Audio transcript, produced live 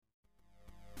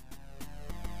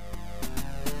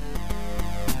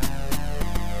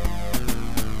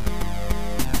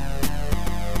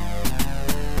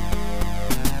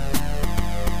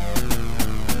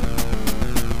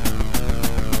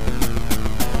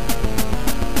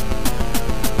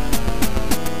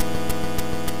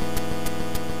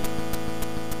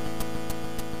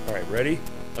Ready?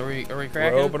 Are we cracking?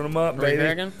 We're opening them up, baby.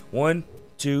 Cracking? 1,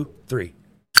 2, 3.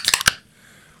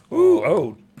 Ooh,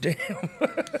 oh, damn.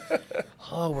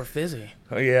 Oh, we're fizzy.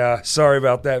 Oh, yeah. Sorry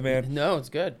about that, man. No, it's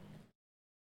good.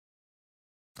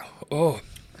 Oh,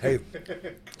 hey.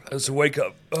 Let's wake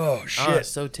up. Oh, shit. Oh, it's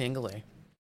so tingly.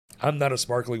 I'm not a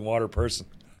sparkling water person.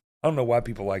 I don't know why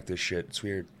people like this shit. It's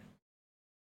weird.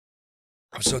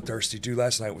 I'm so thirsty, dude.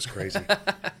 Last night was crazy.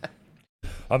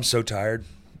 I'm so tired.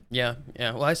 Yeah.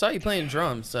 Well, I saw you playing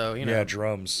drums, so, you know. Yeah,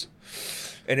 drums.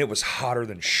 And it was hotter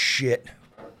than shit.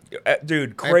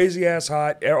 Dude, crazy ass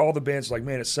hot. All the bands are like,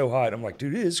 man, it's so hot. I'm like,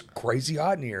 dude, it is crazy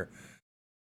hot in here.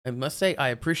 I must say, I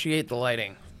appreciate the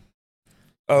lighting.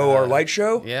 Oh, our light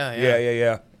show?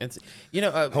 Yeah. It's, you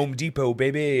know, Home Depot,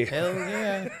 baby. Hell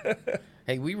yeah.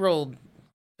 Hey, we rolled.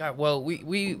 God, well,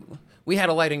 we had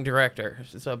a lighting director,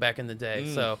 so back in the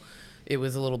day, so it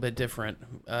was a little bit different.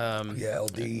 Yeah,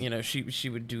 LD. You know, she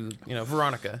would do,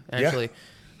 Veronica actually.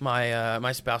 Yeah.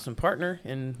 My spouse and partner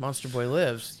in Monsterboy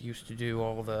Lives used to do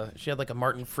all the. She had like a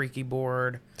Martin Freaky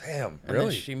board. Damn, and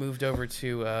really? Then she moved over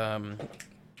to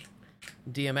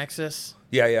DMX's.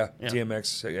 Yeah,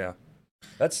 DMX. Yeah,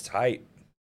 that's tight.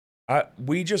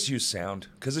 We just use sound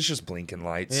because it's just blinking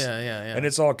lights. Yeah. And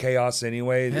it's all chaos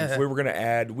anyway. Yeah. If we were gonna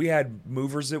add, we had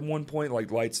movers at one point, like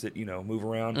lights that move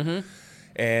around,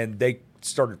 and they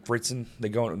started fritzing. They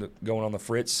going on the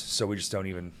fritz, so we just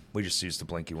use the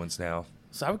blinky ones now.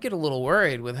 So I would get a little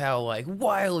worried with how like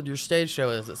wild your stage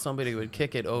show is that somebody would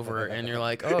kick it over and you're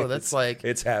like, oh, that's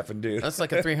it's happened, dude. That's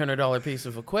like a $300 piece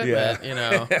of equipment,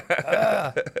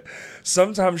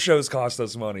 Sometimes shows cost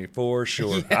us money for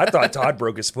sure. Yeah. I thought Todd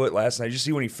broke his foot last night. Did you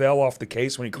see when he fell off the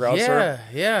case when he crowd surfed?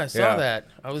 Yeah, I saw that.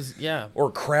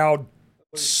 Or crowd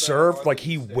surfed, like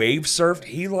he wave surfed.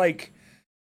 He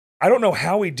I don't know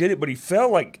how he did it, but he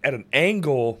fell like at an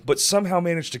angle, but somehow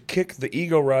managed to kick the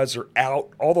ego riser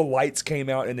out. All the lights came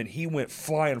out, and then he went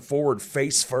flying forward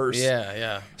face first.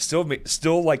 Yeah.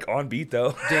 Still like on beat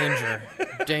though.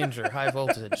 Danger, high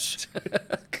voltage.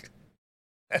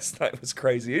 Last night was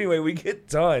crazy. Anyway, we get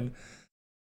done,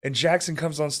 and Jackson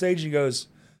comes on stage and he goes,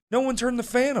 "No one turned the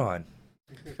fan on."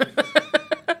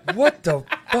 What the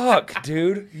fuck,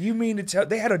 dude? You mean to tell?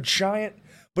 They had a giant.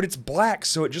 But it's black,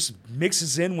 so it just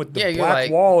mixes in with the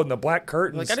black wall and the black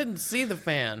curtains. Like, I didn't see the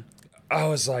fan. He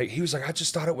was like, I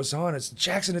just thought it was on. It's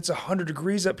Jackson, it's 100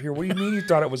 degrees up here. What do you mean you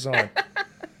thought it was on?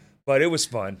 But it was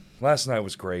fun. Last night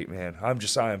was great, man. I am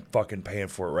fucking paying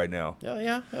for it right now. Oh,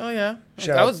 yeah.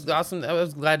 That was awesome. I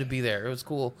was glad to be there. It was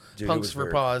cool. Dude, Punks for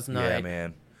Paws night. Yeah,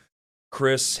 man.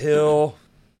 Chris Hill,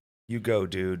 you go,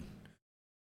 dude.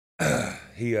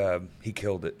 He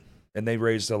killed it. And they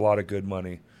raised a lot of good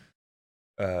money.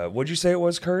 What'd you say it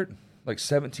was, Kurt? Like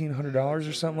 $1,700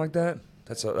 or something like that?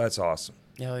 That's awesome.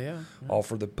 Hell yeah. All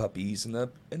for the puppies and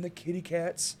the kitty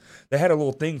cats. They had a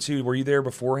little thing too. Were you there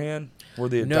beforehand? Were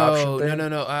the adoption thing?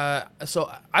 No.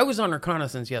 So I was on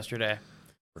reconnaissance yesterday.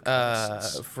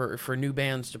 For new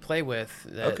bands to play with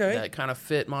that kind of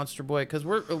fit Monsterboy because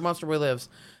Monsterboy Lives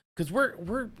because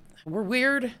we're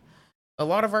weird. A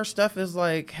lot of our stuff is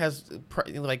has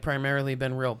primarily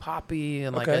been real poppy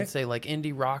and I'd say like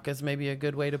indie rock is maybe a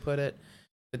good way to put it.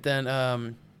 But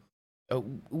then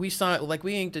we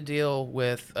inked a deal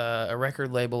with a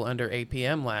record label under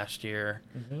APM last year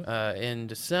in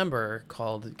December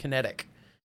called Kinetic.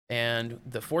 And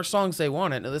the 4 songs they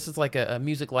wanted, now this is like a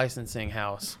music licensing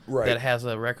house that has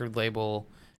a record label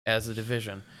as a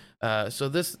division. So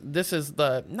this is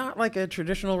not like a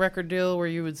traditional record deal where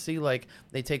you would see like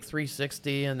they take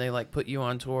 360 and they put you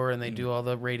on tour and they do all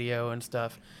the radio and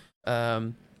stuff.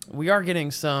 We are getting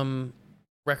some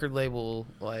record label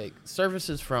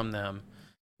services from them,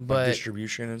 but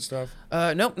distribution and stuff.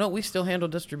 No, we still handle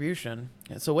distribution.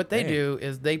 So what they do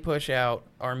is they push out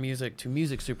our music to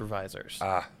music supervisors.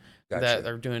 Gotcha. That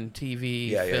are doing TV,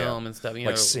 film, and stuff.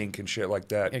 Sync and shit like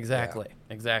that. Exactly.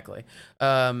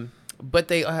 But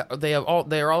they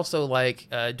are also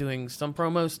doing some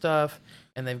promo stuff,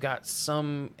 and they've got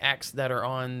some acts that are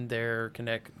on their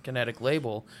Kinetic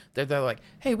label. They're like,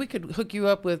 hey, we could hook you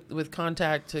up with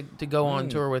contact to go on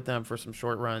tour with them for some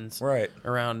short runs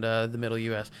around the middle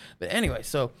U.S. But anyway,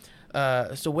 so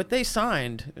what they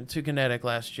signed to Kinetic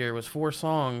last year was 4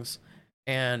 songs,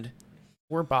 and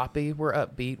we're boppy, we're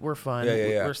upbeat, we're fun.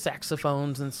 We're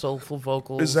saxophones and soulful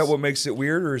vocals. Is that what makes it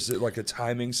weird, or is it like a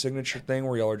timing signature thing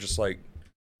where y'all are just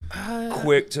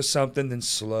quick to something, then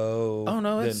slow? Oh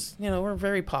no, it's we're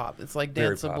very pop. It's like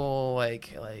danceable,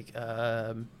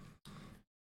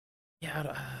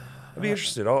 I'd be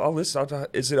interested. I'll listen.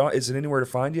 Is it anywhere to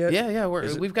find yet? Yeah.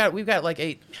 We've got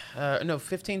like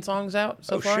 15 songs out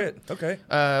so far. Oh shit. Okay.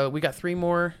 We got 4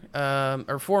 more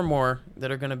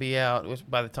that are going to be out. Which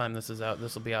by the time this is out,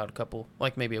 this will be out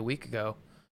maybe a week ago.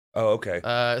 Oh, okay.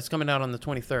 It's coming out on the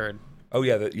 23rd. Oh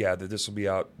yeah, this will be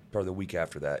out probably the week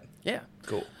after that. Yeah.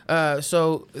 Cool.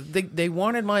 So they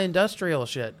wanted my industrial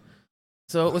shit.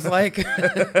 So it was like,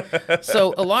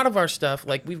 so a lot of our stuff,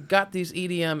 like we've got these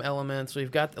EDM elements. We've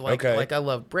got like I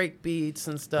love break beats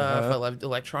and stuff. I love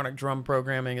electronic drum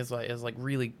programming is like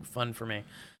really fun for me.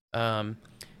 And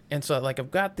so like I've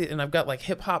got like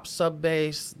hip hop sub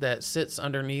bass that sits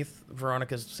underneath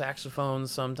Veronica's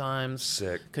saxophones sometimes.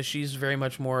 Sick. Because she's very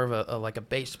much more of a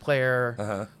bass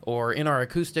player. Or in our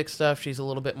acoustic stuff, she's a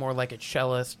little bit more like a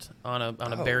cellist on a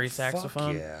Barry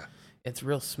saxophone. Fuck yeah. It's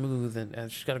real smooth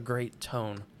and she's got a great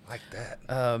tone. Like that.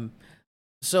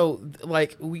 So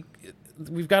like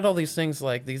we've got all these things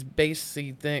like these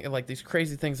bassy thing, like these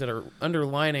crazy things that are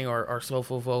underlining our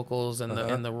soulful vocals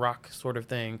and the rock sort of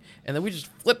thing, and then we just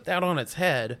flipped that on its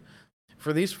head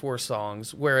for these 4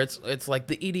 songs where it's like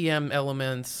the EDM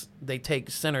elements they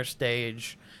take center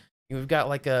stage. We've got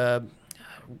like a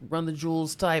Run the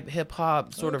Jewels type hip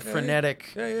hop sort of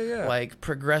frenetic, like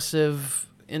progressive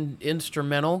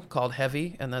instrumental called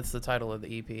Heavy, and that's the title of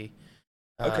the EP.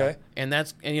 Okay. And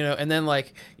that's and then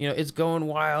like it's going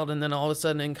wild, and then all of a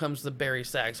sudden in comes the Barry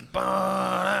sax.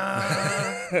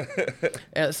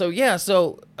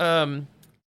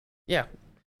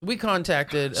 We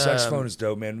contacted saxophone is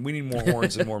dope, man. We need more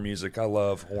horns and more music. I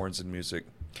love horns and music.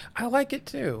 I like it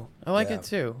too.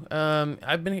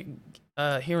 I've been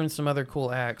hearing some other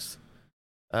cool acts.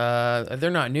 They're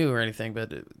not new or anything,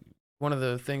 but one of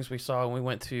the things we saw when we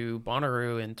went to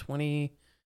Bonnaroo in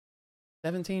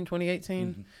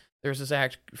 2018, there's this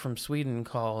act from Sweden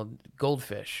called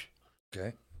Goldfish.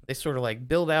 Okay. They sort of like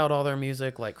build out all their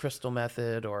music like Crystal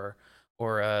Method or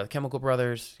Chemical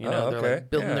Brothers. They're like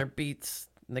building their beats.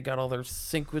 And they got all their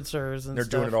sequencers and they're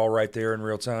stuff. doing it all right there in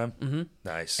real time. Mm-hmm.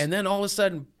 Nice. And then all of a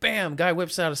sudden, bam! Guy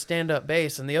whips out a stand-up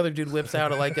bass, and the other dude whips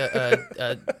out like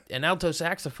an alto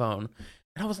saxophone.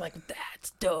 And I was like,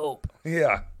 "That's dope."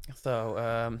 Yeah.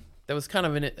 So that was kind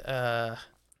of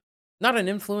not an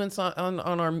influence on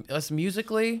us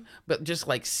musically, but just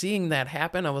like seeing that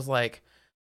happen, I was like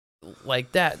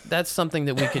that's something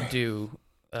that we could do.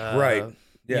 Right.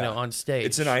 Yeah. On stage.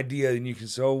 It's an idea, and you can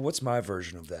say, "Oh, what's my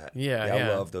version of that?" Yeah.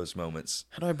 I love those moments.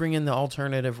 How do I bring in the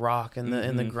alternative rock and the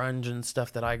and the grunge and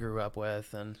stuff that I grew up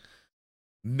with, and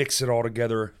mix it all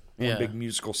together? One big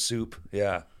musical soup.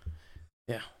 Yeah.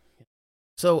 Yeah.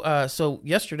 So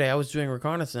yesterday I was doing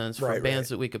reconnaissance for bands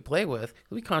that we could play with.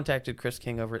 We contacted Chris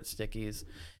King over at Stickies.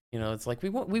 It's like we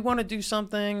want to do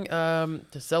something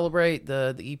to celebrate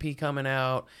the EP coming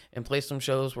out and play some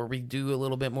shows where we do a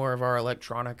little bit more of our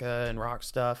electronica and rock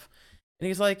stuff. And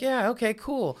he's like, "Yeah, okay,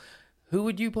 cool. Who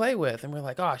would you play with?" And we're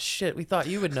like, "Oh shit, we thought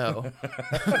you would know."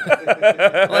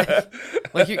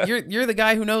 like you're the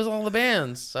guy who knows all the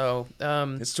bands. So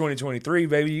it's 2023,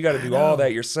 baby. You got to do all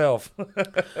that yourself.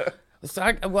 So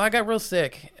I got real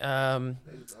sick. Oh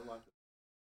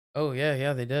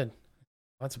yeah, they did.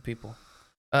 Lots of people.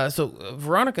 So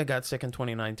Veronica got sick in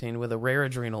 2019 with a rare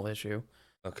adrenal issue.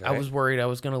 Okay. I was worried I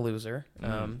was going to lose her.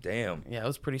 Damn. Yeah, it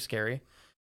was pretty scary.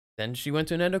 Then she went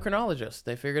to an endocrinologist.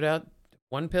 They figured out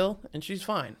one pill and she's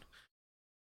fine.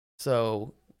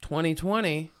 So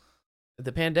 2020,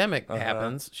 the pandemic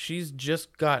happens. She's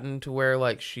just gotten to where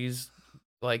like she's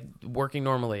like working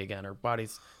normally again. Her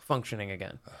body's functioning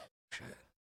again. Oh, shit.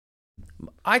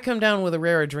 I come down with a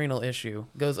rare adrenal issue.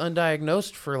 Goes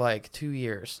undiagnosed for like 2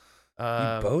 years.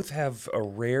 You both have a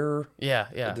rare...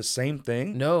 Yeah. The same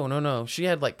thing? No. She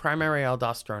had like primary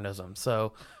aldosteronism.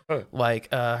 So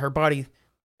like her body,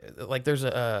 like there's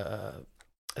a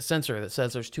sensor that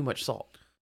says there's too much salt.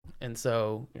 And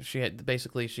so she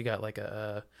got like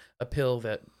a pill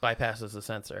that bypasses the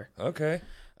sensor. Okay.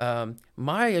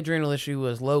 My adrenal issue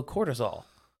was low cortisol.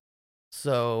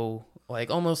 So like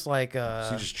almost like so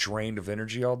you just drained of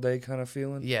energy all day kind of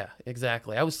feeling? Yeah,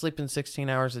 exactly. I was sleeping 16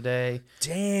 hours a day.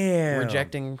 Damn.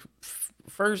 Rejecting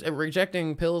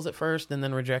pills at first and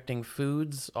then rejecting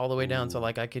foods all the way down to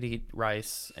like I could eat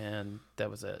rice and that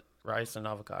was it. Rice and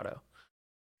avocado.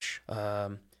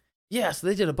 So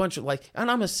they did a bunch of like,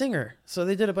 and I'm a singer, so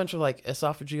they did a bunch of like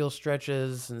esophageal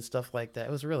stretches and stuff like that.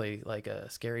 It was really like a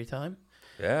scary time.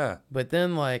 Yeah. But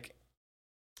then like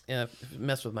it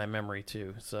messed with my memory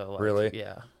too. So like, really?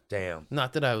 Yeah. Damn.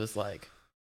 Not that I was like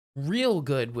real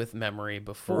good with memory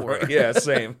before. Yeah,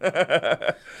 same.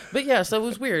 But yeah, so it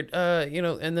was weird.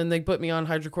 And then they put me on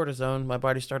hydrocortisone. My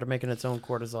body started making its own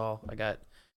cortisol. I got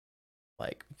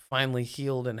like finally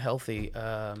healed and healthy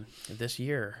this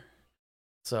year.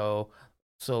 So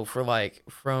for like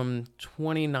from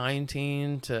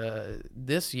 2019 to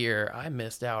this year, I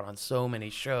missed out on so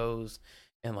many shows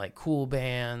and like cool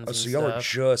bands. Oh, so and y'all stuff. are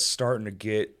just starting to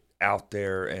get out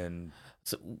there, and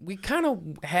so we kind of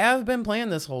have been playing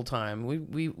this whole time.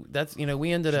 We that's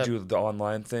we ended up do the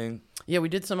online thing. Yeah, we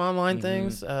did some online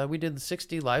things. We did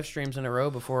 60 live streams in a row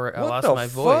before I What lost the my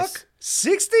fuck? voice.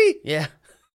 60? Yeah.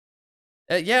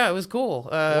 Yeah, it was cool.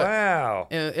 Wow.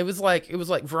 It was like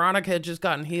Veronica had just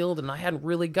gotten healed, and I hadn't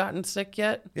really gotten sick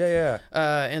yet. Yeah.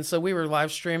 And so we were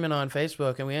live streaming on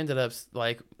Facebook, and we ended up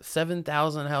like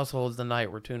 7,000 households a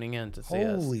night were tuning in to see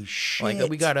us. Holy shit! Like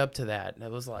we got up to that, and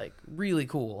it was like really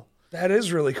cool. That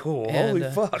is really cool. And,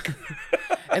 Holy fuck!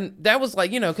 And that was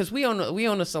like because we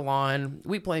own a salon,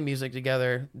 we play music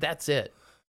together. That's it.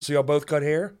 So y'all both cut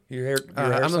hair? Your hair?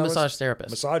 I'm a massage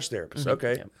therapist. Massage therapist.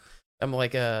 Okay. Yeah. I'm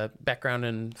like a background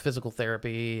in physical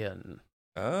therapy, and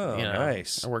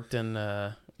nice. I worked in.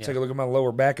 Take a look at my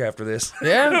lower back after this.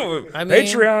 Yeah, I mean,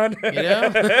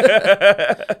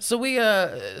 Patreon. So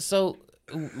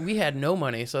we had no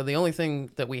money, so the only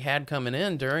thing that we had coming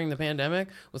in during the pandemic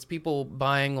was people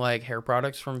buying like hair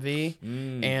products from V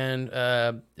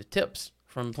and tips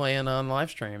from playing on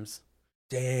live streams.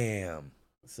 Damn.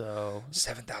 So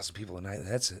 7,000 people a night.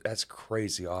 That's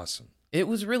crazy awesome. It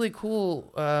was really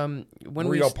cool. When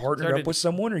were y'all partnered up with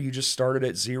someone, or you just started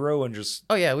at zero and just?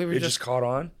 Oh yeah, we were. It just caught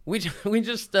on. We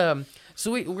just so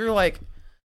we were like,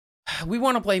 we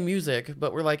want to play music,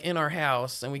 but we're like in our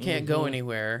house and we can't go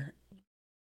anywhere.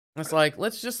 It's like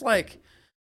let's just like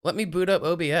let me boot up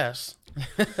OBS.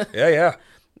 Yeah.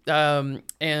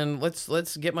 And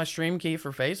let's get my stream key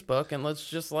for Facebook and let's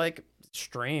just like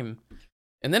stream.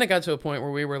 And then it got to a point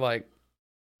where we were like.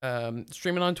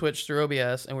 Streaming on Twitch through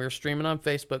OBS, and we were streaming on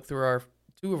Facebook through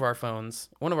one of our phones.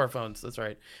 That's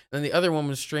right. And then the other one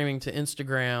was streaming to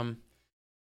Instagram.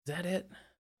 Is that it?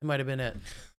 It might have been it.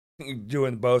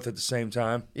 Doing both at the same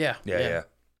time. Yeah.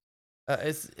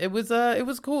 It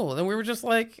was cool, and we were just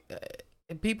like,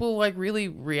 people like really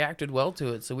reacted well to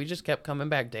it, so we just kept coming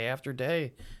back day after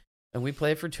day. And we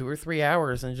play for 2 or 3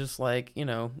 hours and just like,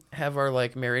 have our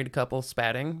like married couple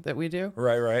spatting that we do.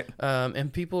 Right.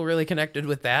 And people really connected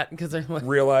with that because they're like,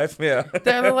 real life, yeah.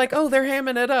 They're like, oh, they're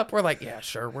hamming it up. We're like, yeah,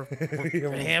 sure, we're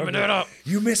hamming it up.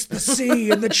 You missed the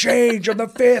C and the change on the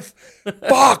 5th.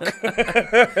 Fuck.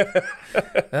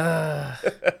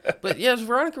 But yes,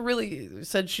 Veronica really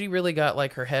said she really got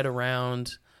like her head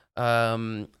around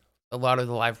a lot of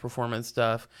the live performance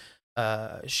stuff.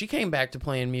 She came back to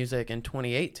playing music in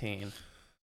 2018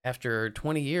 after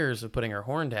 20 years of putting her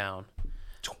horn down.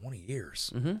 20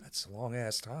 years? Mm-hmm. That's a long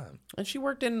ass time. And she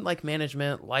worked in like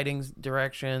management, lighting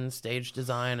direction, stage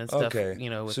design and stuff. Okay.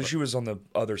 So she was on the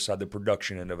other side, the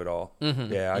production end of it all.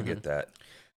 Mm-hmm. Yeah, I get that.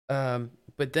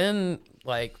 But then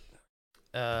like,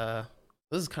 this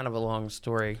is kind of a long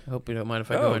story. I hope you don't mind if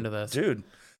I go into this. Dude,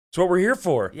 it's what we're here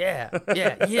for. Yeah.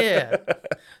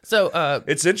 So,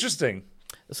 it's interesting.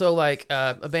 So, like,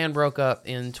 a band broke up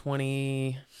in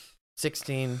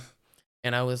 2016,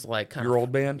 and I was, like, Your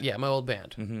old band? Yeah, my old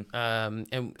band. Mm-hmm.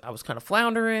 And I was kind of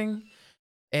floundering,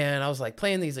 and I was, like,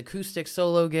 playing these acoustic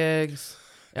solo gigs.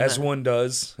 As one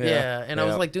does. Yeah, and I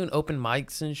was, like, doing open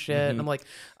mics and shit. And I'm like,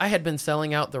 I had been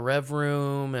selling out the Rev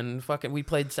Room, and fucking, we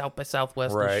played South by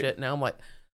Southwest and shit. Now I'm like,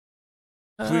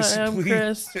 please,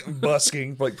 Chris.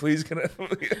 Busking, like, please, can I?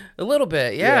 A little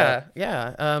bit, yeah.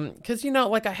 Because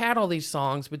like I had all these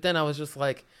songs, but then I was just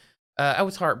like, I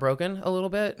was heartbroken a little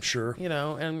bit. Sure.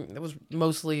 And it was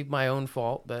mostly my own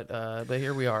fault, but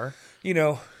here we are.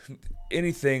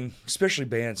 Anything, especially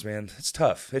bands, man, it's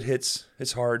tough.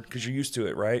 It's hard because you're used to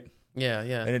it, right? Yeah.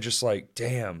 And it's just like,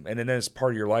 damn, and then it's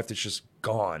part of your life that's just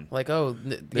gone. Like,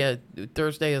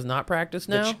 Thursday is not practice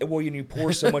now. You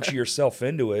pour so much of yourself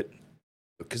into it.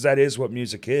 Because that is what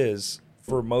music is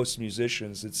for most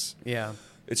musicians. It's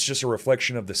just a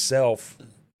reflection of the self,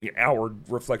 outward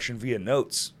reflection via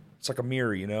notes. It's like a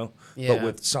mirror, but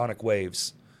with sonic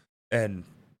waves, and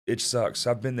it sucks.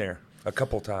 I've been there a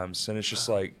couple times, and it's just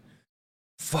like,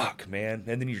 fuck, man.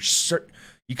 And then you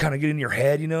kind of get in your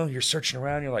head, you're searching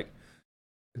around. You're like,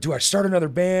 do I start another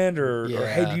band, or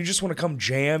hey, do you just want to come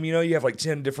jam? You have like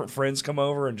 10 different friends come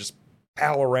over and just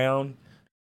pal around.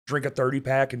 Drink a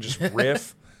 30-pack and just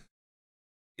riff.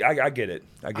 I get it.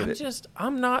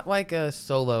 I'm not like a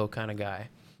solo kind of guy.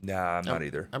 Nah, I'm not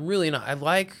either. I'm really not. I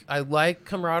like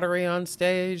camaraderie on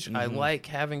stage. Mm-hmm. I like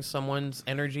having someone's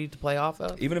energy to play off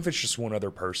of. Even if it's just one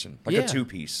other person. Like a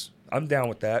 2-piece. I'm down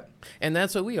with that. And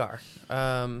that's what we are.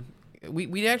 we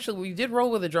did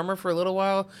roll with a drummer for a little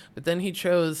while, but then he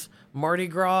chose Mardi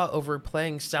Gras over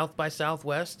playing South by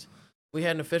Southwest. We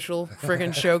had an official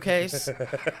friggin' showcase,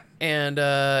 and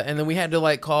then we had to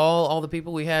like call all the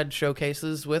people we had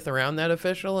showcases with around that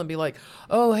official and be like,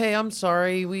 "Oh, hey, I'm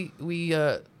sorry, we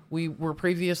were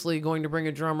previously going to bring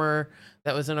a drummer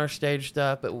that was in our stage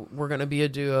stuff, but we're gonna be a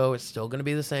duo. It's still gonna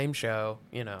be the same show,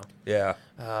 you know." Yeah.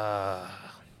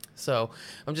 So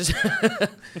I'm just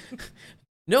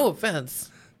no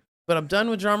offense, but I'm done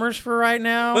with drummers for right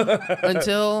now.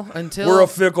 until We're a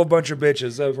fickle bunch of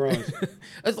bitches. That's wrong.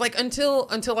 It's like until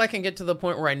I can get to the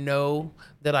point where I know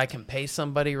that I can pay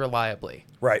somebody reliably.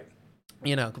 Right.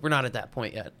 You know, we're not at that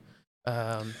point yet.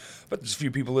 But there's a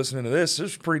few people listening to this.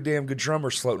 There's pretty damn good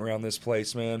drummers floating around this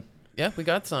place, man. Yeah, we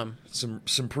got some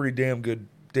pretty damn good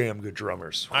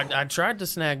drummers. I tried to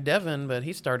snag Devin, but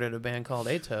he started a band called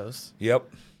Atos. Yep.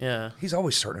 Yeah. He's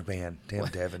always starting a band. Damn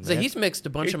Devin, So man. he's mixed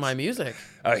a bunch of my music.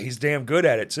 He's damn good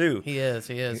at it too. He is.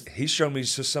 He's shown me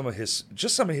just some of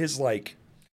his like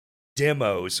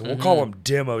demos. We'll call them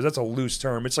demos. That's a loose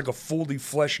term. It's like a fully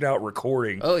fleshed out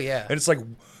recording. Oh yeah. And it's like,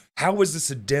 how is this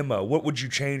a demo? What would you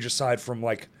change aside from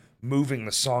like moving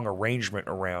the song arrangement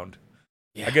around?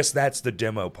 Yeah. I guess that's the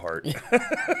demo part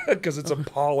because it's a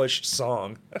polished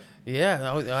song.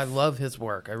 Yeah, I love his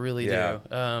work. I really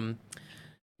do.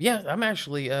 Yeah, I'm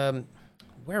actually.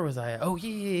 Where was I? Oh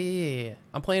yeah.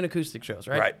 I'm playing acoustic shows,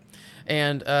 right? Right.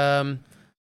 And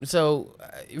so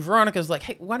Veronica's like,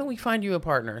 "Hey, why don't we find you a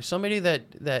partner? Somebody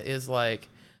that is like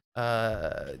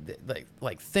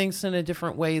thinks in a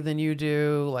different way than you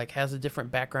do, like has a different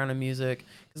background in music.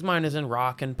 Because mine is in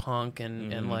rock and punk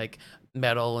and like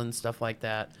metal and stuff like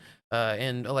that,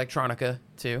 and electronica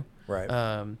too. Right.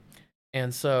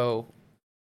 And so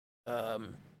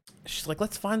she's like,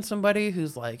 let's find somebody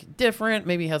who's like different,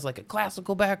 maybe has like a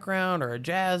classical background or a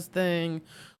jazz thing,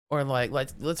 or like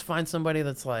let's find somebody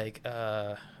that's like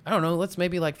I don't know, let's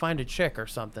maybe like find a chick or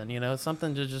something, you know,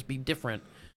 something to just be different.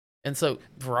 And so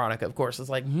Veronica, of course, is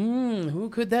like, who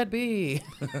could that be?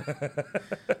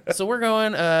 So we're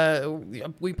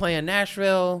going, we play in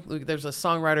Nashville. There's a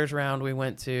songwriters round we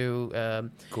went to.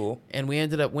 Cool. And we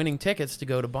ended up winning tickets to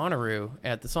go to Bonnaroo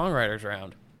at the songwriters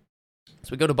round.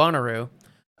 So we go to Bonnaroo.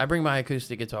 I bring my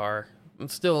acoustic guitar. I'm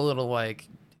still a little like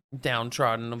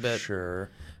downtrodden a bit.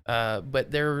 Sure. But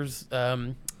there's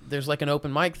like an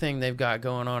open mic thing they've got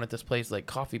going on at this place, like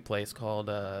coffee place called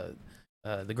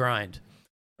The Grind.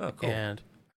 Oh, cool. And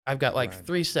I've got like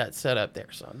 3 sets set up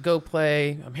there. So I'll go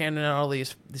play. I'm handing out all the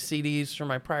CDs from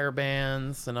my prior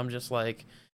bands, and I'm just like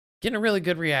getting really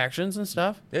good reactions and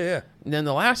stuff. Yeah. And then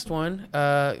the last one,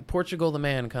 Portugal the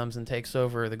Man comes and takes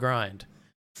over The Grind.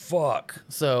 Fuck.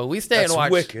 So we stay and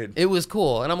watch. Wicked. It was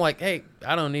cool. And I'm like, hey,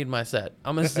 I don't need my set.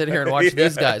 I'm going to sit here and watch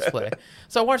these guys play.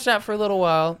 So I watched that for a little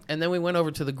while, and then we went over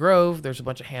to the Grove. There's a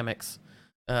bunch of hammocks,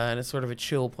 and it's sort of a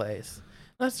chill place.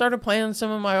 I started playing some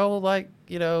of my old, like,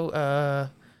 you know,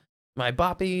 my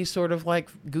boppy sort of like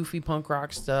goofy punk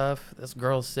rock stuff. This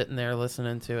girl's sitting there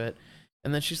listening to it,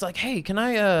 and then she's like, "Hey, can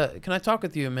I talk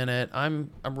with you a minute?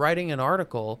 I'm writing an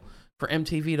article for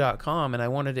MTV.com, and I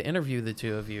wanted to interview the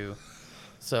two of you."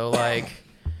 So like,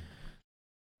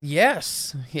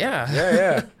 yes,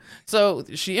 Yeah. So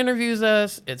she interviews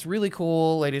us. It's really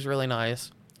cool. Lady's really nice.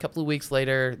 A couple of weeks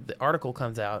later, the article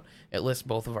comes out. It lists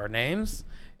both of our names.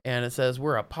 And it says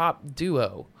we're a pop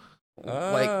duo,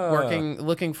 like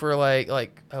looking for like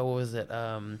what was it?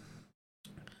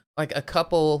 Like a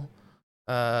couple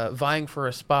vying for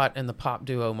a spot in the pop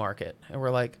duo market, and we're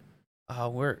like,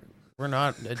 we're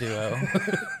not a duo.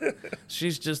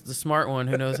 She's just the smart one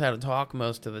who knows how to talk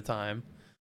most of the time.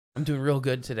 I'm doing real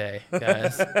good today,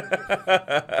 guys.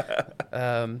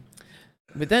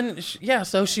 But then,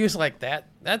 so she was like,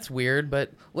 that's weird,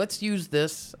 but let's use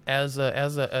this as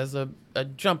a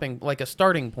jumping, like a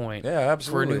starting point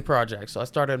for a new project. So I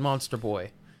started Monsterboy.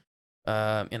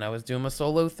 And I was doing my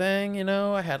solo thing, you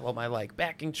know, I had all my like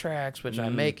backing tracks, which I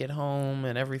make at home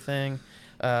and everything.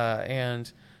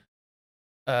 And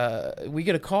we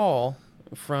get a call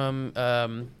from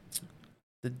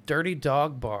the Dirty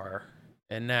Dog Bar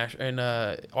in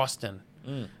Austin.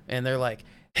 And they're like,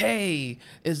 hey,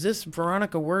 is this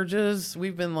Veronica Wurges?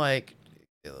 We've been like,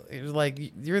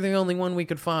 you're the only one we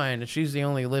could find, and she's the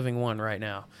only living one right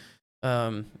now.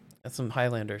 That's some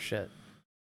Highlander shit.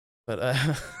 But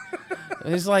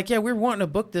he's like, yeah, we're wanting to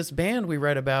book this band we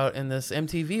read about in this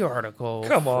MTV article.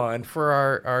 Come on, for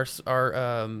our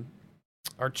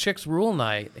Chicks Rule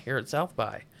Night here at South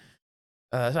by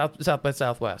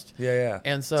Southwest. Yeah.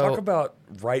 And so talk about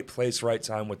right place, right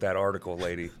time with that article,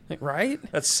 lady. Right?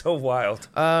 That's so wild.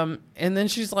 And then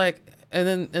she's like,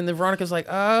 And then Veronica's like,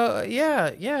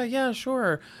 yeah,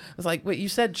 sure. It's like, wait, you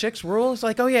said chicks rule? It's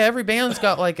like, oh yeah, every band's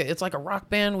got like it's like a rock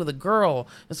band with a girl.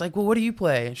 It's like, well, what do you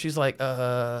play? And she's like,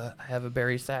 I have a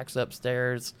bari sax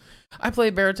upstairs. I play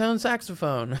baritone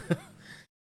saxophone.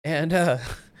 And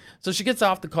so she gets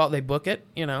off the call. They book it,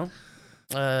 you know.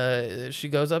 She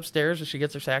goes upstairs and she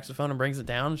gets her saxophone and brings it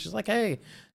down. And she's like, hey,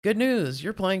 good news,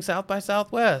 you're playing South by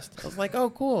Southwest. I was like,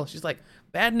 oh, cool. She's like,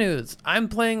 bad news, I'm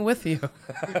playing with you.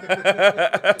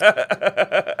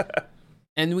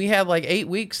 And we had like 8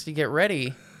 weeks to get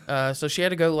ready. So she had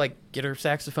to go like get her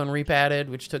saxophone repadded,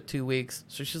 which took 2 weeks.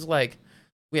 So she's like,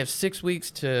 we have 6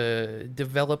 weeks to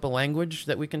develop a language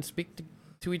that we can speak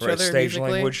to each other stage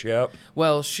musically. Language, yep.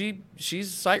 Well, she's a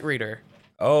sight reader.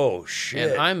 Oh,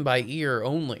 shit. And I'm by ear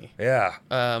only. Yeah.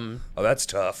 That's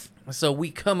tough. So we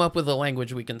come up with a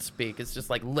language we can speak. It's just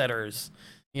like letters,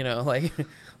 you know, like,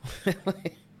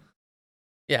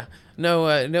 yeah,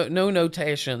 no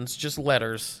notations, just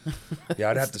letters. Yeah,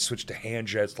 I'd have to switch to hand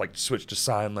jets, like switch to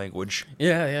sign language.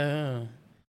 Yeah.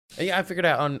 I figured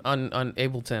out on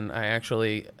Ableton, I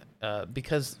actually,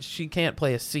 because she can't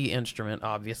play a C instrument,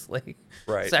 obviously.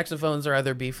 Right. Saxophones are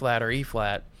either B flat or E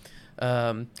flat.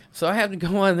 So I have to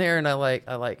go on there and I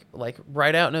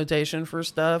write out notation for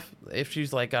stuff. If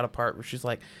she's like got a part where she's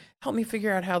like, help me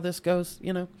figure out how this goes,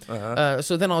 you know? Uh-huh.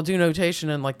 So then I'll do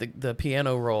notation in like the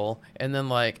piano roll. And then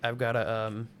like, I've got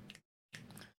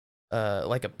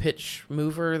like a pitch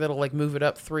mover that'll like move it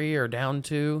up 3 or down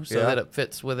 2 so that it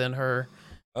fits within her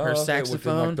saxophone.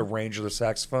 Within like the range of the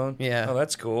saxophone. Yeah. Oh,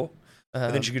 that's cool.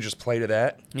 And then she could just play to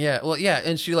that. Yeah. Well, yeah.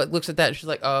 And she like looks at that and she's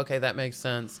like, oh, okay, that makes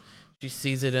sense. She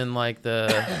sees it in like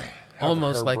the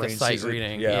almost like a sight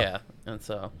reading. Yeah. And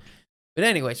so, but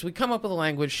anyway, so we come up with a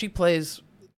language. She plays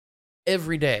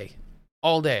every day,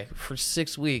 all day for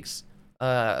 6 weeks,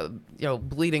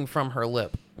 bleeding from her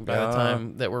lip by the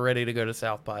time that we're ready to go to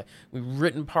South by. We've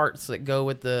written parts that go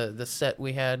with the set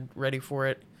we had ready for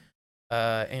it.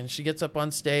 And she gets up on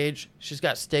stage. She's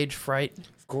got stage fright.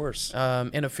 Of course.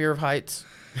 And a fear of heights.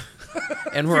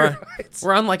 And we're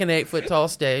on like an 8-foot tall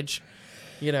stage.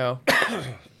 You know,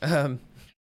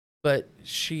 but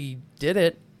she did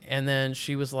it, and then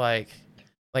she was like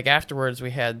afterwards we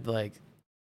had like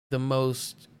the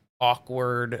most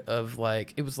awkward of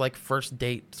like, it was like first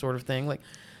date sort of thing. Like,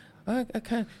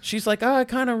 she's like, oh, I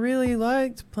kind of really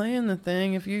liked playing the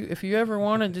thing. If you ever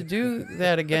wanted to do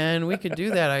that again, we could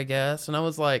do that, I guess. And I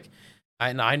was like,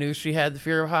 I knew she had the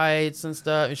fear of heights and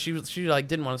stuff, and she like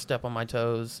didn't want to step on my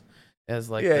toes as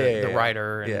like the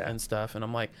writer and stuff. And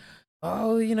I'm like,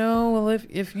 oh, you know, well,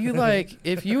 if you like,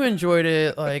 if you enjoyed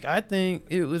it, like, I think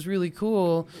it was really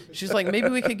cool. She's like, maybe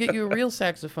we could get you a real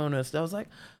saxophonist. I was like,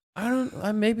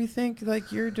 I maybe think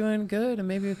like you're doing good, and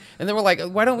maybe, and then we're like,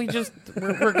 why don't we just,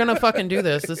 we're gonna fucking do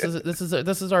this.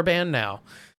 This is our band now.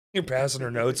 You're passing her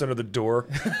notes under the door.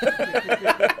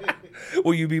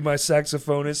 Will you be my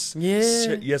saxophonist?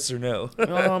 Yeah. Yes or no?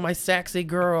 Oh, my saxy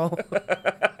girl.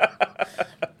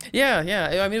 Yeah.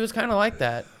 I mean, it was kind of like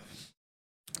that.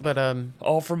 But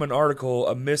all from an article,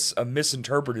 a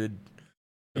misinterpreted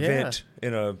event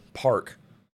in a park.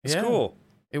 It's cool.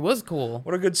 It was cool.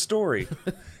 What a good story.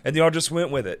 And y'all just went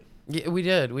with it. Yeah, we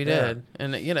did.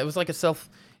 And you know, it was like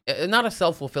not a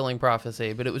self-fulfilling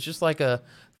prophecy, but it was just like a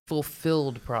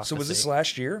fulfilled prophecy. So was this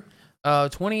last year?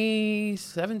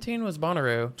 2017 was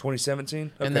Bonnaroo.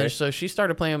 2017? Okay. And then so she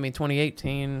started playing with me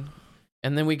 2018,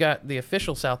 and then we got the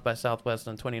official South by Southwest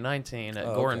in 2019 at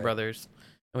Gorin Brothers.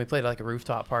 And we played like a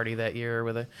rooftop party that year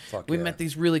with we met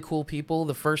these really cool people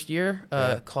the first year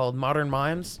called Modern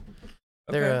Mimes.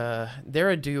 They're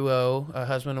a duo, a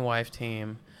husband and wife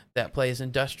team that plays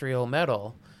industrial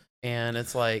metal, and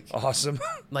it's like awesome,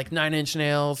 like 9 Inch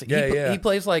Nails. He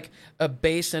plays like a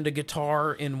bass and a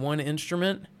guitar in one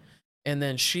instrument, and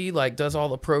then she like does all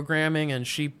the programming and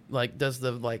she like does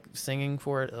the like singing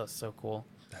for it. Oh, it's so cool.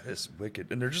 That is wicked.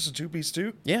 And they're just a 2-piece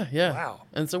too? Yeah. Wow.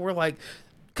 And so we're like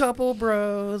couple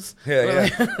bros. Yeah.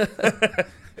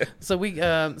 So we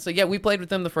played with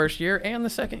them the first year and the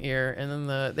second year, and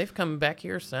then they've come back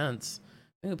here since.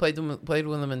 I think we played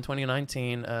with them in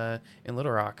 2019 in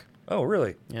Little Rock. Oh,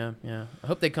 really? Yeah. I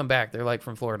hope they come back. They're like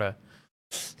from Florida.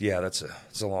 Yeah, it's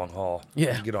a long haul.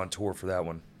 Yeah. You get on tour for that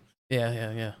one.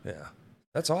 Yeah.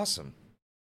 That's awesome.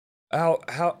 So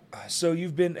how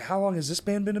long has this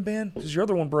band been a band? Because your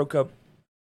other one broke up.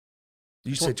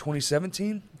 You say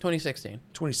 2017? 2016.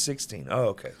 2016. Oh,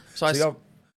 okay. So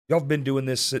y'all have been doing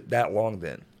this that long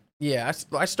then? Yeah,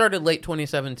 I started late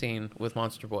 2017 with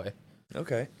Monsterboy.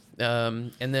 Okay.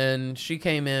 And then she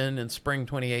came in spring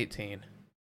 2018.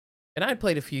 And I'd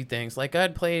played a few things. Like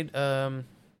I'd played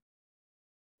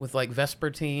with like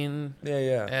Vespertine.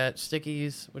 Yeah. At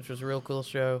Sticky's, which was a real cool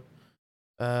show.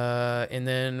 And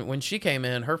then when she came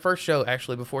in, her first show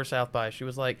actually before South by, she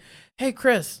was like, "Hey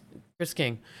Chris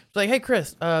King." She's like, "Hey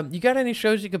Chris, you got any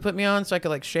shows you could put me on so I could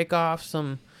like shake off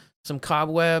some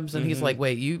cobwebs?" And he's like,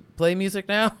 "Wait, you play music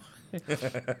now?"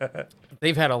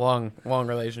 They've had a long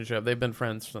relationship. They've been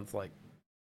friends since like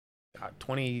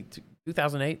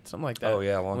 2008, something like that. Oh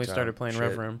yeah, long when we time. started playing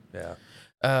Rev Room. Yeah.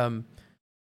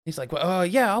 He's like, "Well,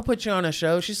 yeah, I'll put you on a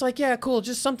show." She's like, "Yeah, cool.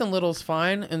 Just something little's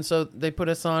fine." And so they put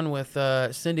us on with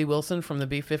Cindy Wilson from the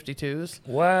B-52s.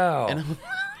 Wow. And I'm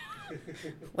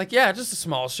like, yeah, just a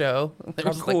small show.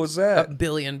 How cool is that? 1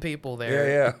 billion people there.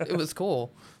 Yeah. It was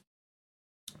cool.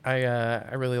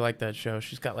 I really like that show.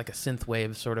 She's got like a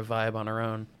synthwave sort of vibe on her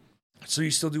own. So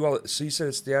you still do all? So you said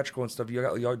it's theatrical and stuff. Do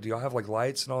y'all have like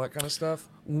lights and all that kind of stuff?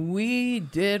 We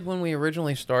did when we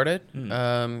originally started.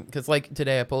 Because like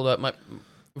today I pulled up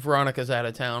Veronica's out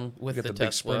of town with the big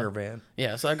Tesla. Sprinter van.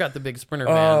 Yeah, so I've got the big Sprinter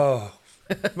van.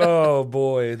 Oh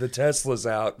boy, the Tesla's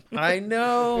out. I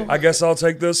know. I guess I'll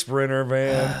take the Sprinter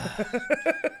van.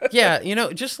 Yeah,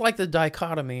 just like the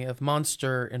dichotomy of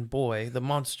monster and boy, the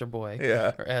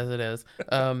Monsterboy, or as it is.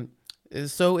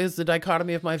 So is the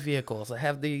dichotomy of my vehicles. I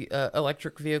have the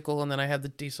electric vehicle, and then I have the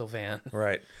diesel van.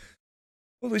 Right.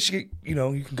 Well, at least you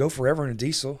can go forever in a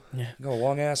diesel. Yeah. Go a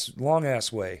long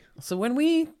ass way. So when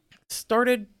we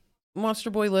started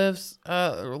Monsterboy Lives,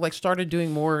 started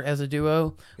doing more as a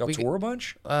duo. Y'all tour a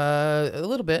bunch? A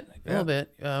little bit.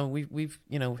 We've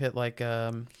hit like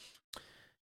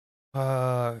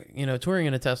touring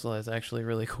in a Tesla is actually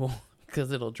really cool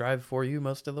because it'll drive for you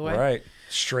most of the way. Right.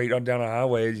 Straight on down a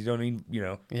highway. You don't need,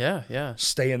 Yeah.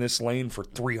 stay in this lane for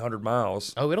 300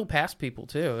 miles. Oh, it'll pass people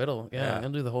too. It'll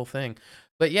do the whole thing.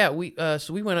 But yeah, we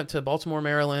went up to Baltimore,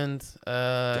 Maryland.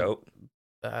 Dope.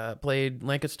 Played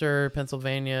Lancaster,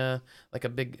 Pennsylvania, like a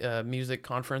big music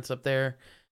conference up there.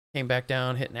 Came back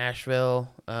down, hit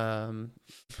Nashville.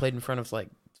 Played in front of like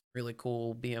really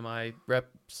cool BMI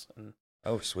reps. And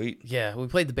oh, sweet. yeah, we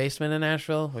played the Basement in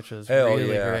Nashville, which was Hell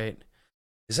really yeah. great.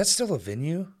 Is that still a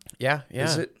venue? Yeah.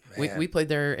 Is it? We played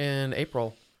there in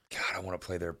April. God, I want to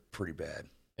play there pretty bad.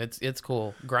 It's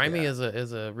cool. Grimy is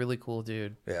a really cool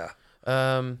dude. Yeah.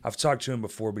 I've talked to him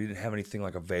before, but he didn't have anything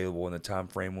like available in the time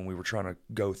frame when we were trying to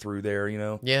go through there,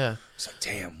 Yeah. It's like,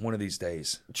 damn, one of these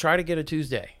days. Try to get a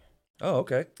Tuesday. Oh,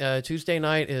 okay. Tuesday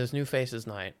night is New Faces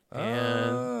night.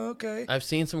 And okay. I've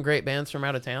seen some great bands from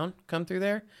out of town come through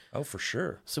there. Oh, for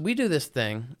sure. So we do this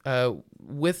thing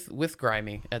with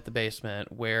Grimy at the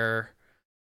Basement where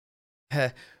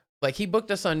like he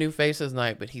booked us on New Faces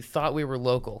night, but he thought we were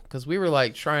local because we were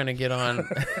like trying to get on.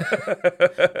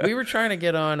 We were trying to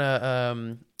get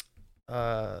on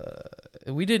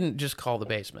we didn't just call the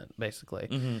Basement, basically.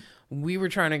 Mm-hmm. We were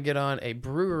trying to get on a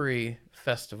brewery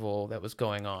festival that was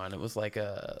going on. It was like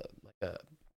a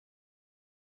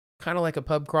kind of like a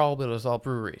pub crawl, but it was all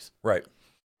breweries. Right.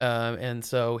 And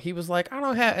so he was like, I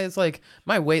don't have, it's like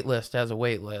my wait list has a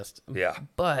wait list. Yeah.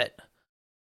 But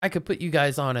I could put you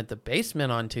guys on at the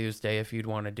Basement on Tuesday if you'd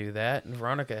want to do that. And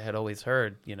Veronica had always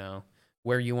heard,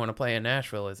 where you want to play in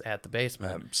Nashville is at the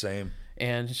Basement. Same.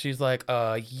 And she's like,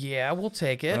 yeah, we'll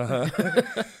take it.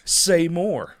 Say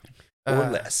more or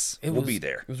less. We'll be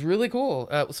there. It was really cool.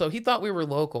 So he thought we were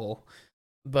local,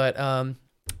 but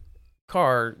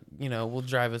car, will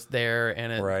drive us there,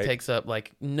 and it takes up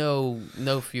like no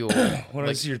fuel. What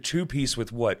is your two-piece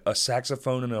with what? A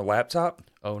saxophone and a laptop?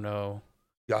 Oh no.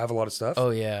 Y'all have a lot of stuff? Oh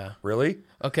yeah. Really?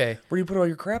 Okay. Where do you put all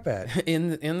your crap at?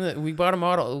 We got a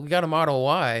Model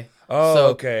Y. Oh, so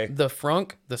okay. The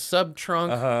frunk, the sub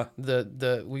trunk,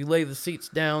 we lay the seats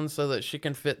down so that she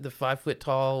can fit the 5 foot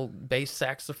tall bass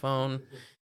saxophone.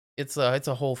 It's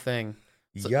a whole thing.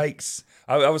 Yikes.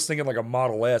 I was thinking like a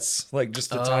Model S, like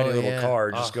just a tiny little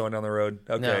car just going down the road.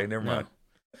 Okay, never mind.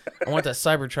 I want that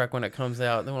Cybertruck when it comes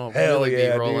out. Then we'll Hell really be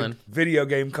rolling. Dude. Video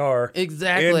game car.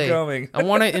 Exactly. Incoming. I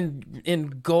want it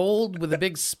in gold with a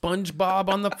big SpongeBob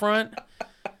on the front.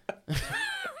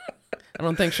 I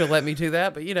don't think she'll let me do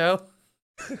that, but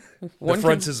The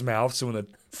front's his mouth, so when the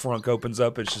frunk opens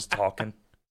up, it's just talking.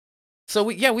 So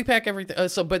we pack everything.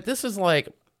 But this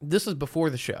is before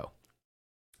the show.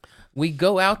 We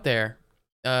go out there.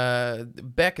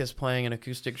 Beck is playing an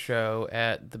acoustic show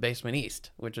at the Basement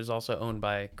East, which is also owned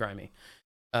by Grimy.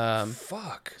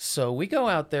 Fuck. So we go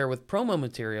out there with promo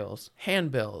materials,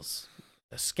 handbills,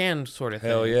 a scan sort of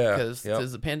thing. Hell yeah. Because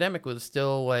the pandemic was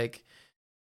still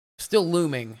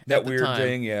looming. That at the weird time.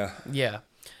 thing, yeah. Yeah.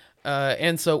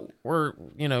 And so we're,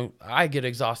 I get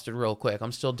exhausted real quick.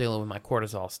 I'm still dealing with my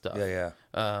cortisol stuff. Yeah.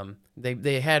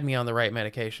 They had me on the right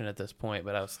medication at this point,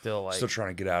 but I was still like... Still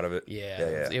trying to get out of it.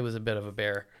 Yeah. It was a bit of a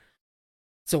bear.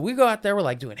 So we go out there, we're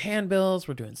like doing handbills,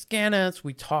 we're doing scan-outs,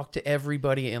 we talked to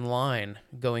everybody in line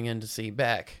going in to see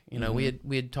Beck. You know,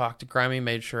 we had talked to Grimy,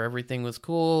 made sure everything was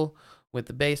cool with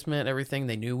the basement, everything.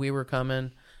 They knew we were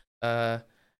coming.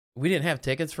 We didn't have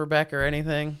tickets for Beck or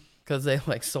anything because they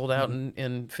like sold out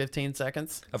in 15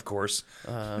 seconds. Of course.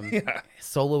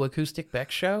 Solo acoustic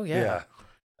Beck show. Yeah.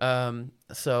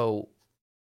 So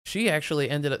she actually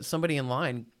ended up, somebody in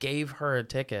line gave her a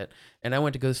ticket, and I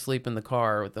went to go sleep in the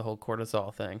car with the whole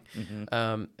cortisol thing.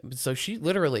 So she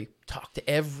literally talked to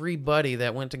everybody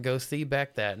that went to go see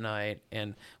Beck that night,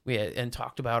 and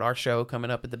talked about our show coming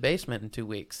up at the basement in 2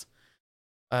 weeks.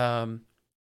 And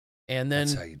then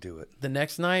that's how you do it. The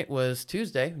next night was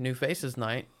Tuesday, New Faces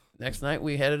night. Next night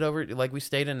we headed over, like we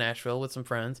stayed in Nashville with some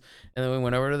friends, and then we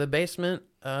went over to the basement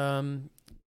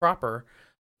proper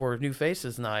for New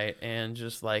Faces night and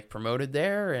just like promoted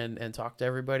there and talked to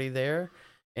everybody there.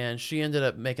 And she ended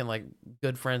up making like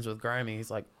good friends with Grimy. He's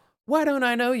like, why don't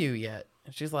I know you yet?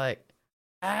 And she's like,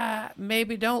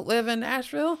 maybe don't live in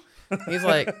Nashville. He's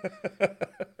like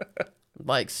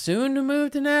soon to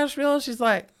move to Nashville. She's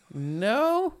like,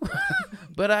 no,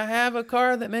 but I have a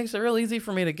car that makes it real easy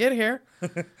for me to get here.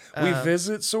 We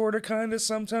visit sort of kind of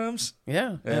sometimes.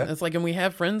 Yeah. And it's like, and we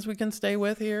have friends we can stay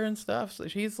with here and stuff. So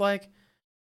she's like,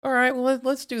 all right, well,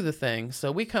 let's do the thing.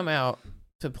 So we come out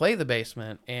to play the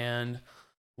basement, and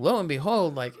lo and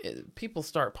behold, like people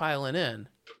start piling in,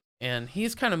 and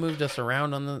he's kind of moved us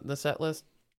around on the set list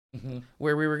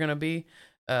where we were going to be.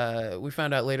 We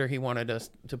found out later he wanted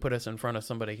us to put us in front of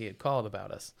somebody he had called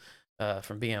about us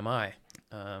from BMI,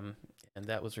 and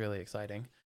that was really exciting.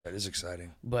 That is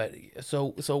exciting. But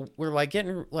so we're like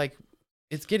getting like,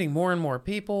 it's getting more and more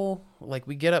people. Like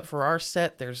we get up for our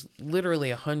set, there's literally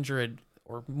 100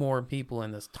 or more people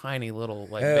in this tiny little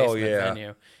like basement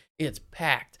venue. It's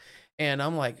packed. And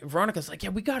I'm like, Veronica's like, yeah,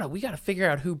 we gotta figure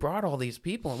out who brought all these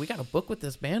people, and we gotta book with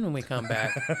this band when we come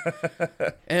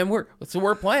back. And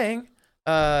we're playing,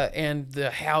 and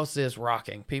the house is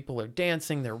rocking. People are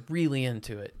dancing. They're really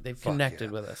into it. They've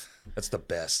connected with us. That's the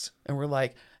best. And we're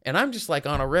like, and I'm just like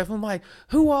on a riff. I'm like,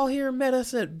 who all here met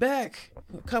us at Beck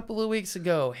a couple of weeks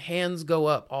ago? Hands go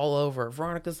up all over.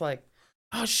 Veronica's like,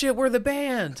 oh shit, we're the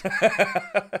band.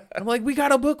 I'm like, we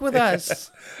got a book with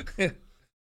us.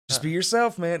 Just be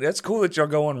yourself, man. That's cool that y'all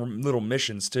go on little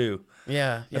missions too.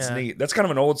 Yeah, that's neat. That's kind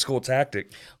of an old school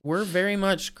tactic. We're very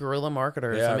much guerrilla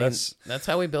marketers. Yeah, I mean, that's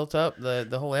how we built up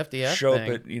the whole FDF show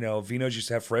thing. up at, Vino's used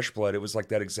to have Fresh Blood. It was like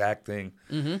that exact thing.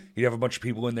 You'd have a bunch of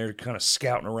people in there kind of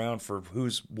scouting around for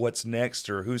what's next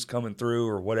or who's coming through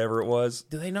or whatever it was.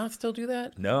 Do they not still do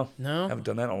that? No. Haven't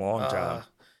done that in a long time.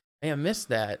 I missed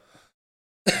that.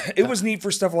 It was neat for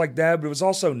stuff like that, but it was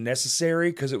also necessary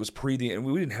because it was we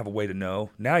didn't have a way to know.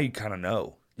 Now you kind of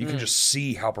know. You can just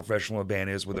see how professional a band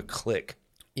is with a click.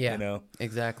 Yeah,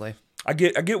 exactly. I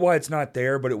get why it's not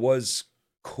there, but it was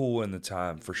cool in the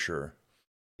time for sure.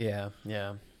 Yeah.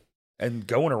 And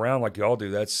going around like y'all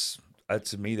do,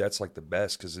 to me that's like the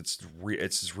best because it's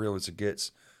as real as it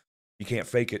gets. You can't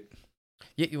fake it.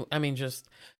 Yeah, I mean just.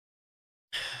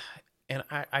 And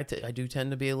I do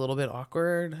tend to be a little bit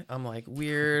awkward. I'm like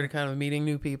weird, kind of meeting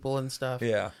new people and stuff.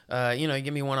 Yeah. You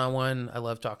give me one-on-one. I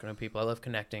love talking to people. I love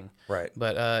connecting. Right.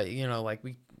 But, like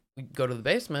we go to the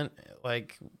basement.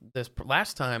 Like this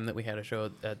last time that we had a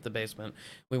show at the basement,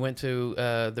 we went to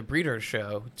the Breeders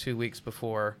show 2 weeks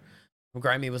before.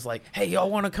 Grimy was like, hey, y'all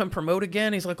want to come promote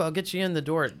again? He's like, I'll get you in the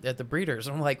door at the Breeders.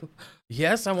 I'm like,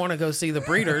 yes, I want to go see the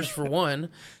Breeders for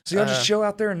one. So y'all just chill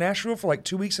out there in Nashville for like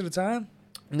 2 weeks at a time?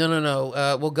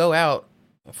 No. We'll go out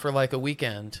for like a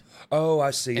weekend. Oh,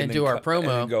 I see. And do our promo. And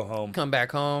then go home. Come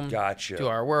back home. Gotcha. Do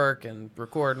our work and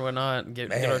record and whatnot and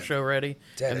get our show ready.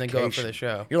 Dedication. And then go up for the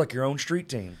show. You're like your own street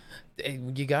team.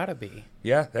 You gotta be.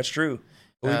 Yeah, that's true.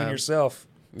 Believe in yourself.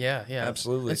 Yeah.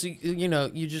 Absolutely. And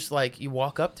so, you just like, you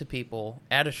walk up to people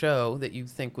at a show that you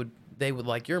think they would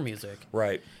like your music.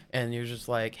 Right. And you're just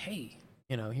like, hey,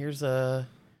 here's a...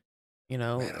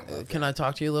 can I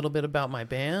talk to you a little bit about my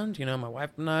band? My wife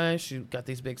and I, she got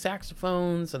these big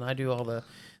saxophones, and I do all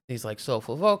these like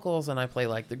soulful vocals, and I play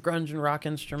like the grunge and rock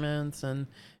instruments, and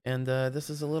this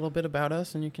is a little bit about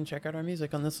us, and you can check out our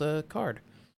music on this card.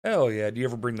 Hell yeah! Do you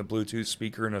ever bring the Bluetooth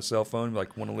speaker and a cell phone?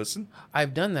 Like, want to listen?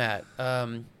 I've done that.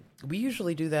 We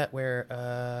usually do that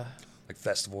where. Like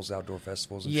festivals, outdoor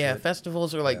festivals and shit?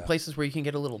 Festivals are like places where you can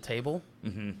get a little table.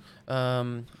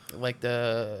 Like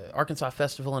the Arkansas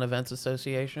Festival and Events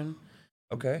Association.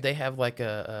 Okay. They have like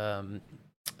a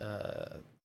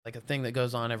like a thing that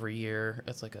goes on every year.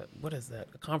 It's like what is that?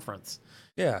 A conference.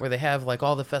 Yeah. Where they have like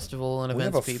all the festival and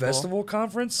events people. We have a festival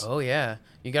conference? Oh yeah.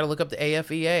 You got to look up the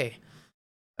AFEA.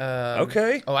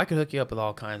 Okay. Oh, I could hook you up with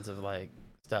all kinds of like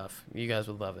stuff. You guys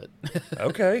would love it.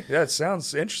 Okay. That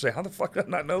sounds interesting. How the fuck did I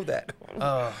not know that?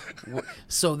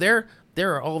 So there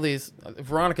are all these.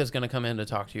 Veronica's going to come in to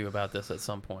talk to you about this at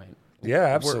some point. Yeah,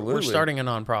 absolutely. We're starting a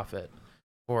nonprofit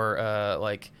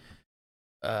for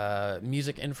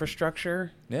music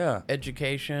infrastructure,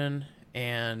 education,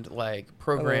 and like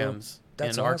programs in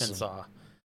awesome. Arkansas,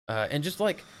 and just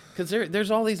like because there's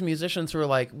all these musicians who are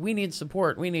like, we need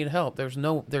support, we need help. There's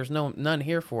none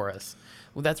here for us.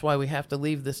 Well, that's why we have to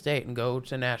leave the state and go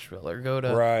to Nashville or go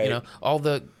to all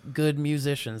the good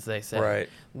musicians they say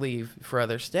leave for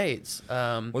other states.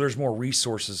 Well, there's more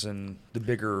resources in the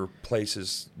bigger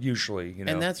places usually,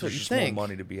 and that's what you think. More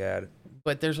money to be had.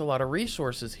 But there's a lot of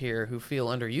resources here who feel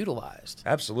underutilized.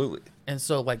 Absolutely. And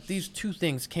so, like, these two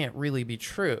things can't really be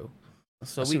true.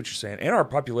 So I see what you're saying. And our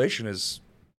population is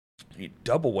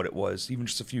double what it was even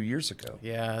just a few years ago.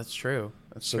 Yeah, that's true.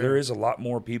 There is a lot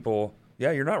more people.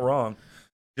 Yeah, you're not wrong.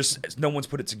 Just no one's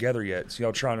put it together yet. So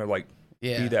y'all trying to,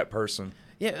 be that person.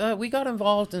 Yeah, we got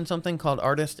involved in something called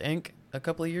Artist Inc. a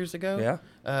couple of years ago.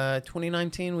 Yeah.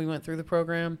 2019, we went through the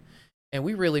program. And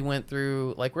we really went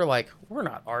through, we're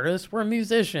not artists, we're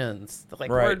musicians.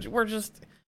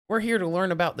 We're here to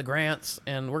learn about the grants,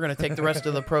 and we're going to take the rest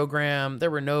of the program.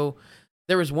 There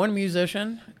was one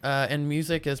musician, and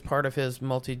music is part of his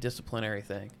multidisciplinary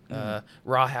thing.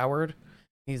 Raw Howard,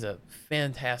 he's a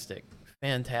fantastic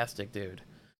dude.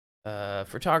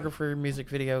 Photographer, music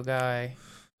video guy.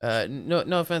 No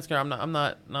offense, Karen, I'm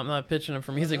not pitching him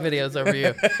for music videos over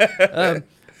you.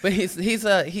 But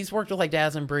he's worked with like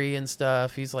Daz and Bree and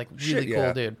stuff. He's like really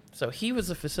cool dude. So he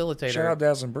was a facilitator. Shout out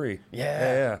Daz and Bree.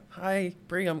 Yeah. Hi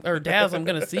Bree, Daz. I'm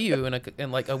gonna see you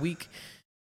in like a week,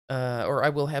 or I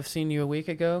will have seen you a week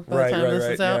ago by the time this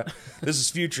is out. Yeah. This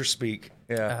is future speak.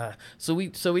 Yeah. So we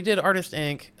did Artist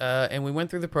Inc. And we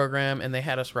went through the program, and they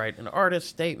had us write an artist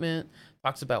statement.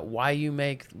 Talks about why you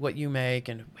make what you make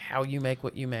and how you make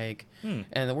what you make.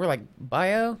 And we're like,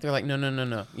 bio? They're like,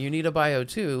 no. You need a bio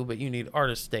too, but you need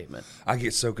artist statement. I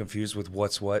get so confused with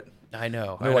what's what. I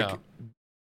know.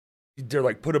 They're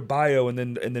like, put a bio and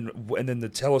then to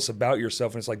tell us about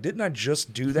yourself. And it's like, didn't I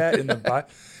just do that in the bio?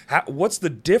 What's the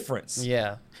difference?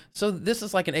 Yeah. So this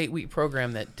is like an 8-week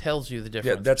program that tells you the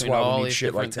difference. Yeah, that's why we all need these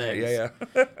shit like that. things.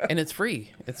 Yeah. And it's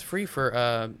free. It's free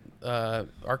for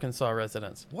Arkansas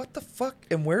residents. What the fuck?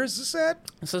 And where is this at?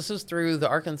 So this is through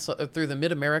the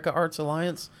Mid America Arts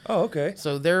Alliance. Oh, okay.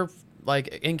 So they're like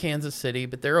in Kansas City,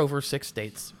 but they're over 6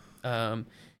 states.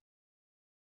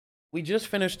 We just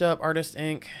finished up Artist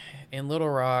Inc. in Little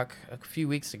Rock a few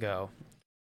weeks ago.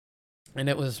 And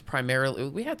it was primarily,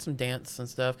 we had some dance and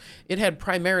stuff. It had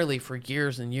primarily for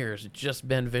years and years just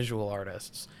been visual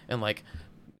artists and like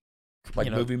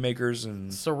movie makers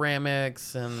and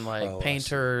ceramics and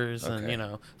painters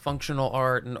and, functional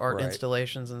art and art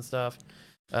installations and stuff.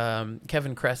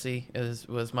 Kevin Cressy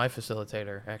was my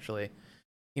facilitator, actually.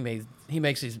 He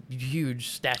makes these huge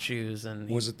statues. And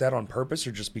was it that on purpose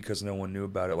or just because no one knew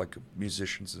about it, like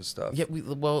musicians and stuff? Yeah,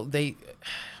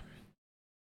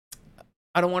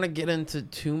 I don't want to get into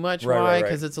too much why,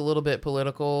 because it's a little bit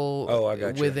political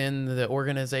within the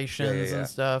organizations and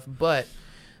stuff. But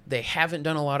they haven't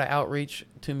done a lot of outreach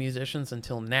to musicians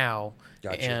until now.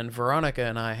 Gotcha. And Veronica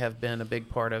and I have been a big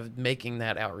part of making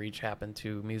that outreach happen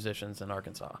to musicians in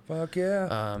Arkansas. Fuck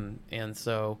yeah. And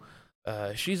so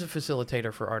she's a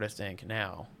facilitator for Artist Inc.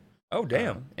 now. Oh,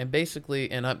 damn. And basically,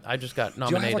 I just got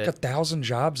nominated. Do you have like 1,000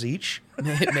 jobs each?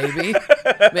 Maybe.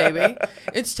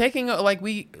 It's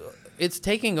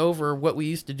taking over what we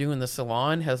used to do in the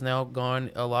salon has now gone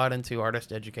a lot into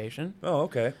artist education. Oh,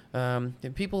 okay.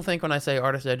 People think when I say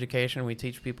artist education, we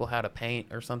teach people how to paint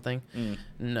or something.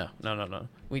 No.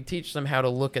 We teach them how to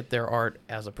look at their art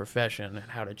as a profession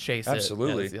and how to chase it.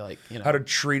 Absolutely. How to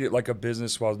treat it like a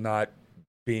business while not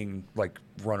being like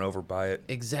run over by it.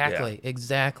 Exactly.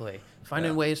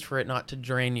 Finding ways for it not to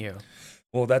drain you.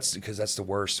 Well, that's because that's the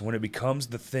worst. When it becomes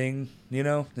the thing,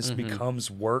 this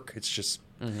becomes work. It's just,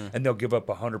 and they'll give up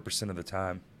 100% of the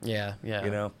time. Yeah.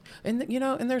 And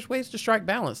and there's ways to strike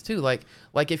balance too. Like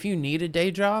if you need a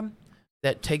day job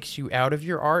that takes you out of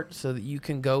your art so that you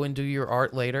can go and do your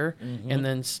art later, and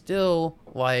then still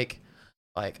like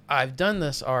I've done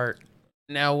this art.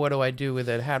 Now what do I do with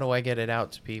it? How do I get it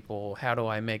out to people? How do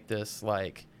I make this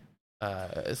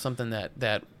something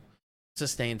that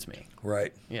sustains me?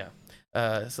 Right. Yeah.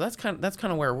 So that's kind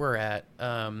of where we're at.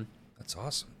 That's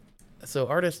awesome. So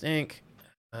Artist Inc.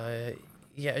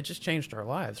 It just changed our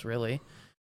lives really.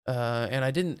 and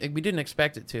we didn't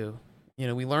expect it to. You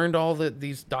know, we learned all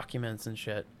these documents and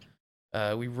shit.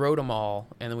 We wrote them all,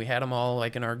 and then we had them all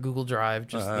like in our Google Drive,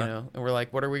 just you know. And we're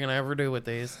like, what are we gonna ever do with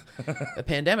these? The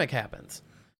pandemic happens,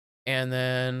 and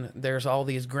then there's all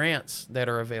these grants that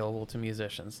are available to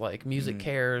musicians, like Music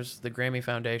Cares. The Grammy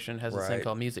Foundation has this thing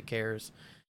called Music Cares,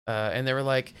 and they were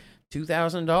like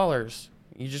 $2,000.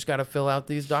 You just got to fill out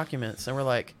these documents, and we're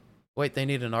like, wait, they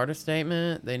need an artist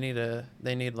statement. They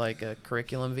need like a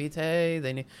curriculum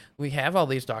vitae. We have all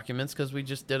these documents because we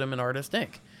just did them in Artist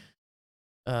Inc.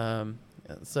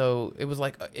 So it was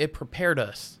like it prepared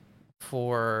us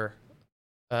for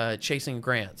chasing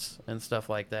grants and stuff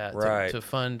like that to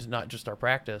fund not just our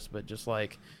practice, but just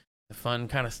like to fund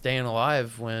kind of staying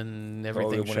alive when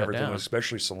everything shut down.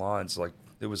 Especially salons, like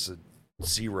it was a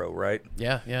zero, right?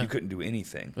 Yeah. You couldn't do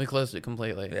anything. We closed it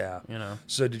completely. Yeah. You know.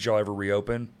 So did y'all ever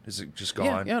reopen? Is it just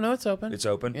gone? Yeah, no, it's open. It's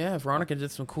open? Yeah, Veronica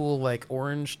did some cool like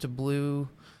orange to blue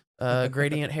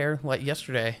gradient hair like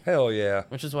yesterday. Hell yeah.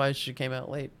 Which is why she came out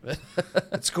late.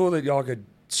 It's cool that y'all could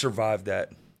survive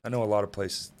that. I know a lot of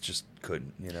places just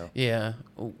couldn't, you know. Yeah.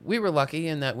 We were lucky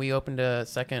in that we opened a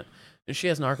second. She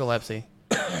has narcolepsy,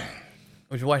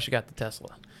 which is why she got the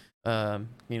Tesla.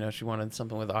 You know, she wanted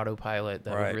something with autopilot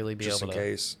that would really be just able in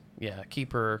case. Yeah,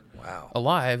 keep her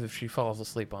alive if she falls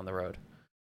asleep on the road.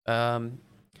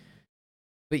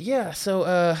 But yeah,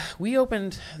 so we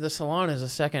opened the salon as a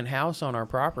second house on our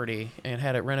property and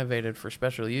had it renovated for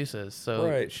special uses.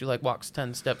 So she like walks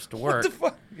 10 steps to work. What the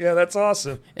fuck? Yeah, that's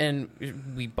awesome. And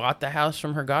we bought the house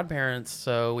from her godparents,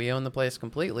 so we own the place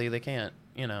completely. They can't,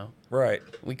 you know. Right.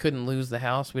 We couldn't lose the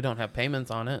house. We don't have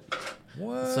payments on it.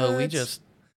 What? So we just...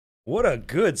 What a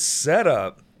good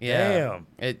setup. Yeah.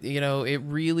 Damn. It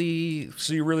really...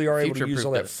 So you really are able to use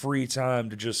all that free time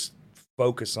to just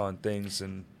focus on things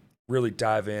and really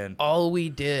dive in. All we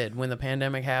did when the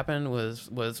pandemic happened was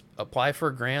apply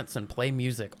for grants and play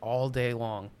music all day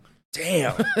long.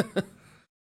 Damn.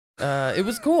 It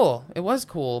was cool. It was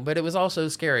cool, but it was also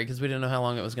scary because we didn't know how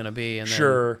long it was going to be. And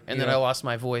then, then I lost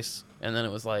my voice, and then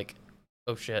it was like,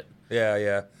 oh shit.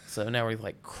 Yeah. So now we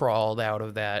like crawled out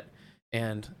of that.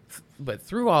 But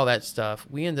through all that stuff,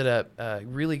 we ended up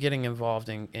really getting involved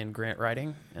in grant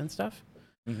writing and stuff.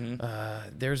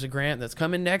 Mm-hmm. There's a grant that's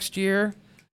coming next year.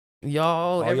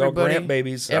 Y'all grant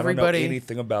babies. I don't know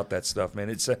anything about that stuff, man.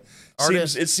 It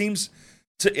seems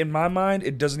in my mind,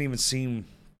 it doesn't even seem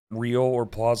real or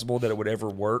plausible that it would ever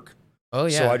work. Oh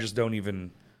yeah. So I just don't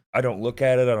look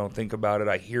at it. I don't think about it.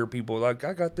 I hear people like,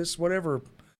 I got this, whatever.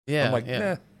 Yeah. I'm like,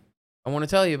 nah. I want to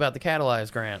tell you about the Catalyze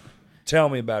grant. Tell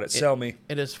me about it. Sell me.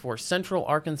 It is for Central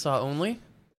Arkansas only.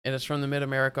 It is from the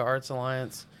Mid-America Arts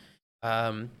Alliance.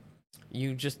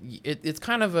 It's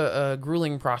kind of a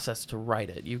grueling process to write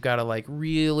it. You've got to like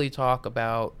really talk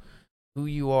about who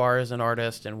you are as an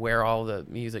artist and where all the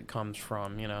music comes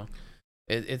from. You know,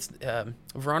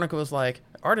 Veronica was like,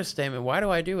 artist statement. Why do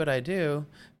I do what I do?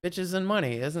 Bitches and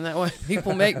money. Isn't that why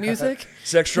people make music?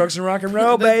 Sex, drugs, and rock and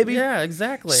roll, baby. Yeah,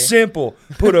 exactly. Simple.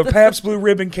 Put a Pabst Blue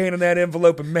Ribbon can in that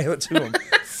envelope and mail it to them.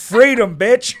 Freedom,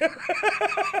 bitch.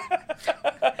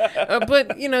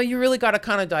 But, you know, you really got to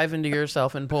kind of dive into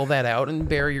yourself and pull that out and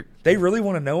bare your... They really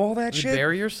want to know all that shit?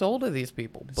 Bare your soul to these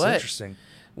people. It's interesting.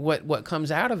 What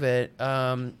comes out of it is...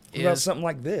 about something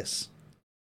like this?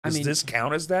 Does this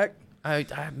count as that?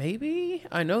 Maybe.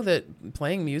 I know that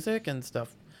playing music and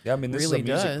stuff... Yeah, I mean, this really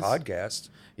is a music podcast.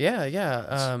 Yeah.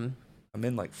 I'm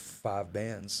in like 5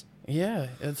 bands. Yeah,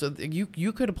 and so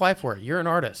you could apply for it. You're an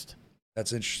artist.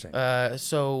 That's interesting.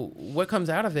 So what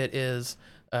comes out of it is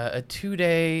a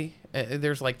 2-day.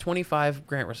 There's like 25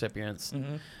 grant recipients.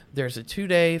 Mm-hmm. There's a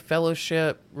 2-day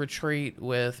fellowship retreat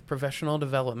with professional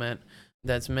development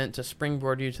that's meant to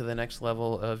springboard you to the next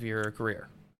level of your career,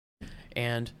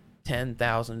 and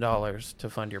 $10,000 to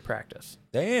fund your practice.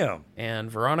 Damn.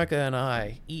 And Veronica and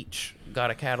I each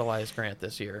got a Catalyze grant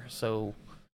this year. So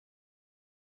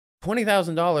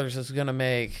 $20,000 is going to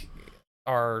make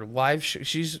our live show.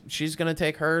 She's going to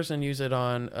take hers and use it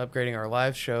on upgrading our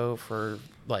live show for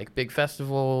like big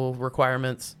festival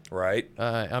requirements. Right.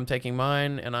 I'm taking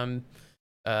mine and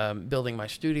I'm building my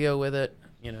studio with it.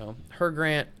 You know, her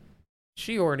grant,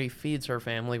 she already feeds her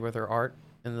family with her art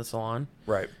in the salon.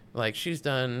 Right. Like, she's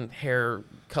done hair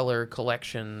color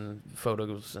collection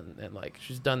photos and like,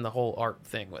 she's done the whole art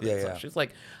thing with it. So she's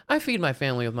like, I feed my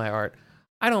family with my art.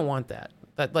 I don't want that.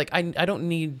 I don't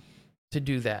need to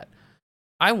do that.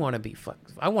 I want to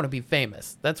be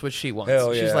famous. That's what she wants.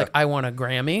 Hell yeah. She's like, I want a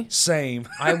Grammy. Same.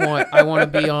 I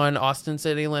want to be on Austin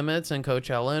City Limits and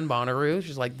Coachella and Bonnaroo.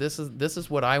 She's like, this is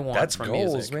what I want. That's from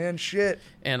goals, music. Man. Shit.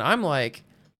 And I'm like,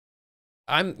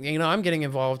 I'm getting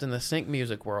involved in the sync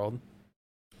music world.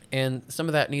 And some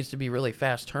of that needs to be really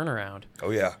fast turnaround.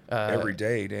 Oh, yeah. Every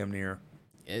day, damn near.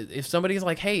 If somebody's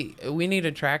like, hey, we need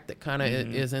a track that kind of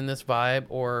is in this vibe,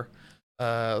 or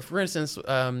for instance,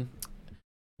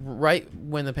 right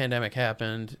when the pandemic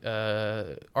happened,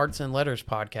 Arts and Letters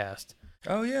podcast.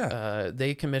 Oh, yeah.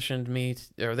 They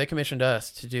commissioned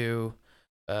us to do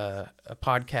a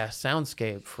podcast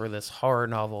soundscape for this horror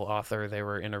novel author they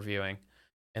were interviewing.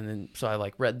 And then, so I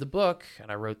like read the book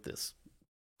and I wrote this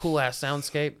cool ass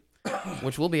soundscape,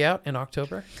 which will be out in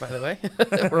October, by the way.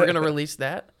 We're going to release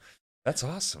that. That's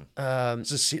awesome. Is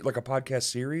this like a podcast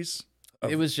series?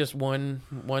 It was just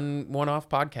one-off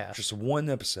podcast. Just one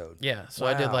episode. Yeah. So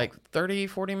I did like 30,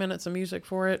 40 minutes of music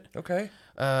for it. Okay.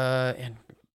 And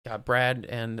God, Brad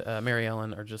and Mary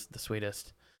Ellen are just the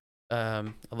sweetest. I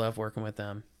love working with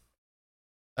them.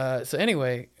 So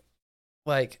anyway,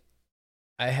 like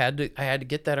I had to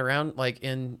get that around like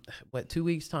in 2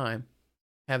 weeks time,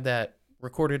 have that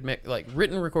recorded,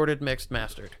 written, recorded, mixed,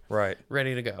 mastered, right,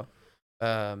 ready to go.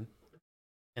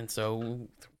 And so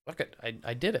fuck it,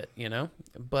 I did it,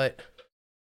 but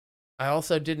I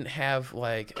also didn't have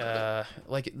like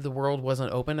the world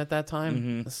wasn't open at that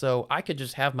time, so I could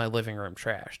just have my living room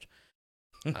trashed.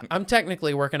 I'm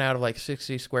technically working out of like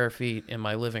 60 square feet in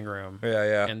my living room.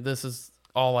 Yeah. And this is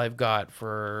all I've got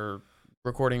for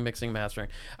recording, mixing, mastering.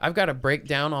 I've got to break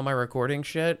down all my recording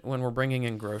shit when we're bringing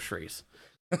in groceries.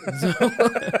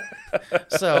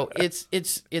 So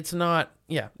it's not,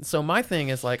 yeah. So my thing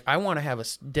is like, I want to have a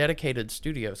dedicated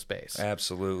studio space.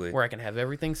 Absolutely. Where I can have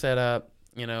everything set up.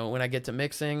 When I get to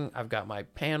mixing, I've got my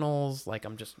panels. Like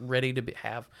I'm just ready to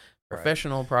have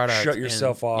professional products. Shut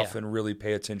yourself off and really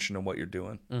pay attention to what you're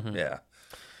doing. Mm-hmm. Yeah.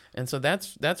 And so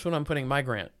that's what I'm putting my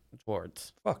grant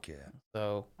towards. Fuck yeah.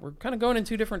 So we're kind of going in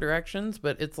two different directions,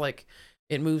 but it's like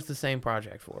it moves the same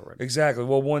project forward. Exactly.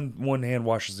 Well, one hand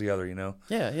washes the other,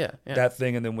 Yeah. That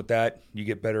thing, and then with that, you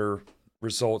get better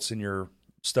results in your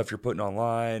stuff you're putting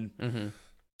online,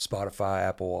 Spotify,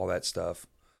 Apple, all that stuff.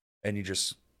 And you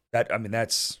just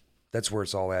that's where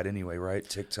it's all at anyway, right?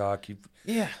 TikTok. You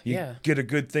get a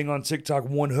good thing on TikTok,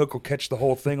 one hook will catch the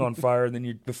whole thing on fire, and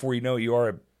then before you know it, you are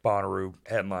at Bonnaroo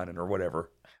headlining or whatever.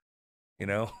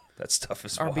 That stuff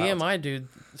is our wild. BMI dude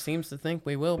seems to think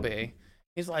we will be.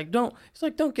 He's like, don't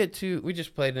get too. We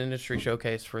just played an industry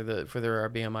showcase for our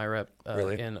BMI rep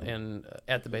really? in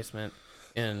at the basement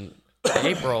in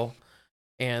April,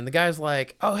 and the guy's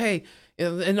like, oh hey,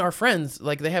 and our friends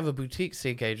like they have a boutique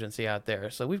sync agency out there,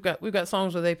 so we've got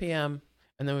songs with APM,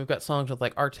 and then we've got songs with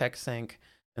like Artec Sync,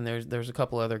 and there's a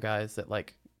couple other guys that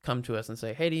like come to us and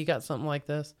say, hey, do you got something like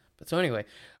this? But so anyway,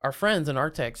 our friends in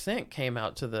Artec Sync came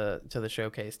out to the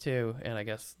showcase too, and I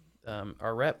guess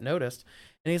our rep noticed,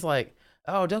 and he's like,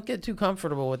 oh, don't get too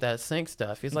comfortable with that sync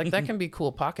stuff. He's like, that can be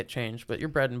cool pocket change, but your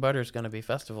bread and butter is going to be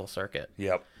festival circuit.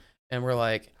 Yep. And we're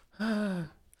like, ah.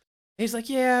 He's like,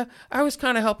 yeah, I was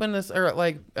kind of helping this, or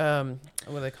like, what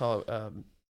do they call it?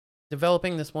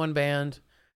 Developing this one band.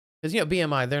 Because,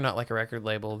 BMI, they're not like a record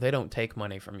label. They don't take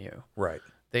money from you. Right.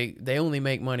 They only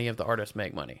make money if the artists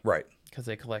make money. Right. Because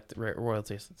they collect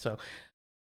royalties. So,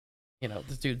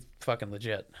 this dude's fucking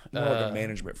legit. More like a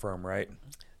management firm, right?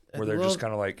 Where they're just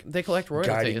kind of like they collect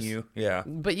royalties, guiding you. Yeah.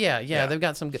 But yeah, they've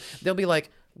got some good. They'll be like,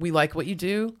 we like what you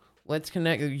do. Let's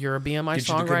connect. You're a BMI Get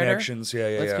songwriter. You the connections.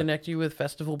 Yeah. Let's connect you with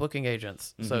festival booking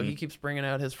agents. Mm-hmm. So he keeps bringing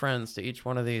out his friends to each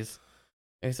one of these.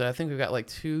 And so I think we've got like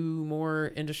 2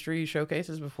 more industry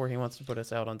showcases before he wants to put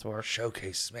us out on tour.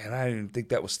 Showcase, man. I didn't think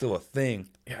that was still a thing.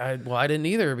 Yeah, I didn't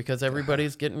either because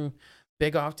everybody's getting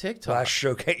big off TikTok. Last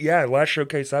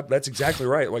showcase. That's exactly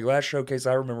right. Like last showcase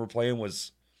I remember playing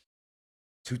was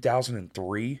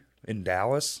 2003 in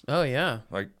Dallas. Oh yeah.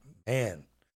 Like, man,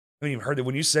 I haven't even heard that.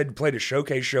 When you said you played a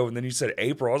showcase show and then you said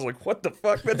April, I was like, what the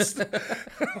fuck? That's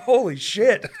holy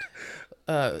shit.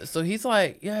 So he's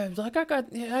like, yeah, like I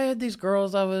had these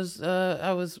girls I was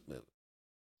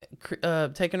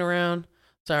taking around.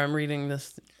 Sorry, I'm reading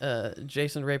this.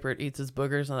 Jason Rapert eats his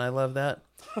boogers, and I love that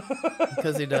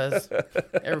because he does.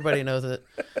 Everybody knows it.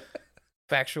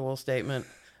 Factual statement.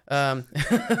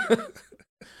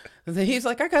 He's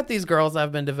like, I got these girls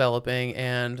I've been developing,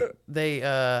 and they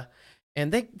got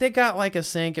like a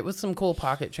sync. It was some cool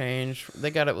pocket change.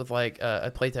 They got it with like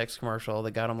a Playtex commercial.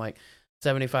 They got them like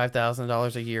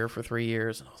 $75,000 a year for 3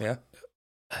 years. Yeah.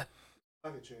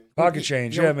 Pocket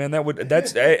change. Yeah, man.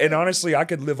 And honestly, I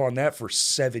could live on that for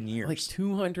 7 years. Like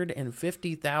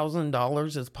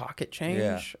 $250,000 is pocket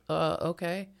change. Yeah.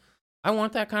 Okay. I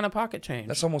want that kind of pocket change.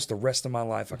 That's almost the rest of my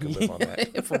life I could live on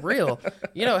that. For real.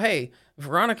 Hey,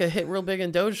 Veronica hit real big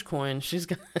in Dogecoin. She's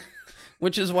got,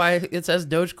 which is why it says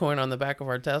Dogecoin on the back of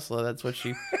our Tesla. That's what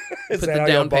she put the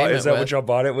down payment. Is that what y'all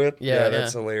bought it with? Yeah,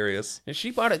 that's hilarious. And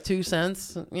she bought it 2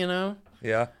 cents, you know.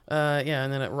 Yeah. Yeah,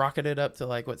 and then it rocketed up to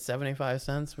like 75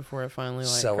 cents before it finally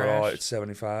sell crashed. It all at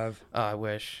 75. Oh, I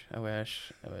wish.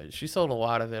 She sold a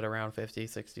lot of it around 50,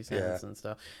 60 cents and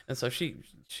stuff. And so she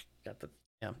got the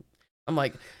I'm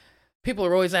like, people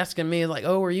are always asking me like,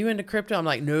 "Oh, are you into crypto?" I'm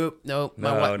like, "Nope.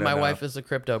 My wife is a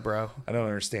crypto bro." I don't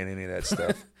understand any of that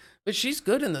stuff. But she's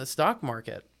good in the stock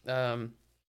market.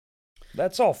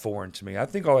 That's all foreign to me. I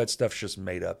think all that stuff's just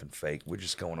made up and fake. We're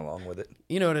just going along with it.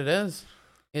 You know what it is?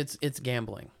 It's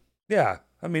gambling. Yeah,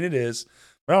 I mean it is.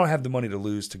 But I don't have the money to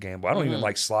lose to gamble. I don't even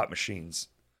like slot machines.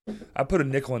 I put a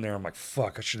nickel in there. I'm like,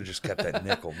 fuck, I should have just kept that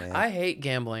nickel, man. I hate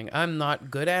gambling. I'm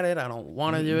not good at it. I don't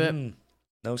want to do it.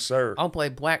 No, sir. I'll play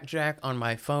blackjack on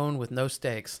my phone with no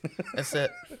stakes. That's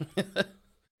it.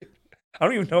 I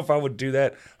don't even know if I would do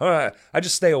that. I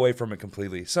just stay away from it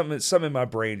completely. Something in my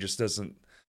brain just doesn't.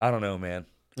 I don't know, man.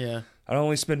 Yeah. I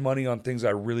only spend money on things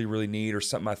I really, really need or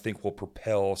something I think will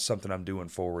propel something I'm doing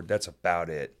forward. That's about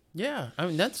it. Yeah. I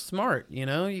mean, that's smart, you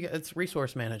know? It's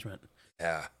resource management.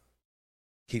 Yeah.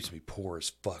 Keeps me poor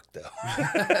as fuck, though.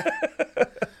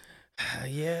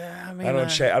 Yeah, I mean... I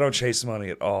don't chase money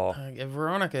at all.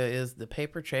 Veronica is the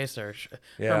paper chaser.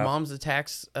 Yeah. Her mom's a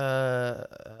tax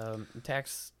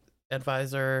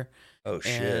advisor. Oh,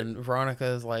 shit. And Veronica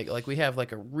is like we have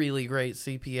like a really great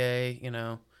CPA, you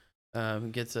know,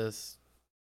 gets us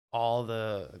all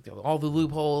the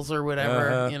loopholes or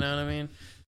whatever, you know what I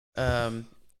mean?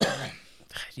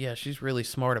 Yeah, she's really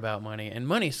smart about money, and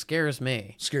money scares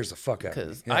me. Scares the fuck out of me.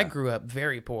 Because I grew up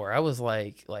very poor. I was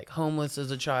like homeless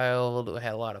as a child. I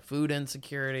had a lot of food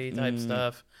insecurity type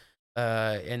stuff.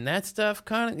 And that stuff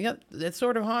it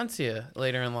sort of haunts you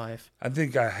later in life. I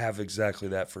think I have exactly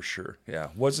that for sure. Yeah.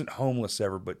 Wasn't homeless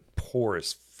ever, but poor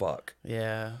as fuck.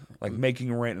 Yeah. Like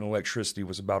making rent and electricity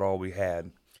was about all we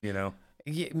had, you know?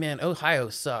 Yeah, man, Ohio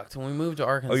sucked. When we moved to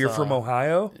Arkansas. Oh, you're from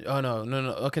Ohio? Oh, no.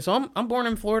 Okay, so I'm born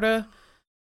in Florida.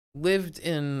 Lived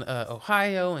in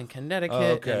Ohio and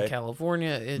Connecticut and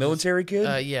California. Military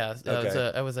kid? Yeah.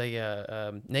 Okay. I was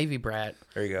a Navy brat.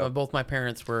 There you go. Both my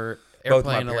parents were Both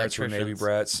my airplane parents were electricians. Navy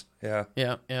brats. Yeah.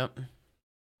 Yeah.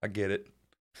 I get it.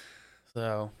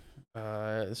 So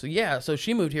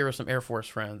she moved here with some Air Force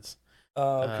friends.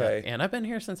 Okay. And I've been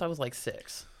here since I was like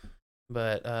 6.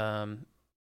 But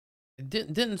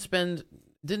didn't spend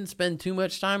too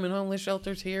much time in homeless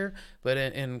shelters here, but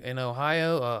in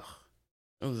Ohio,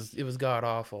 it was god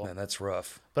awful. Man, that's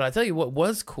rough. But I tell you what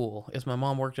was cool is my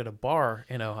mom worked at a bar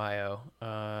in Ohio.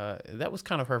 That was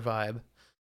kind of her vibe.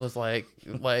 Was like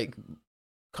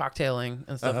cocktailing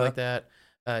and stuff like that.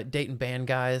 Dating band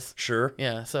guys. Sure.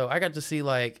 Yeah. So I got to see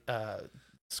like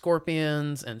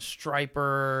Scorpions and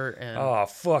Stryper and. Oh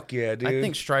fuck yeah, dude! I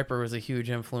think Stryper was a huge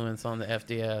influence on the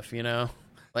FDF. You know,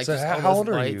 like so just how old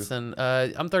are you? And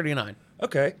I'm 39.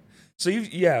 Okay. So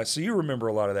you remember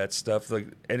a lot of that stuff, like,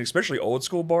 and especially old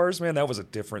school bars, man. That was a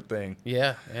different thing.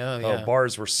 Yeah. Oh,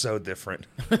 bars were so different.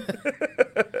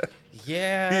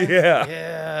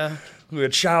 Yeah. A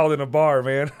child in a bar,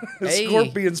 man. Hey.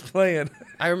 Scorpions playing.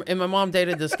 And my mom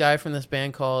dated this guy from this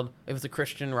band it was a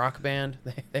Christian rock band.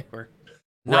 They were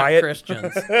not Riot?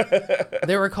 Christians.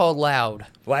 They were called Loud.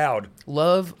 Loud.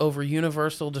 Love over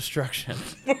universal destruction.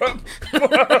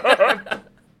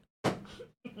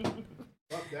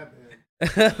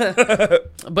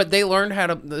 But they learned how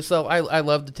to. So I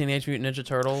love the Teenage Mutant Ninja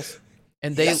Turtles,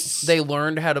 and they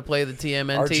learned how to play the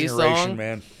TMNT Our generation, song.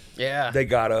 Man. Yeah, they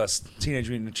got us. Teenage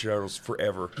Mutant Ninja Turtles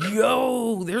forever.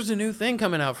 Yo, there's a new thing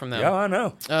coming out from them. Yeah, I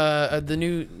know. The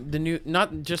new,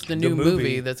 not just the new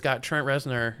movie that's got Trent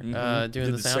Reznor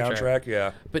doing the soundtrack.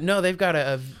 Yeah, but no, they've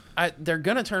got they're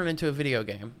gonna turn it into a video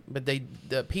game. But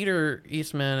Peter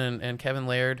Eastman and Kevin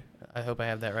Laird. I hope I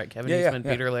have that right. Kevin Eastman,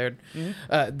 Peter Laird.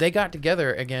 Mm-hmm. They got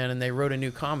together again and they wrote a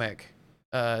new comic.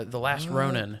 The Last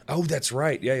Ronin. Oh, that's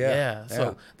right. Yeah.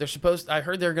 So they're I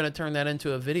heard they're going to turn that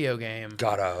into a video game.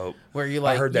 God, I hope. Where you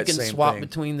can swap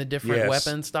between the different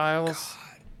weapon styles.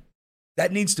 God.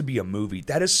 That needs to be a movie.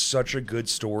 That is such a good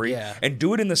story. Yeah. And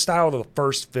do it in the style of the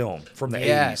first film from the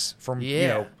 80s. From, you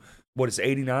know, what is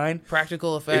 89?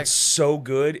 Practical effects. It's so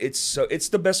good. It's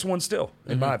the best one still,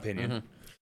 in my opinion. Mm-hmm.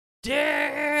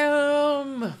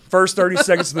 Damn! First 30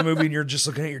 seconds of the movie and you're just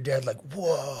looking at your dad like,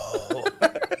 whoa.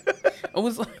 I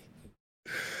was like,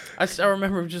 I still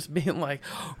remember just being like,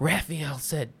 Raphael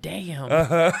said, damn.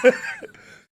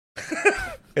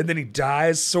 And then he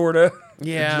dies, sort of.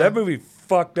 Yeah. That movie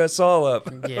fucked us all up.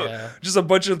 Yeah. Just a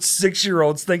bunch of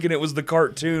 6-year-olds thinking it was the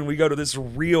cartoon. We go to this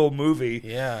real movie.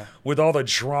 Yeah. With all the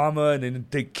drama, and then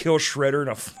they kill Shredder in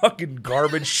a fucking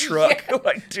garbage truck.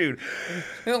 Like, dude.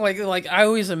 Like I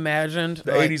always imagined.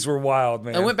 The 80s were wild,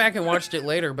 man. I went back and watched it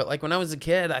later, but like when I was a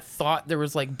kid, I thought there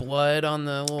was like blood on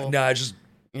the little. Nah, it's just.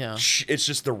 Yeah. It's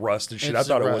just the rust and shit. I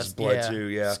thought it was blood too,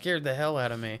 yeah. It scared the hell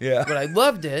out of me. Yeah. But I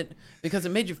loved it because it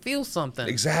made you feel something.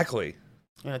 Exactly.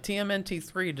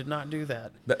 TMNT3 did not do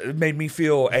that. It made me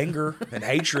feel anger and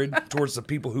hatred towards the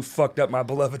people who fucked up my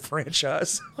beloved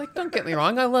franchise. Like, don't get me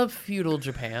wrong, I love feudal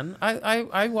Japan.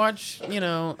 I watch,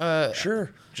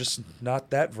 Sure, just not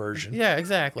that version. Yeah,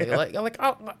 exactly. Yeah. Like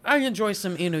I enjoy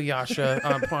some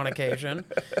Inuyasha upon occasion.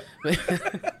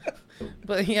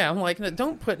 But yeah, I'm like, no,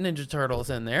 don't put Ninja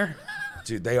Turtles in there.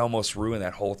 Dude, they almost ruined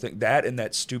that whole thing. That and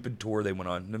that stupid tour they went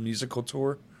on, the musical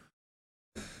tour,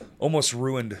 almost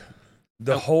ruined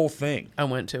the whole thing. I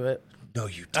went to it. No,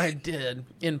 you didn't. I did.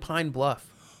 In Pine Bluff.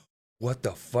 What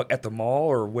the fuck? At the mall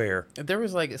or where? There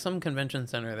was like some convention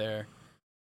center there.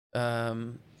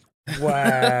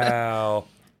 Wow.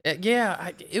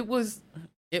 Yeah, it was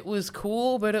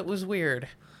cool, but it was weird.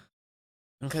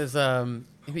 Because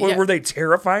were they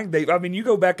terrifying? You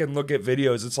go back and look at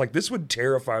videos. It's like, this would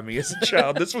terrify me as a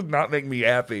child. This would not make me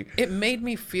happy. It made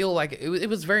me feel like it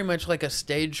was very much like a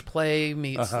stage play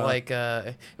meets like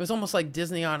it was almost like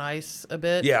Disney on Ice a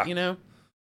bit. Yeah, the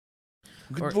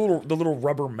little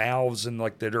rubber mouths and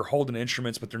like they're holding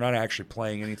instruments, but they're not actually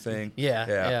playing anything.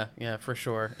 Yeah, for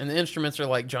sure. And the instruments are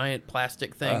like giant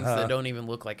plastic things that don't even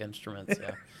look like instruments.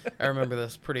 Yeah, I remember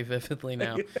this pretty vividly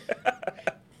now.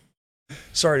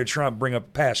 Sorry to bring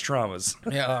up past traumas.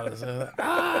 Yeah.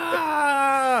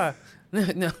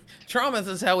 No, traumas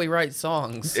is how we write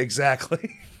songs.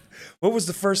 Exactly. What was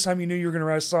the first time you knew you were going to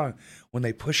write a song? When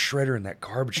they pushed Shredder in that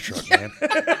garbage truck, man.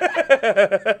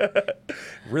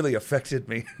 Really affected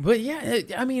me. But yeah,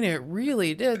 it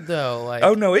really did, though. Like,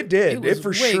 oh, no, it did. It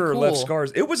for sure cool. left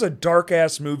scars. It was a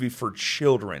dark-ass movie for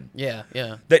children. Yeah.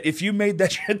 That if you made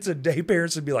that shit today,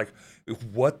 parents would be like,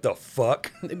 what the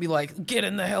fuck? They'd be like, get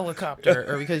in the helicopter.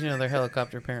 Or because, they're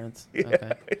helicopter parents. Yeah.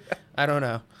 Okay. I don't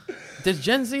know. Does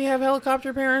Gen Z have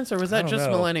helicopter parents, or was that just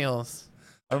millennials?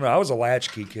 I don't know. I was a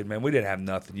latchkey kid, man. We didn't have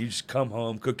nothing. You just come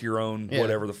home, cook your own,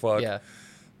 whatever the fuck. Yeah.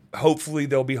 Hopefully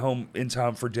they'll be home in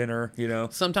time for dinner,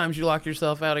 Sometimes you lock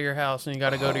yourself out of your house and you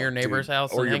got to go to your neighbor's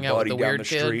house and hang out with the down weird the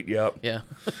kid. Street. Yep. Yeah.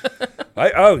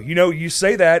 You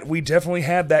say that. We definitely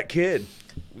had that kid.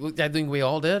 I think we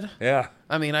all did. Yeah.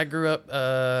 I grew up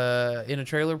in a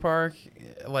trailer park,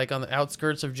 like on the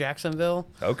outskirts of Jacksonville.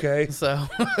 Okay. So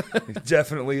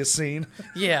definitely a scene.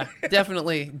 Yeah,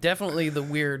 definitely the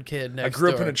weird kid next door.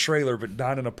 I grew up in a trailer, but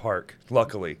not in a park,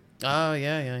 luckily. Oh,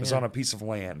 yeah. It was on a piece of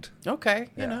land. Okay,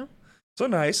 you know. So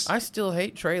nice. I still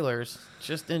hate trailers,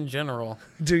 just in general.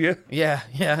 Do you? Yeah.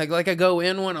 Like I go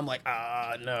in one, I'm like,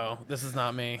 no, this is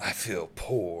not me. I feel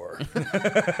poor.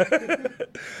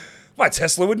 My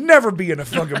Tesla would never be in a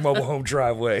fucking mobile home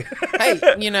driveway. Hey,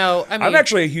 I'm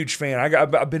actually a huge fan.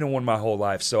 I've been in one my whole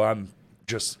life, so I'm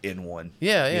just in one.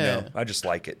 Yeah. I just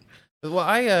like it.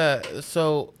 Well,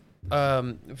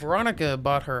 Veronica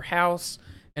bought her house,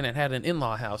 and it had an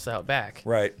in-law house out back.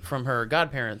 Right. From her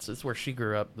godparents. It's where she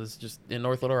grew up. It was just in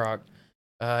North Little Rock.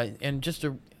 And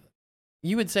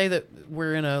you would say that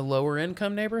we're in a lower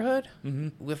income neighborhood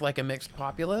with like a mixed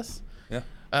populace.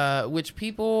 Yeah. Which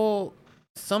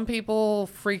some people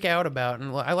freak out about,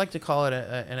 and I like to call it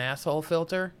an asshole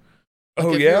filter.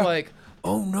 Like if you're like,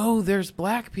 oh no, there's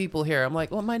black people here. I'm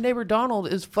like, well, my neighbor Donald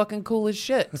is fucking cool as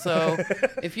shit. So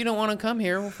if you don't want to come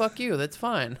here, well, fuck you. That's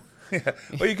fine. Yeah.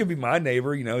 Well, you could be my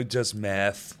neighbor. He does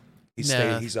meth.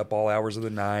 He's up all hours of the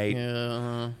night.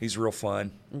 Yeah. He's real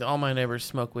fun. All my neighbors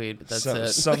smoke weed, but that's it.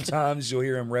 Sometimes you'll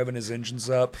hear him revving his engines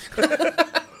up.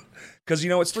 Because,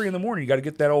 it's 3 a.m. You got to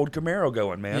get that old Camaro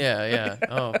going, man. Yeah.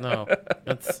 Oh, no.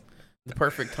 That's the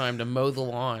perfect time to mow the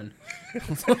lawn.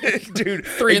 Dude,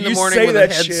 3 a.m. with a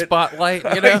head spotlight,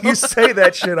 You say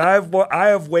that shit. I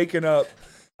have waken up.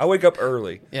 I wake up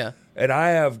early. Yeah. And I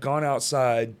have gone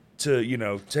outside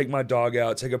to, take my dog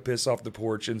out, take a piss off the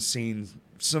porch, and seen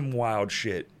some wild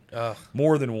shit. Ugh.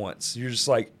 More than once. You're just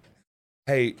like,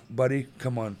 hey, buddy,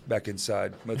 come on back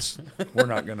inside. We're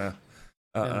not going to,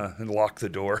 and lock the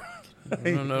door.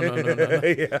 No.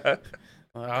 Yeah.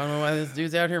 Well, I don't know why this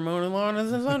dude's out here mowing the lawn in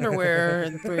his underwear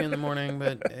at 3 a.m,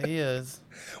 but he is.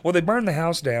 Well, they burned the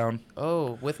house down.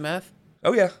 Oh, with meth?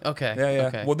 Oh, yeah. Okay. Yeah.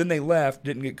 Okay. Well, then they left,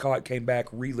 didn't get caught, came back,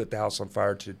 relit the house on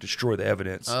fire to destroy the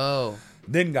evidence. Oh.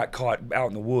 Then got caught out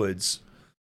in the woods.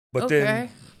 But then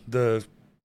the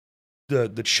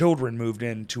children moved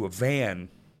into a van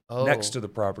next to the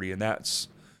property, and that's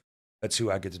That's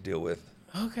who I get to deal with.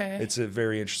 Okay. It's a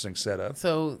very interesting setup.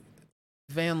 So,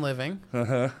 van living.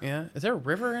 Uh-huh. Yeah. Is there a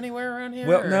river anywhere around here?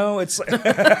 Well, no, it's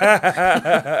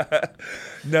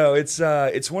no,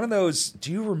 it's one of those.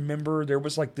 Do you remember there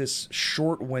was like this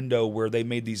short window where they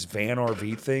made these van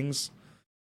RV things?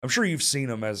 I'm sure you've seen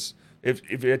them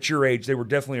if at your age, they were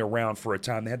definitely around for a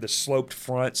time. They had the sloped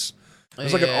fronts. It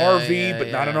was like an RV, but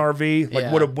not an RV.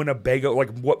 Like what a Winnebago, like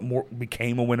what more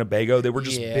became a Winnebago. They were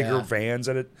just bigger vans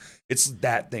at it. It's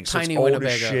that thing. So Tiny it's old Winnebagos.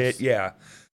 as shit. Yeah.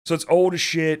 So it's old as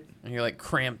shit. And you're like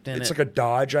cramped in it. It's like a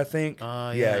Dodge, I think.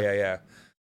 Yeah.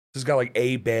 It's got like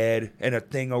a bed and a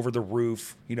thing over the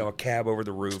roof. You know, a cab over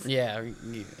the roof. Yeah.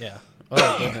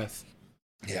 Oh, goodness.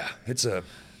 Yeah.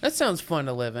 That sounds fun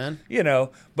to live in. You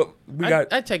know, but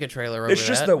I'd take a trailer over It's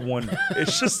just that one.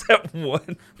 It's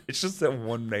just that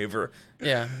one neighbor.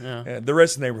 Yeah. And the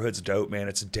rest of the neighborhood's dope, man.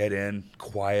 It's a dead end,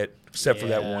 quiet, except for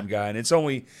that one guy.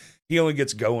 And he only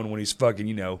gets going when he's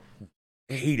fucking,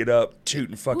 heated up,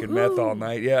 tooting fucking meth all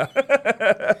night. Yeah.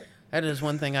 That is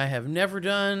one thing I have never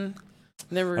done.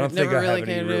 I don't think I have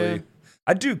any really.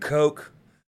 I do coke.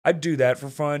 I'd do that for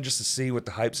fun just to see what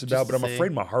the hype's about, but I'm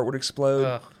afraid my heart would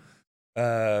explode.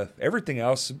 Everything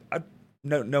else,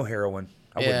 no heroin.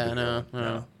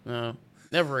 No.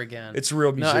 Never again. It's a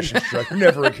real musician's drug.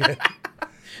 Never again.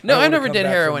 No, I never did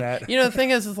heroin. The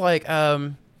thing is like, I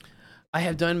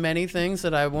have done many things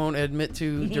that I won't admit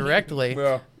to directly.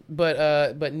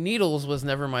 But needles was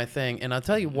never my thing, and I'll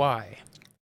tell you why.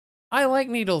 I like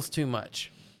needles too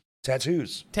much.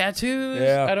 Tattoos.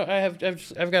 Yeah.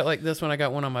 I've got like this one. I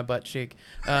got one on my butt cheek.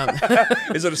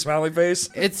 Is it a smiley face?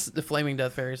 It's the Flaming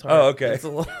Death Fairy's heart. Oh, okay. It's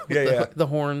the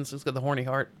horns. It's got the horny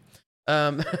heart.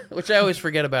 Which I always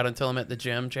forget about until I'm at the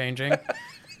gym changing.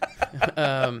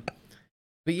 But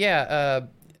yeah,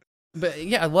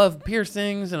 I love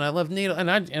piercings and I love needle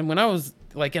and when I was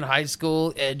like in high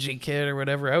school, edgy kid or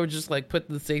whatever, I would just like put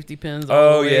the safety pins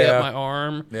all the way up my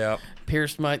arm. Yeah.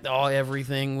 Pierced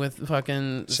everything with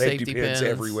fucking safety pins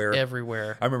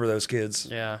everywhere. I remember those kids.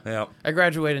 Yeah. I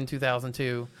graduated in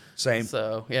 2002. Same.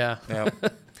 So, yeah.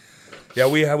 Yeah,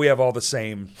 we have all the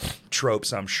same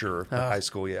tropes, I'm sure. In high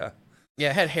school, yeah. Yeah,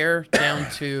 I had hair down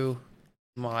to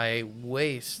my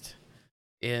waist.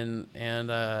 And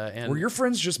were your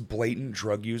friends just blatant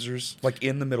drug users, like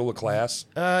in the middle of class?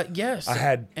 Yes.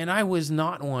 And I was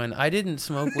not one. I didn't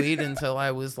smoke weed until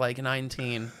I was like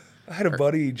 19. I had a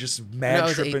buddy just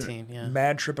mad tripping 18, on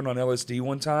LSD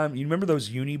one time. You remember those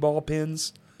Uniball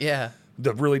pins? Yeah.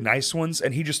 The really nice ones,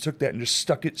 and he just took that and just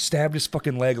stabbed his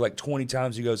fucking leg like 20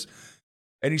 times. He goes,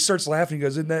 and he starts laughing. He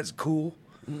goes, "Isn't that cool?"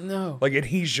 No. Like, and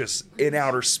he's just in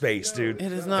outer space, dude.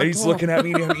 It is not. And he's looking at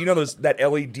me. You know that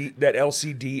LED, that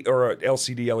LCD or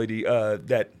LCD LED,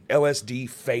 that LSD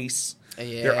face.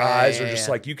 Yeah, their eyes are just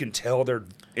like, you can tell they're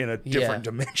in a different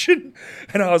dimension.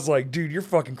 And I was like, dude, you're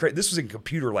fucking crazy. This was in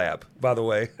computer lab, by the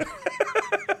way.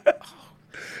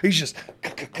 He's just,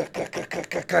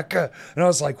 and I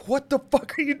was like, what the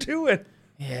fuck are you doing?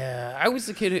 Yeah, I was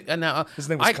the kid who, now his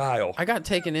name was Kyle. I got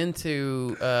taken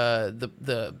into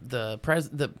the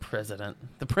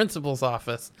principal's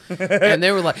office, and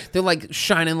they're like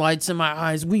shining lights in my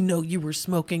eyes. We know you were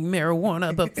smoking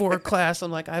marijuana before class.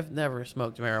 I'm like, I've never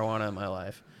smoked marijuana in my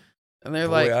life, and they're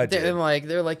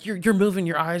like, you're moving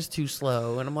your eyes too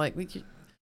slow, and I'm like,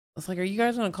 are you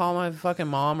guys gonna call my fucking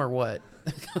mom or what?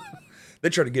 They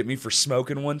tried to get me for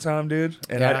smoking one time, dude.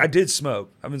 And I did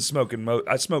smoke. I've been smoking.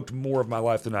 I smoked more of my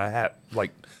life than I have,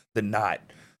 than not.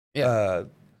 Yeah.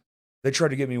 They tried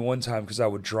to get me one time because I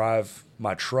would drive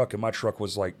my truck, and my truck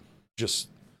was it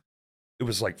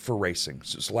was like for racing.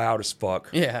 So it was loud as fuck.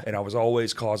 Yeah. And I was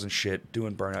always causing shit,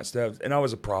 doing burnout stuff. And I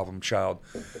was a problem child.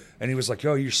 And he was like,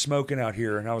 "Yo, you're smoking out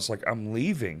here." And I was like, "I'm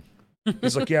leaving."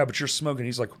 He's like, "Yeah, but you're smoking."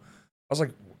 He's like, I was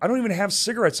like, I don't even have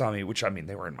cigarettes on me, which, I mean,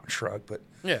 they were in my truck, but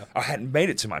I hadn't made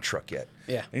it to my truck yet.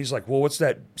 Yeah. And he's like, well, what's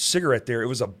that cigarette there? It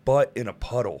was a butt in a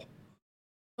puddle.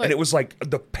 And it was like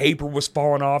the paper was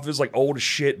falling off. It was like old as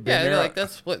shit. Yeah, they're like,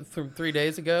 that's from 3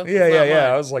 days ago?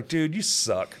 Yeah. I was like, dude, you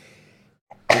suck.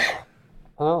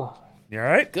 Oh. You all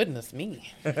right? Goodness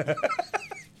me.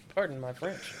 Pardon my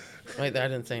French. Wait, I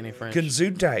didn't say any French.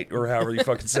 Gesundheit, or however you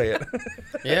fucking say it.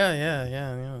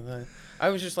 Yeah. I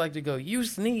would just like to go, you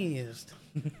sneezed.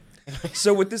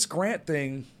 So with this grant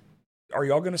thing, are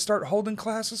y'all going to start holding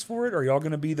classes for it? Are y'all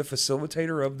going to be the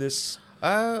facilitator of this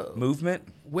movement?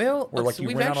 Well,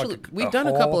 we've done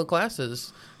a couple of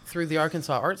classes through the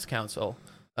Arkansas Arts Council.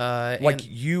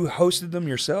 You hosted them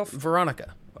yourself?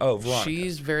 Veronica. Oh, Veronica.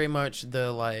 She's very much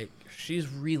she's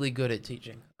really good at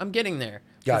teaching. I'm getting there.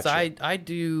 Gotcha. I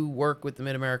do work with the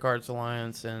Mid-America Arts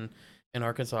Alliance and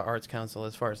Arkansas Arts Council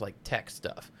as far as like tech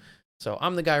stuff. So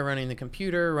I'm the guy running the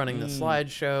computer, running the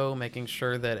slideshow, making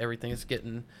sure that everything is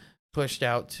getting pushed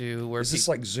out to where. Is this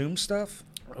like Zoom stuff?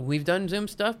 We've done Zoom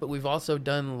stuff, but we've also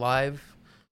done live.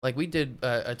 Like we did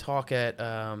a talk at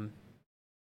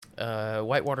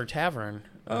Whitewater Tavern.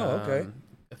 Okay.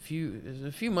 A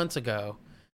few months ago.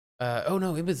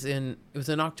 It was in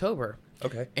October.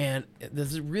 Okay. And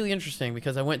this is really interesting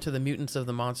because I went to the Mutants of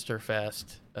the Monster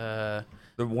Fest.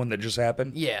 The one that just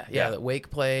happened? Yeah. That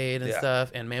Wake played and stuff,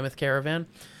 and Mammoth Caravan.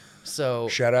 So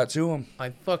shout out to them.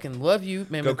 I fucking love you,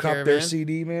 Mammoth Caravan. Go cop their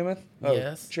CD, Mammoth. Oh,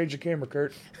 yes. Change the camera,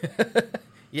 Kurt.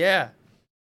 Yeah.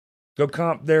 Go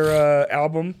comp their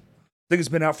album. I think it's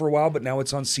been out for a while, but now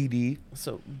it's on CD.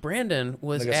 So Brandon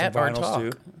was at our talk.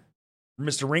 Too.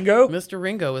 Mr. Ringo? Mr.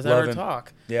 Ringo was at our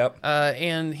talk. Yep.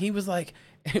 And he was like,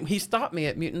 he stopped me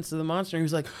at Mutants of the Monster. And he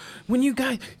was like, when you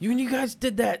guys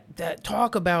did that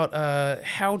talk about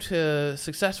how to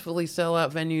successfully sell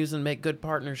out venues and make good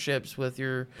partnerships with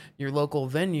your local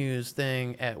venues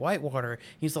thing at Whitewater,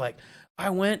 he's like,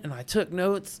 I went and I took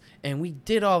notes and we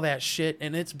did all that shit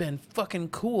and it's been fucking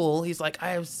cool. He's like, I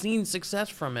have seen success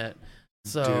from it.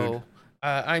 So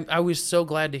I was so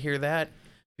glad to hear that.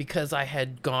 Because I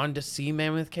had gone to see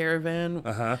Mammoth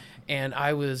Caravan, and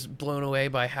I was blown away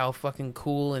by how fucking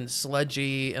cool and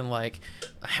sludgy and like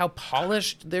how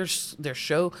polished their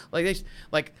show.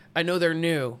 Like I know they're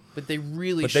new, but they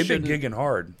really. But they've been gigging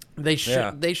hard. They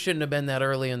shouldn't have been that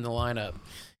early in the lineup.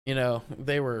 You know,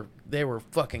 they were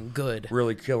fucking good,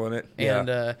 really killing it. And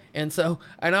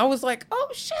and I was like, oh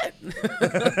shit.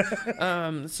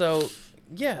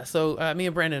 So me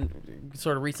and Brandon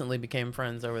sort of recently became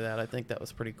friends over that. I think that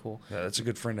was pretty cool. Yeah, that's a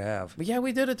good friend to have. But yeah,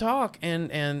 we did a talk,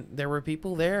 and there were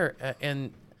people there,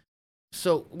 and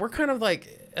so we're kind of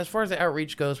like, as far as the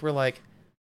outreach goes, we're like,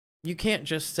 you can't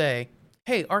just say,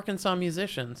 hey, Arkansas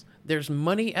musicians, there's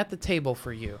money at the table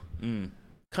for you.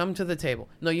 Come to the table.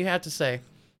 No, you have to say,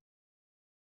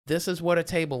 this is what a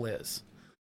table is.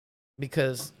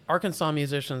 Because Arkansas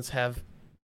musicians have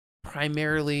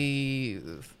primarily,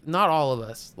 not all of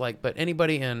us, but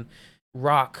anybody in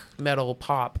rock, metal,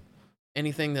 pop,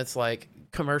 anything that's like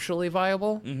commercially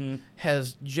viable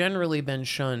has generally been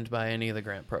shunned by any of the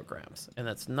grant programs, and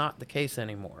that's not the case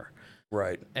anymore.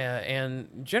 Right. And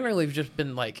generally we've just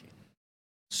been like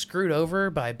screwed over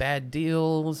by bad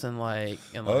deals and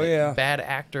bad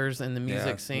actors in the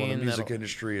music scene. Well, the music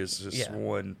industry is just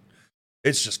one.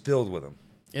 It's just filled with them.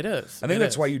 It is. I think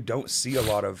that's why you don't see a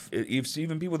lot of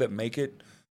even people that make it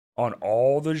on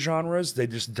all the genres. They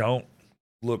just don't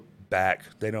look back.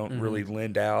 They don't really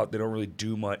lend out. They don't really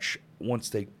do much once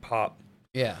they pop.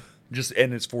 Yeah.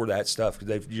 And it's for that stuff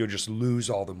because you'll just lose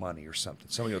all the money or something.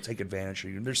 Somebody will take advantage of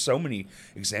you. And there's so many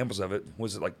examples of it.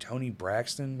 Was it like Tony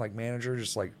Braxton, like manager,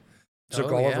 just like took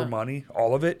all of her money,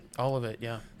 all of it? All of it,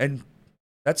 yeah. And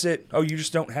that's it. Oh, you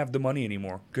just don't have the money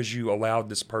anymore because you allowed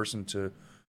this person to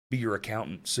be your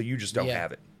accountant, so you just don't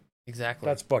have it. Exactly.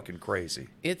 That's fucking crazy.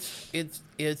 It's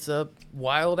a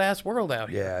wild ass world out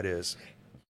here. Yeah, it is.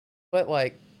 But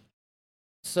like,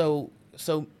 so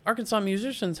Arkansas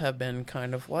musicians have been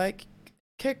kind of like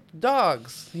kicked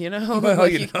dogs, you know? Well,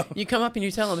 you come up and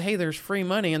you tell them, hey, there's free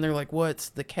money, and they're like, what's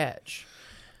the catch?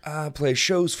 I play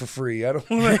shows for free. I don't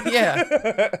want to.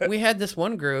 Yeah. We had this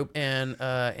one group, and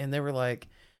they were like,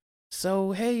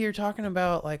 so, hey, you're talking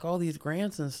about like all these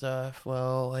grants and stuff.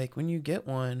 Well, like when you get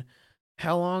one,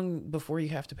 how long before you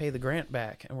have to pay the grant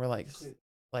back? And we're like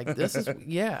this is,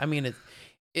 yeah, I mean,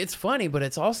 it's funny, but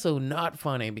it's also not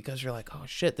funny because you're like, oh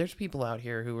shit, there's people out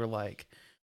here who are like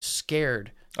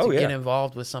scared to get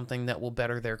involved with something that will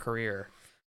better their career.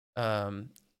 And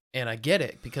I get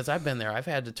it because I've been there. I've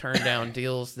had to turn down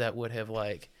deals that would have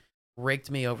like raked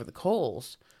me over the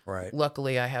coals. Right.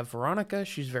 Luckily, I have Veronica.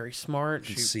 She's very smart.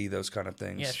 She see those kind of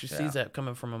things. Yeah, she sees that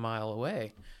coming from a mile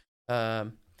away.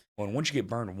 Well, once you get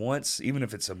burned once, even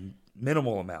if it's a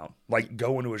minimal amount, like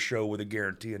going to a show with a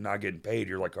guarantee and not getting paid,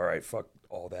 you're like, all right, fuck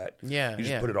all that. Yeah, you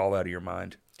just put it all out of your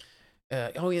mind.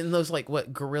 And those like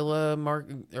what Guerrilla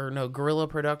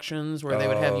Productions where they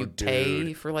would have you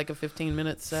pay for like a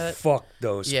 15-minute set. Fuck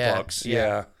those fucks.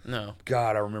 Yeah. No.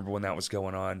 God, I remember when that was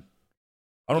going on.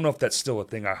 I don't know if that's still a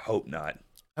thing. I hope not.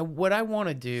 What I want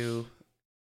to do,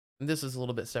 and this is a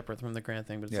little bit separate from the grant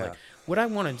thing, but it's like what I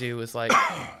want to do is like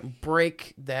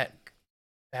break that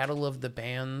Battle of the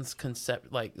Bands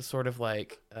concept, like sort of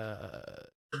like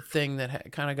thing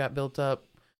that kind of got built up.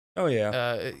 Oh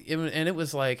yeah. And it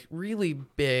was like really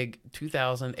big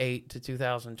 2008 to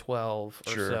 2012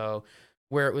 or so,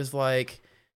 where it was like,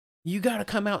 you got to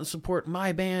come out and support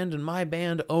my band and my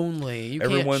band only. You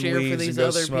Everyone can't cheer for these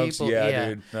other people. Yeah,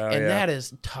 dude. That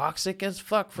is toxic as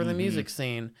fuck for the music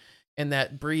scene. And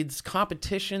that breeds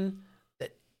competition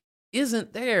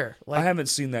isn't there. I haven't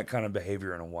seen that kind of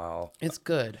behavior in a while. It's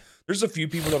good. There's a few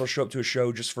people that'll show up to a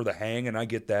show just for the hang, and I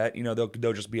get that.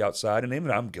 They'll just be outside, and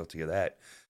even I'm guilty of that.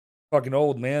 Fucking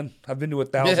old, man. I've been to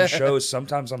 1,000 shows.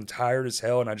 Sometimes I'm tired as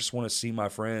hell, and I just want to see my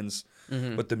friends.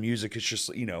 Mm-hmm. But the music is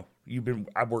just,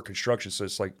 I work construction, so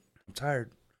it's like, I'm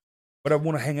tired. But I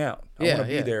want to hang out. I want to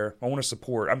be there. I want to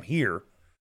support. I'm here.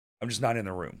 I'm just not in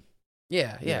the room.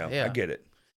 Yeah. I get it.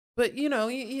 But,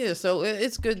 so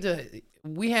it's good to...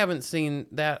 We haven't seen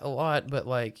that a lot, but,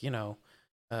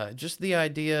 just the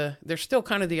idea... There's still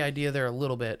kind of the idea there a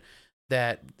little bit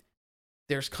that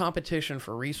there's competition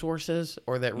for resources,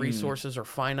 or that resources are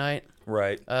finite.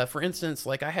 Right. For instance,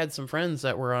 I had some friends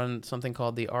that were on something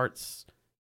called the Arts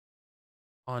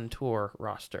on Tour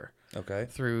roster. Okay.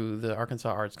 Through the Arkansas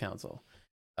Arts Council.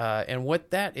 And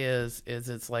what that is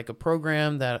it's like a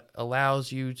program that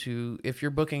allows you to, if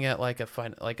you're booking at like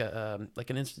an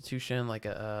institution, like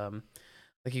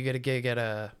you get a gig at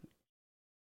a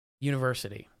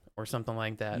university or something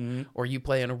like that, or you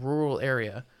play in a rural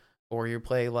area, or you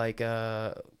play I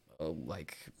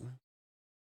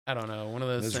don't know, one of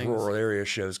those things. Rural area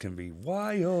shows can be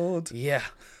wild. Yeah.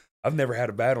 I've never had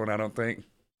a bad one, I don't think.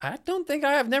 I don't think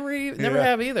I have. Never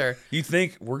have either. You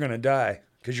think we're gonna die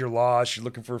because you're lost. You're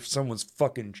looking for someone's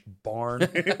fucking barn.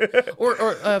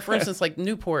 or for instance, like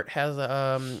Newport has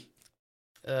a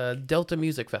Delta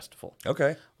Music Festival.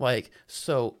 Okay.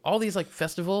 So all these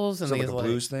festivals and these like a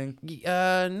blues thing.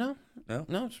 No,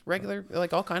 it's regular,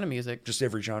 all kind of music. Just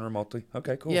every genre, multi.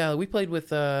 Okay, cool. Yeah, we played with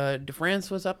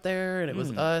DeFrance was up there, and it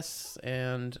was us,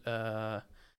 and had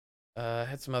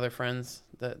some other friends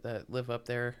that live up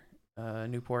there.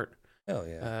 Newport. Hell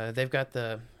yeah. They've got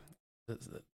they've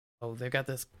got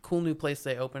this cool new place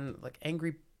they opened,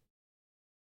 Angry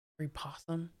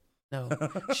Possum. No,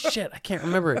 shit, I can't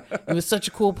remember. It was such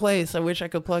a cool place. I wish I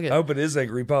could plug it. I hope it is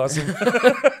Angry Possum.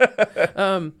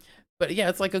 But yeah,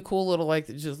 it's like a cool little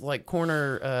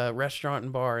corner restaurant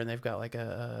and bar, and they've got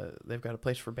they've got a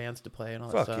place for bands to play and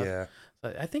all that stuff. Yeah.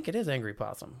 So I think it is Angry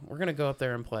Possum. We're gonna go up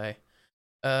there and play.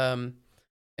 And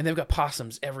they've got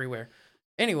possums everywhere.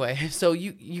 Anyway, so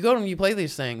you go and you play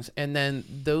these things, and then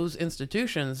those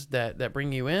institutions that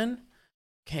bring you in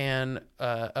can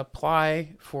apply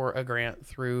for a grant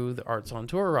through the Arts on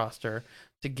Tour roster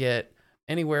to get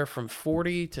anywhere from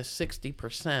 40 to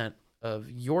 60% of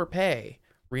your pay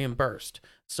reimbursed.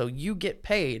 So you get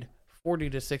paid 40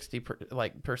 to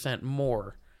 60%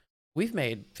 more. We've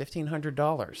made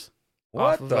 $1,500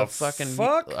 off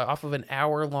of off of an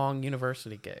hour-long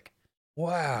university gig.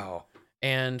 Wow.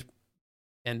 And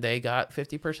they got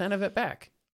 50% of it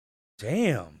back.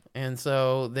 Damn. And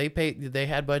so they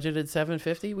had budgeted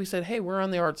 $750. We said, hey, we're on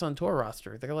the Arts on Tour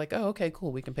roster. They're like, oh, okay,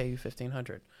 cool. We can pay you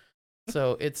 $1,500.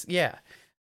 So it's, these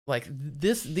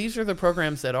are the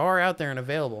programs that are out there and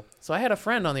available. So I had a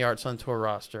friend on the Arts on Tour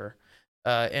roster,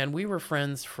 and we were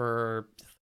friends for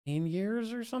 15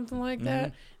 years or something like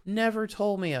that. Never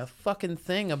told me a fucking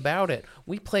thing about it.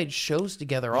 We played shows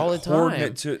together all the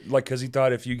time. Because he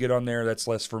thought if you get on there, that's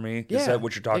less for me. Is that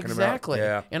what you're talking about? Exactly.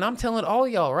 Yeah. And I'm telling all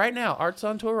y'all right now, Arts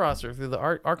on Tour roster through the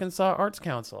Arkansas Arts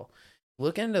Council,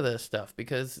 look into this stuff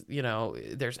because,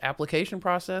 there's application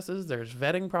processes, there's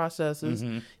vetting processes.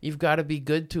 You've got to be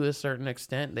good to a certain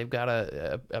extent. They've got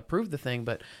to approve the thing.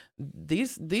 But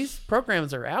these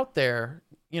programs are out there,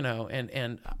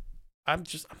 and I'm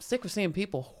sick of seeing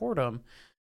people hoard them.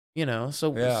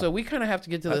 So we kind of have to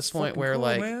get to this point where cool,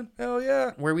 man. Hell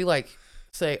yeah, where we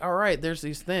say, all right, there's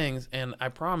these things, and I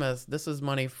promise this is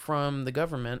money from the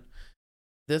government.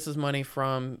 This is money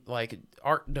from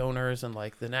art donors and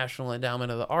the National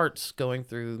Endowment of the Arts going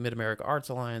through Mid-America Arts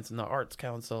Alliance and the Arts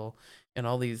Council and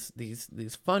all these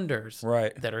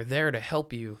funders that are there to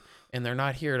help you, and they're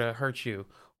not here to hurt you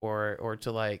or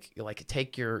to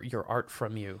take your art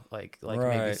from you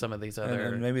maybe some of these other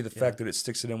and maybe the fact that it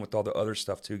sticks it in with all the other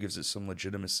stuff too gives it some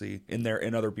legitimacy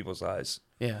in other people's eyes.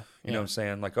 You know what I'm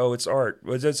saying? It's art.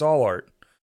 It's all art.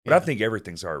 But I think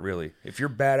everything's art, really. If you're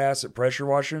badass at pressure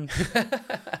washing,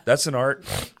 that's an art.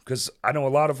 Because I know a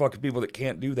lot of fucking people that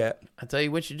can't do that. I tell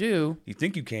you what you do. You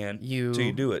think you can until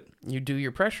you do it. You do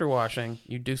your pressure washing.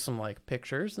 You do some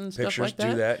pictures and stuff like that.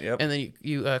 Do that, yep. And then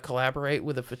you collaborate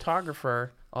with a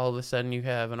photographer. All of a sudden, you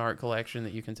have an art collection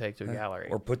that you can take to a gallery.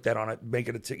 Or put that on it, make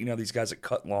it these guys that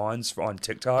cut lawns on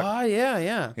TikTok. Oh,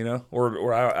 yeah.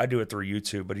 Or I do it through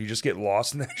YouTube, but you just get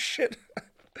lost in that shit.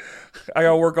 I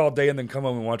gotta work all day and then come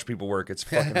home and watch people work. It's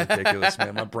fucking ridiculous,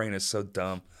 man. My brain is so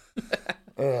dumb.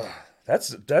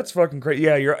 That's fucking crazy.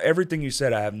 Yeah, everything you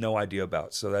said I have no idea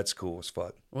about, so that's cool as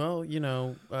fuck. Well,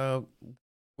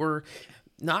 we're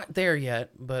not there yet,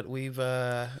 but we've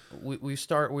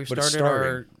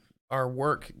started our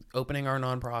work opening our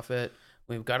nonprofit.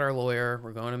 We've got our lawyer.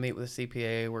 We're going to meet with the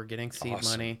CPA. We're getting seed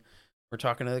money. We're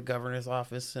talking to the governor's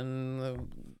office and the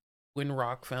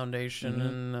Winrock Foundation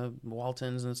and the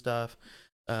Waltons and stuff.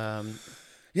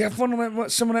 You have fun on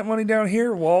some of that money down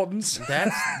here, Waltons.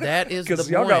 That is the point. Because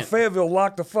y'all got Fayetteville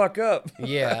locked the fuck up.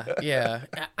 yeah.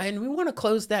 And we want to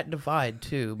close that divide,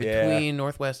 too, between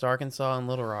Northwest Arkansas and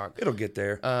Little Rock. It'll get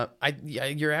there.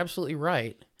 You're absolutely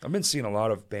right. I've been seeing a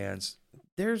lot of bands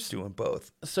doing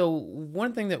both. So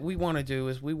one thing that we want to do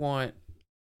is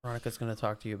Veronica's going to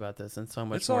talk to you about this in so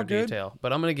much more detail,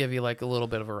 but I'm going to give you like a little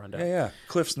bit of a rundown. Yeah.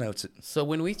 Cliff's notes it. So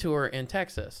when we tour in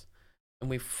Texas, and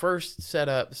we first set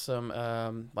up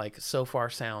some like So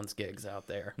Far Sounds gigs out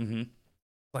there,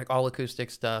 like all acoustic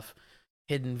stuff,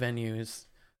 hidden venues,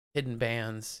 hidden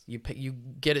bands. You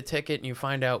get a ticket and you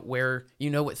find out where, you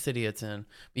know what city it's in,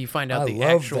 but you find out the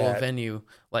actual venue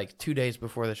like 2 days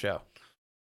before the show.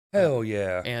 Hell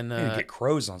yeah. And you get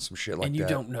crows on some shit like that. And you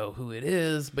don't know who it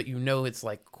is, but you know it's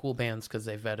like cool bands because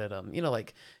they vetted them. You know,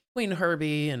 like Queen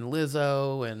Herbie and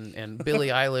Lizzo and Billie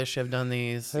Eilish have done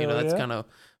these. Hell that's kind of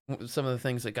some of the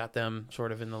things that got them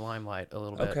sort of in the limelight a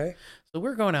little bit. Okay. So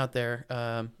we're going out there.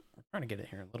 We're trying to get it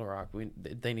here in Little Rock.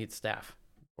 They need staff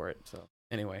for it. So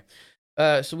anyway,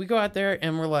 so we go out there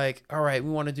and we're like, all right, we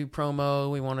want to do promo.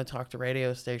 We want to talk to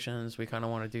radio stations. We kind of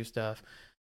want to do stuff.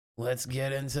 Let's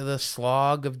get into the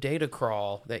slog of data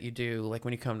crawl that you do, like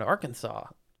when you come to Arkansas.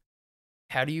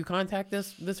 How do you contact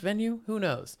this venue? Who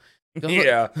knows? Look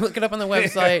it up on the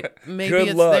website. Maybe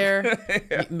it's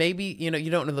there. Maybe you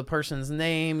don't know the person's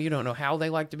name. You don't know how they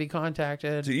like to be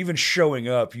contacted. So even showing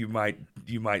up, you might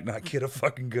not get a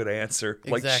fucking good answer.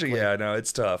 Exactly. No,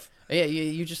 it's tough. Yeah,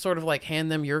 you just sort of like hand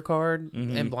them your card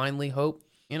and blindly hope.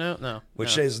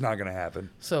 Which is not going to happen.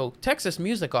 So Texas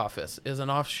Music Office is an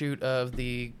offshoot of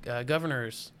the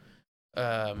governor's.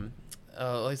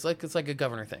 It's like a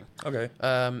governor thing. Okay.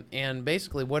 And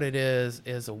basically what it is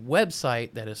a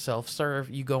website that is self-serve.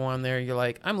 You go on there, you're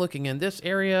like, I'm looking in this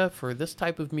area for this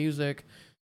type of music.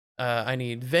 I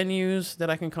need venues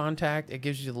that I can contact. It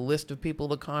gives you the list of people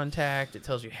to contact. It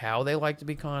tells you how they like to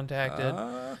be contacted.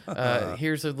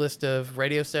 Here's a list of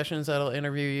radio stations that'll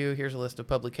interview you. Here's a list of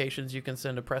publications you can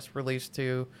send a press release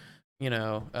to,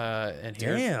 and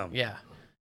here's, damn. Yeah.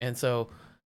 And so,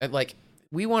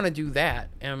 we want to do that,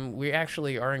 and we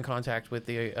actually are in contact with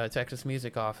the Texas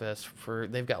Music Office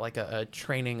they've got like a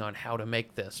training on how to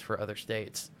make this for other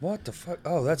states. What the fuck?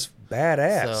 Oh, that's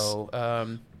badass.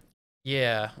 So,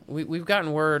 yeah, we've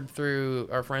gotten word through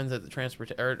our friends at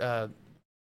the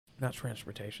not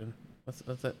transportation.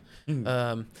 What's it?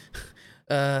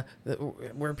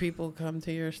 Where people come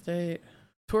to your state,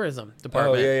 tourism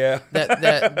department. Oh yeah.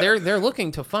 that they're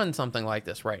looking to fund something like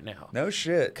this right now. No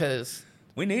shit. Because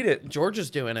we need it.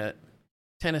 Georgia's doing it,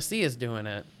 Tennessee is doing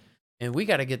it, and we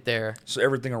got to get there. So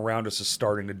everything around us is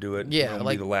starting to do it. Yeah,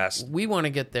 like the last. We want to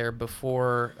get there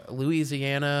before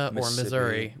Louisiana or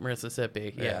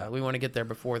Mississippi. Yeah, we want to get there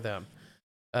before them.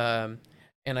 And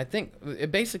I think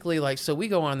it basically so we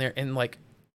go on there and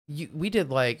we did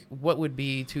what would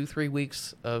be 2-3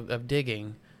 weeks of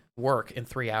digging work in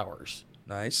 3 hours.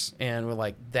 Nice. And we're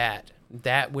like that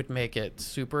would make it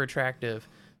super attractive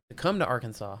to come to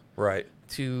Arkansas. Right.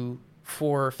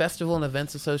 For Festival and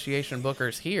Events Association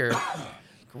bookers here,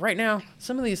 right now,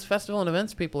 some of these festival and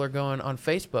events people are going on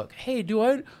Facebook. Hey, do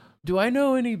I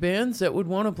know any bands that would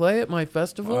want to play at my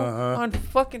festival on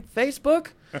fucking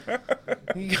Facebook?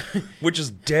 Which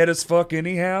is dead as fuck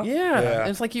anyhow. Yeah.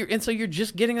 And it's so you're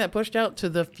just getting that pushed out to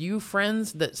the few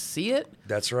friends that see it.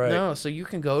 That's right. No, so you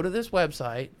can go to this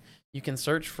website, you can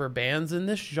search for bands in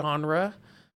this genre,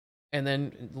 and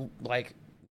then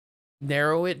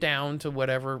narrow it down to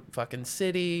whatever fucking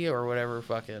city or whatever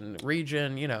fucking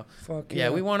region, Fuck yeah.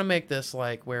 We want to make this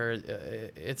where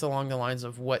it's along the lines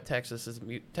of what Texas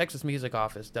Music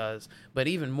Office does, but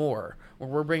even more, where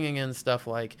we're bringing in stuff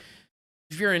like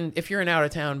if you're an out of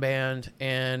town band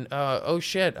and oh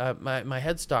shit, my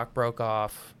headstock broke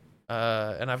off,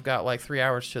 and I've got 3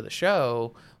 hours to the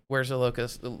show. Where's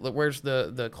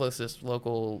the closest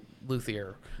local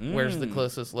luthier? Where's the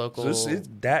closest local? So it's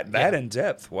that in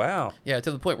depth. Wow. Yeah,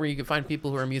 to the point where you can find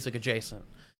people who are music adjacent.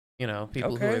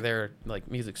 People who are there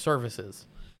music services.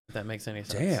 If that makes any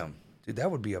sense. Damn, dude, that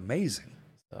would be amazing.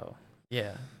 So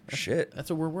yeah, shit. That's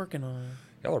what we're working on.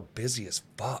 Y'all are busy as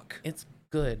fuck. It's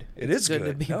good. It's good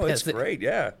to be busy. It's great.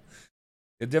 Yeah.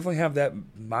 You definitely have that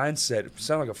mindset. You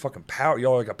sound like a fucking power.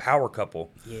 Y'all are like a power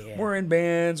couple. Yeah. We're in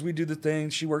bands. We do the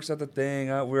thing. She works at the thing.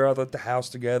 We're out at the house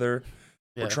together.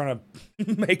 Yeah. We're trying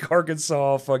to make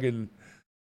Arkansas fucking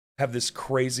have this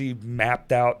crazy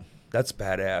mapped out That's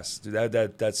badass.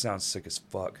 Dude, that sounds sick as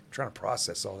fuck. I'm trying to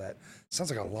process all that.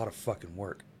 Sounds like a lot of fucking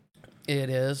work. It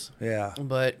is. Yeah.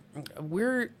 But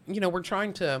we're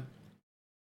trying to,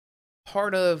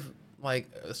 part of like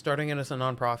starting it as a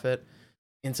nonprofit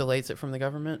insulates it from the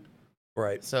government.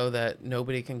 Right. So that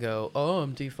nobody can go, "Oh,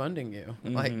 I'm defunding you."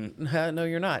 Mm-hmm. Like, no,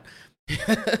 you're not.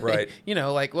 Right.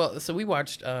 So we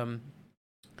watched,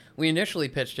 we initially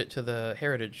pitched it to the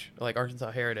Heritage, like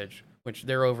Arkansas Heritage, which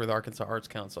they're over the Arkansas Arts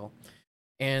Council.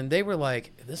 And they were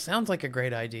like, "This sounds like a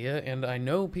great idea." And I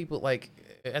know people, like,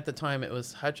 at the time it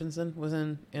was Hutchinson was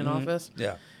in office.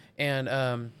 Yeah.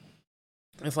 And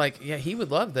it's like, yeah, he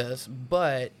would love this,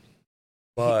 but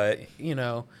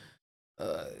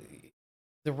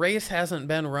the race hasn't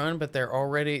been run, but they're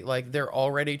already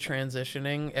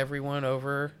transitioning everyone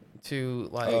over to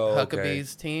like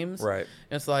Huckabee's teams. Right.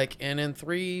 It's like, and in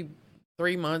 3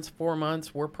 months, 4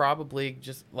 months, we're probably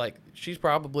just like, she's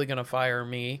probably gonna fire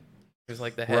me. Who's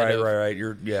like the head of right.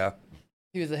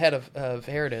 He was the head of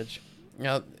Heritage.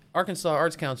 Now, Arkansas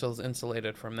Arts Council is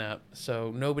insulated from that,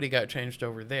 so nobody got changed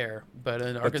over there. But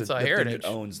in Arkansas the Heritage,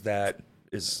 thing that owns that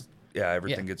is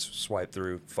everything gets swiped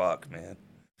through. Fuck, man.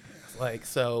 Like,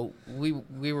 so we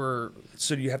were.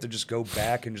 So do you have to just go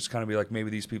back and just kind of be like, maybe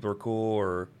these people are cool,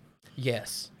 or?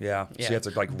 Yes. Yeah. So you have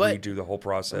to redo the whole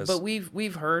process. But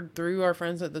we've heard through our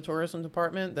friends at the tourism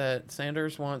department that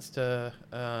Sanders wants to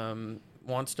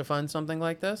fund something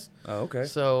like this. Oh, okay.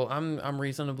 So I'm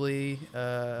reasonably.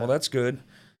 Well, that's good.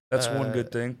 That's one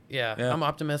good thing. Yeah, I'm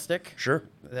optimistic. Sure.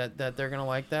 That they're gonna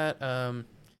like that. And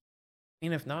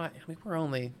if not, I mean, we're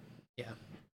only. Yeah.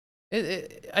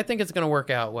 I think it's gonna work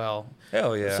out well.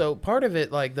 Hell yeah. So part of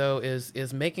it, like, though,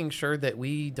 is making sure that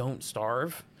we don't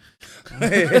starve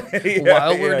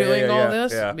while we're doing all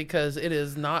this, because it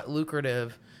is not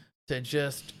lucrative to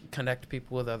just connect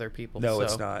people with other people. No,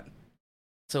 it's not.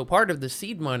 So part of the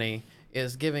seed money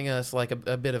is giving us like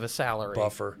a bit of a salary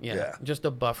buffer. Yeah. Just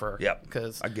a buffer. Yeah.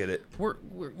 Because I get it. We're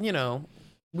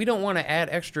we don't want to add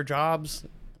extra jobs.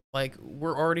 Like,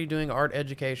 we're already doing art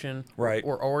education. Right.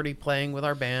 We're already playing with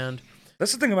our band.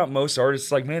 That's the thing about most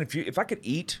artists. Like, man, if I could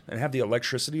eat and have the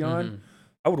electricity on,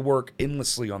 I would work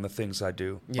endlessly on the things I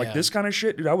do. Yeah. Like this kind of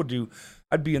shit, dude,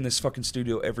 I'd be in this fucking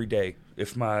studio every day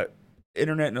if my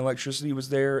internet and electricity was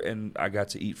there and I got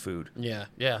to eat food. Yeah,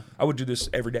 yeah. I would do this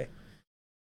every day.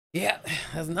 Yeah,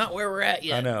 that's not where we're at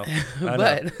yet. I know.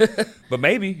 But but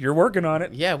maybe you're working on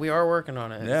it. Yeah, we are working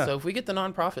on it. Yeah. So if we get the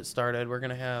nonprofit started, we're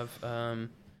gonna have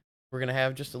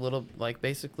just a little, like,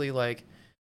 basically like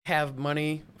have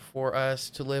money for us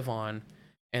to live on,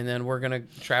 and then we're gonna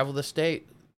travel the state,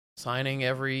 signing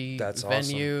every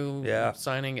venue, awesome. Yeah,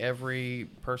 signing every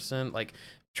person, like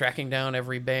tracking down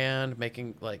every band,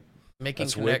 making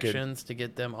That's connections wicked. to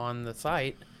get them on the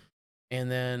site,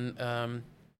 and then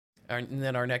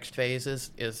our next phase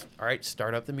is all right,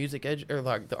 start up the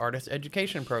the artist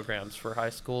education programs for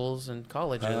high schools and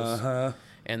colleges,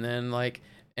 and then like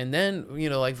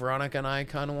Veronica and I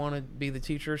kind of want to be the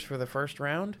teachers for the first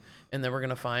round, and then we're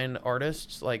gonna find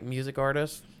artists, like music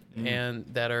artists, and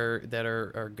that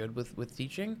are good with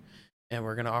teaching, and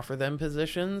we're gonna offer them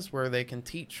positions where they can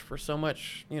teach for so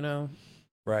much,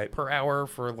 right, per hour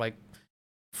for like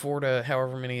 4 to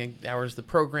however many hours the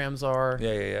programs are.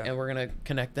 Yeah. And we're gonna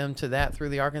connect them to that through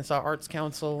the Arkansas Arts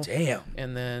Council. Damn.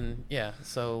 And then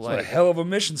so it's like a hell of a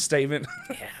mission statement.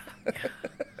 Yeah.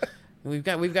 We've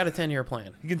got a 10-year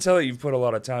plan. You can tell that you've put a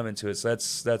lot of time into it. So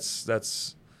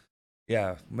that's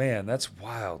yeah, man, that's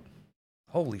wild.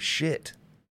 Holy shit.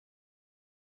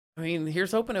 I mean,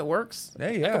 here's hoping it works. Yeah,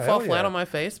 yeah. I could fall flat on my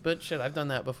face, but shit, I've done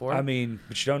that before. I mean,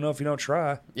 but you don't know if you don't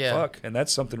try. Yeah. Fuck. And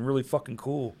that's something really fucking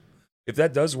cool. If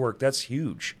that does work, that's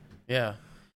huge. Yeah.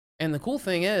 And the cool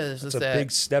thing is that a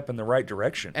big step in the right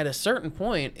direction. At a certain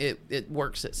point, it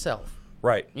works itself.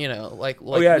 Right.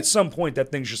 At some point that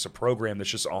thing's just a program that's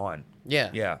just on.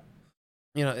 Yeah. Yeah.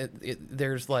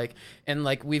 There's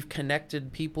we've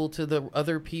connected people to the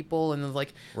other people, and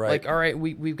right. all right,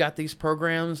 we've got these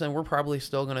programs, and we're probably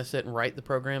still going to sit and write the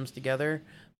programs together.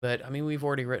 But I mean, we've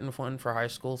already written one for high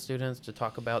school students to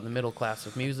talk about the middle class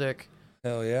of music.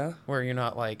 Hell yeah. Where you're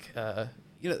not the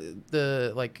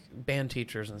band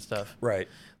teachers and stuff. Right.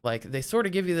 Like, they sort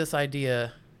of give you this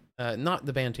idea, not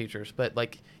the band teachers, but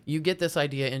like you get this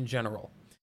idea in general.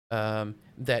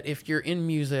 That if you're in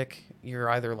music, you're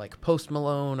either like Post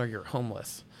Malone or you're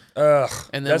homeless. Ugh,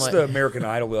 and then that's the American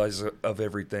Idol of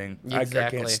everything. Exactly. I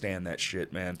can't stand that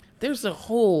shit, man. There's a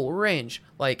whole range.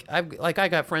 I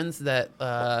got friends that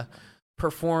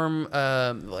perform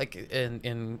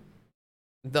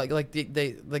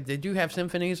they do have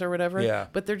symphonies or whatever. Yeah.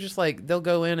 But they're just they'll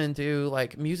go in and do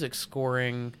music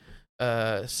scoring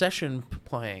session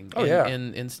playing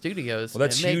in studios. Well,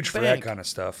 that's huge for that kind of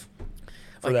stuff.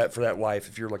 For that life,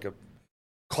 if you're like a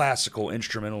classical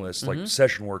instrumentalist, like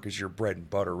session work is your bread and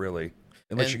butter, really.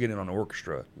 Unless you get in on an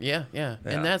orchestra. Yeah.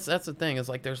 And that's the thing. Is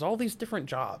like there's all these different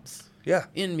jobs. Yeah.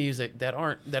 In music that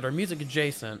are music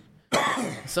adjacent.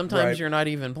 Sometimes you're not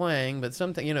even playing, but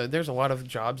there's a lot of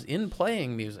jobs in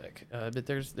playing music. But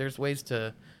there's ways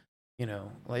to,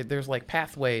 there's like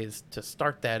pathways to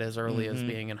start that as early as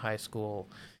being in high school.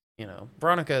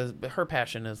 Veronica, her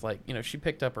passion is like, she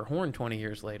picked up her horn 20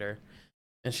 years later,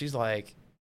 and she's like,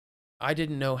 I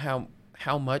didn't know how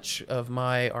much of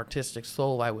my artistic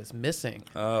soul I was missing.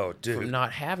 Oh, dude, from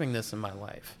not having this in my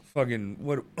life. Fucking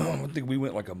what? I think we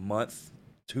went like a month,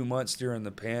 2 months during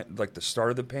the start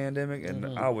of the pandemic,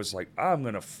 and I was like, I'm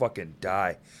gonna fucking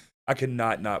die. I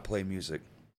cannot not play music.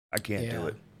 I can't do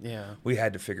it. Yeah, we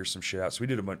had to figure some shit out. So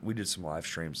we did some live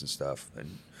streams and stuff,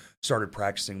 and started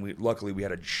practicing. Luckily we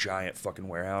had a giant fucking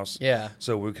warehouse. Yeah,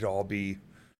 so we could all be,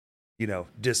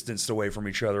 distanced away from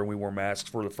each other, and we wore masks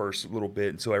for the first little bit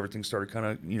until everything started kind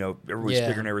of, everybody's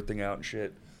figuring everything out and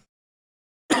shit.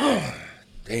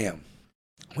 Damn.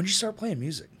 When did you start playing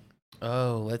music?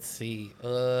 Oh, let's see.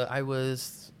 I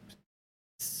was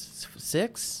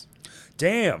 6.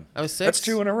 Damn. I was 6. That's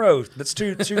 2 in a row. That's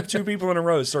two people in a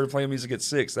row started playing music at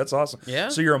 6. That's awesome. Yeah.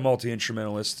 So you're a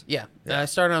multi-instrumentalist. Yeah. I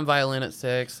started on violin at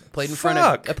 6. I played in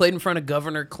front of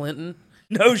Governor Clinton.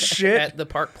 No shit. At the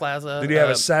Park Plaza. Did he have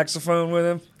a saxophone with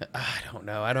him? I don't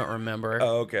know. I don't remember.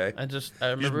 Oh, okay. I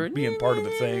remember just being part of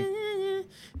the thing.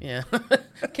 Yeah.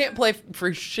 Can't play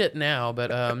for shit now,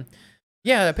 but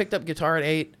yeah, I picked up guitar at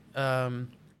 8.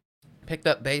 Picked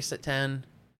up bass at 10.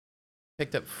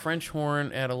 Picked up French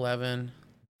horn at 11.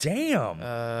 Damn.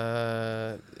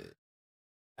 I'm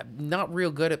not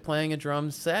real good at playing a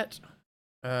drum set.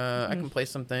 I can play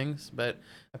some things, but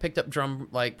I picked up drum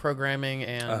programming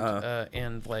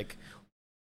and like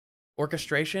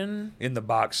orchestration in the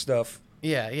box stuff.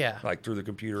 Yeah. Like through the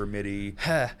computer MIDI.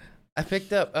 I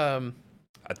picked up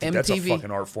I think that's a fucking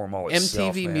art form all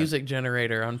itself, MTV man. Music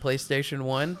Generator on PlayStation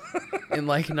 1 in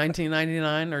like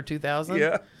 1999 or 2000.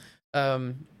 Yeah.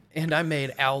 And I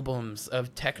made albums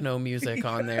of techno music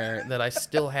on there that I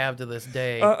still have to this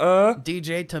day.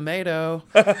 DJ Tomato.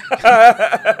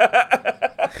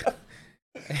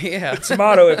 Yeah.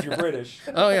 Tomato if you're British.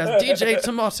 Oh, yeah. DJ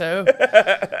Tomato.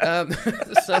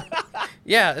 So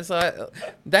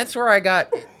that's where I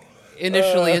got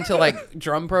initially into like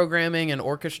drum programming and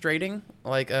orchestrating,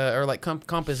 or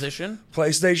composition.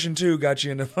 PlayStation 2 got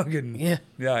you into fucking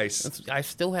nice. I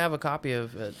still have a copy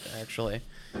of it, actually.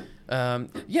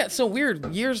 So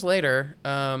weird. Years later,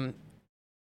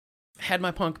 had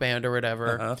my punk band or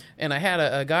whatever, and I had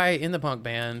a guy in the punk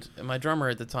band, my drummer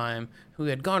at the time, who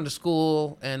had gone to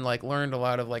school and like learned a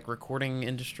lot of like recording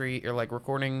industry or like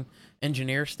recording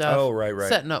engineer stuff. Oh, right.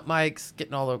 Setting up mics,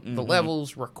 getting all the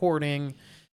levels, recording,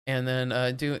 and then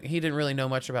he didn't really know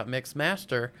much about mix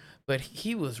master, but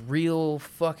he was real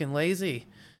fucking lazy.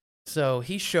 So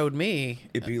he showed me.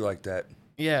 It'd be like that.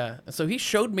 Yeah, so he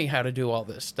showed me how to do all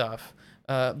this stuff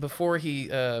before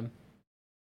he.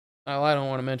 I don't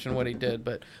want to mention what he did,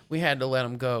 but we had to let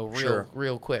him go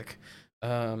real quick,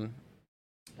 and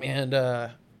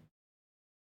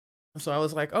so I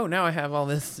was like, oh, now I have all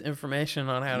this information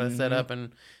on how to set up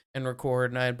and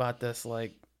record, and I had bought this a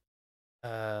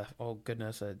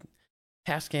Tascam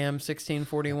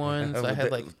 1641. So I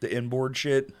had the inboard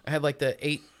shit. I had like the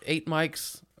eight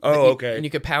mics. Oh, okay. And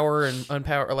you could power and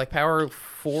unpower, or like power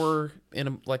 4 in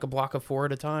a block of 4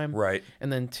 at a time. Right.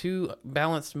 And then 2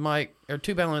 balanced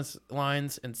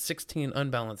lines and 16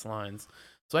 unbalanced lines.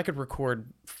 So I could record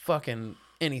fucking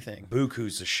anything.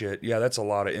 Buku's the shit. Yeah, that's a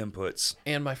lot of inputs.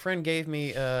 And my friend gave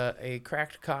me a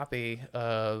cracked copy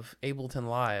of Ableton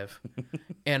Live.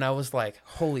 And I was like,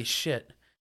 holy shit.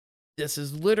 This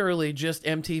is literally just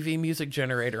MTV Music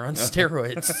Generator on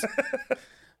steroids.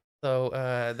 So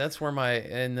that's where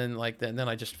then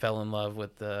I just fell in love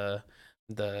with the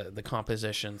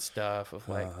composition stuff of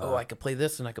like, oh, I could play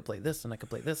this and I could play this and I could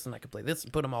play this and I could play this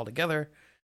and put them all together.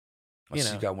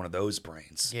 So you got one of those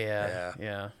brains.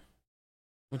 Yeah.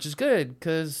 Which is good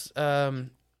because I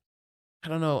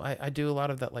don't know, I do a lot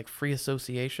of that like free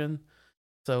association.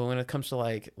 So when it comes to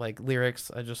like lyrics,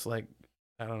 I just like,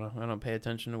 I don't know. I don't pay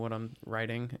attention to what I'm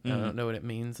writing. I don't know what it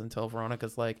means until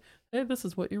Veronica's like, hey, this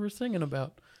is what you were singing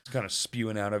about. It's kind of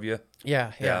spewing out of you.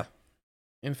 Yeah.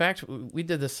 In fact, we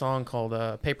did this song called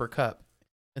Paper Cup.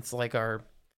 It's like our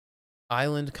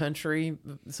island country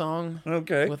song.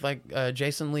 Okay. With like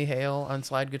Jason Lee Hale on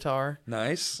slide guitar.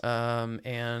 Nice.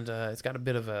 And it's got a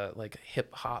bit of a like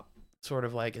hip hop sort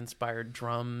of like inspired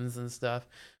drums and stuff.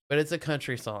 but it's a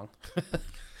country song.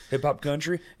 Hip hop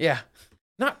country? Yeah.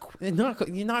 Not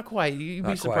quite. You'd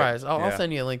be surprised. I'll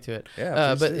send you a link to it.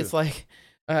 Yeah, but it's like,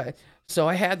 so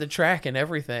I had the track and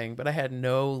everything, but I had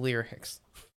no lyrics.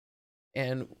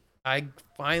 And I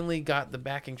finally got the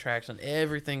backing tracks and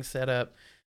everything set up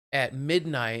at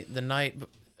midnight, the night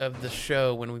of the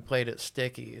show when we played at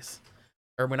Sticky's.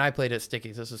 Or when I played at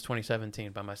Sticky's. This was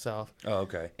 2017 by myself. Oh,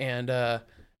 okay. And I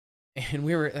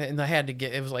had to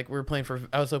get, it was like we were playing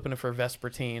I was opening for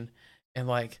Vespertine. And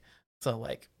like, so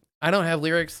like, I don't have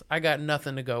lyrics. I got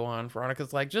nothing to go on.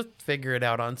 Veronica's like, just figure it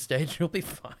out on stage. You'll be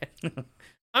fine.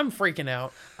 I'm freaking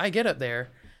out. I get up there.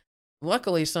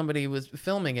 Luckily, somebody was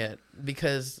filming it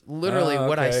because literally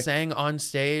what I sang on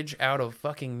stage out of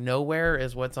fucking nowhere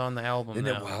is what's on the album.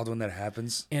 Isn't it wild when that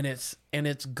happens? And it's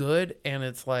good and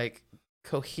it's like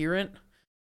coherent,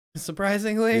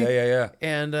 surprisingly. Yeah.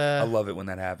 And I love it when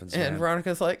that happens. And man.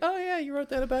 Veronica's like, "Oh yeah, you wrote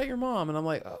that about your mom," and I'm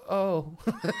like, "Oh."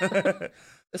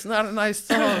 It's not a nice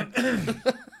song.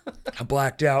 I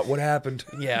blacked out. What happened?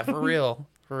 Yeah, for real.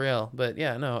 But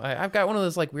yeah, no, I've got one of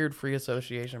those like weird free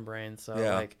association brains. So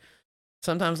like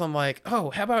sometimes I'm like, oh,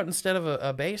 how about instead of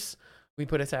a bass, we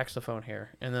put a saxophone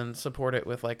here and then support it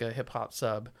with like a hip hop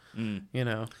sub, you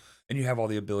know? And you have all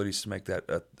the abilities to make that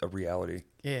a reality.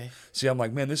 Yeah. See, I'm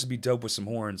like, man, this would be dope with some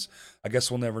horns. I guess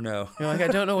we'll never know. You're like, I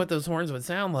don't know what those horns would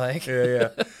sound like. Yeah.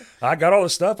 I got all the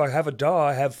stuff. I have a DAW.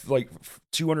 I have like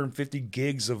 250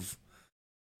 gigs of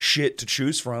shit to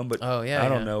choose from, but I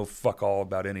don't know fuck all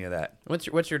about any of that.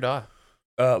 What's your DAW?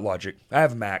 Logic. I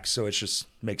have a Mac, so it just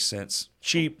makes sense.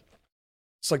 Cheap.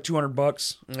 It's like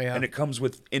 $200, and it comes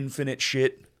with infinite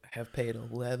shit. I have paid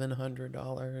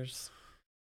 $1,100.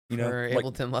 You know, for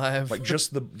Ableton Live, like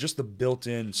just the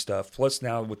built-in stuff. Plus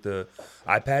now with the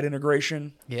iPad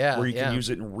integration, where you can use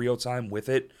it in real time with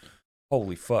it.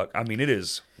 Holy fuck! I mean, it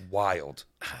is wild.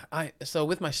 So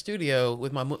with my studio,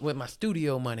 with my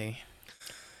studio money,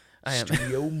 I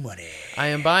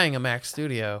am buying a Mac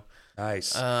Studio.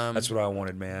 Nice. That's what I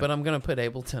wanted, man. But I'm gonna put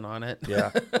Ableton on it.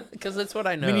 Yeah, because it's what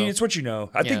I know. I mean, it's what you know.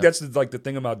 I think that's like the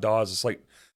thing about DAWs. It's like,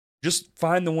 just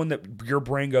find the one that your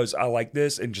brain goes, I like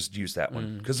this, and just use that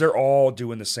one, because they're all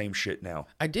doing the same shit now.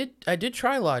 I did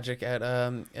try Logic at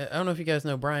I don't know if you guys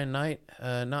know Brian Knight,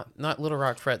 not Little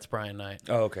Rock Fret's Brian Knight.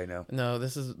 Oh, okay, no,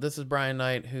 this is Brian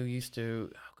Knight, who used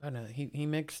to he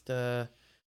mixed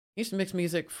used to mix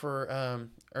music for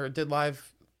or did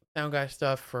live sound guy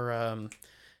stuff for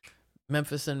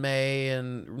Memphis in May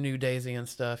and New Daisy and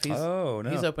stuff. He's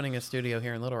opening a studio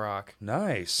here in Little Rock.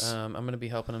 Nice. I'm going to be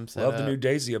helping him set up. Love the up. New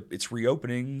Daisy. It's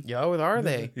reopening. Yo, are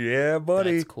they? Yeah,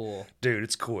 buddy. That's cool. Dude,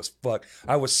 it's cool as fuck.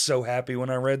 I was so happy when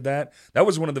I read that. That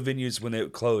was one of the venues when they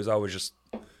closed. I was just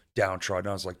downtrodden.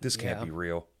 I was like, this can't be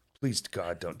real. Please,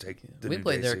 God, don't take the New Daisy. We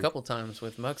played there a couple times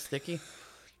with Muck Sticky.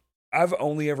 I've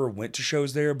only ever went to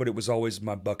shows there, but it was always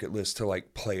my bucket list to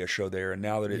like play a show there. And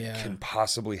now that it can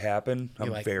possibly happen, I'm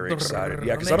like, very excited.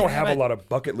 Yeah, because I don't have a lot of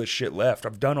bucket list shit left.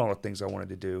 I've done all the things I wanted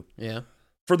to do. Yeah.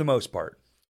 For the most part.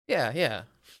 Yeah.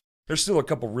 There's still a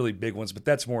couple really big ones, but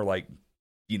that's more like,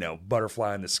 you know,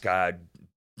 butterfly in the sky,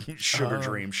 sugar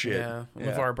dream shit. Yeah.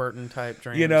 LeVar Burton type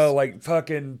dreams. You know, like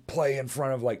fucking play in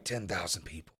front of like 10,000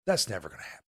 people. That's never going to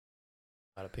happen.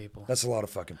 A lot of people. That's a lot of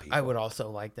fucking people. I would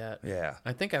also like that. Yeah.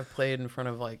 I think I've played in front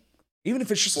of like even if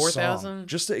it's just 4,000,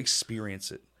 just to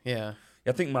experience it. Yeah.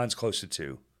 I think mine's close to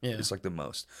 2. Yeah. It's like the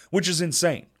most, which is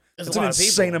insane. It's an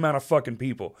insane amount of fucking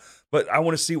people. But I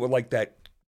want to see what like that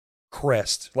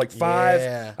crest, like 5.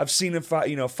 Yeah. I've seen in 5.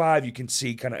 You know, 5 you can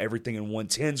see kind of everything in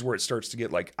 110s where it starts to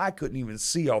get like I couldn't even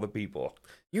see all the people.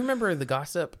 You remember the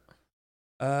Gossip?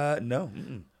 No.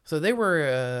 So they were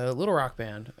a Little Rock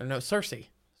band. No, Cersei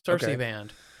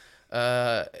band.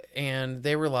 And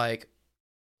they were like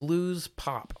blues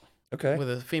pop. Okay. With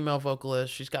a female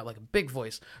vocalist. She's got like a big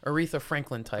voice. Aretha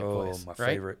Franklin type voice. Oh, my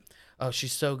favorite. Oh,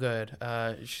 she's so good.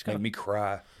 She's made me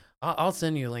cry. I'll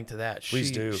send you a link to that.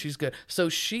 Please do. She's good. So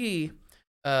she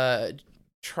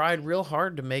tried real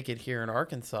hard to make it here in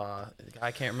Arkansas.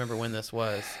 I can't remember when this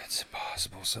was. It's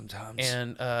impossible sometimes.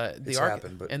 And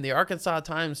the Arkansas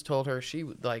Times told her she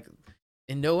like,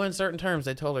 in no uncertain terms,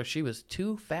 they told her she was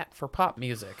too fat for pop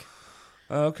music.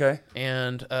 Okay.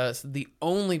 And so the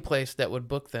only place that would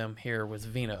book them here was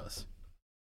Vino's.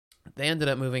 They ended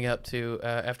up moving up to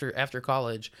after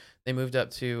college. They moved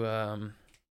up to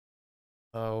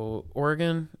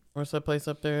Oregon. What's that place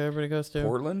up there everybody goes to?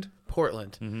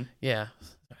 Portland. Mm-hmm. Yeah.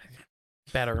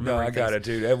 Bad at remembering. No, I got it,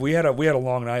 dude. We had a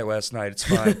long night last night. It's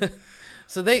fine.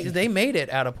 So they made it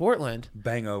out of Portland.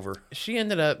 Bang over. She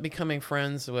ended up becoming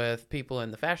friends with people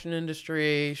in the fashion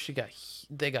industry.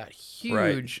 They got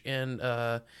huge in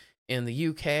in the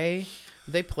UK.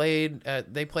 They played.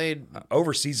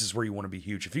 Overseas is where you want to be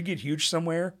huge. If you get huge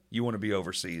somewhere, you want to be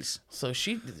overseas. So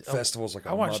festivals like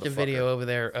I watched a video over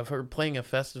there of her playing a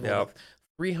festival with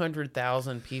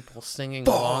 300,000 people singing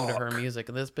along to her music,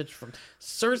 and this bitch from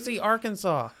Searcy,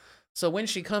 Arkansas. So when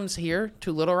she comes here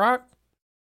to Little Rock,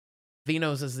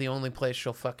 Vino's is the only place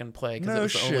she'll fucking play because it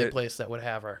was the only place that would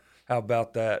have her. How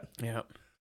about that? Yeah.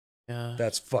 Yeah.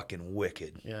 That's fucking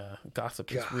wicked. Yeah.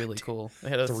 Gossip is really cool. They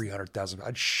had 300,000.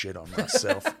 I'd shit on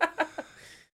myself.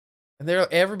 And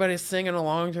everybody's singing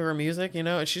along to her music, you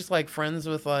know, and she's like friends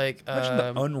with like. Imagine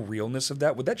the unrealness of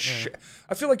that. Would that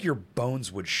I feel like your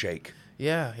bones would shake.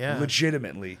 Yeah, yeah.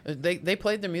 Legitimately. They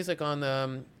played the music on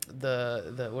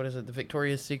the what is it? The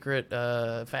Victoria's Secret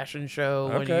fashion show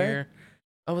one year.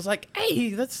 I was like, hey,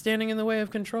 that's standing in the way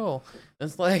of control.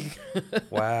 It's like,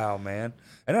 wow, man.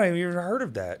 I don't even heard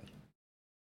of that.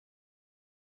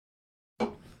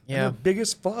 Yeah. The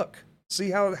biggest fuck. See,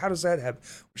 how does that happen?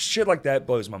 Shit like that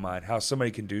blows my mind. How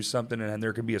somebody can do something and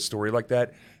there can be a story like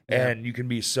that, and you can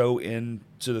be so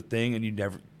into the thing and you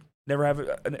never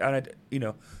have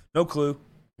no clue.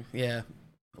 Yeah.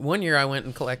 One year I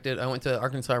went to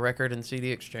Arkansas Record and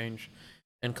CD Exchange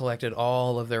and collected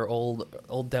all of their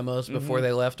old demos before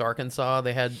they left Arkansas.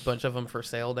 They had a bunch of them for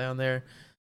sale down there.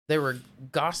 They were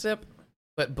gossip,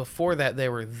 but before that they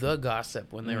were the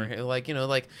gossip when they were like, you know,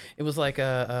 like it was like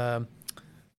the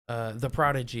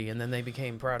Prodigy, and then they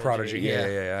became Prodigy.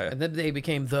 Yeah. And then they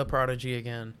became the Prodigy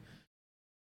again.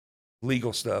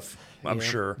 Legal stuff, I'm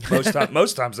sure.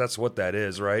 Most times that's what that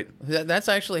is, right? That's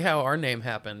actually how our name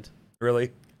happened.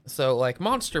 Really? So like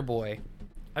Monsterboy.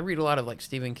 I read a lot of like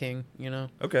Stephen King, you know?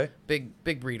 Okay.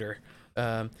 Big reader.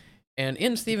 And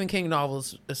in Stephen King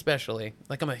novels especially,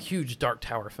 like I'm a huge Dark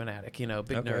Tower fanatic, you know,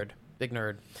 big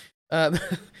nerd.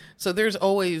 So there's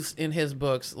always in his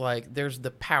books, like there's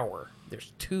the power.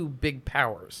 There's two big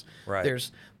powers. Right.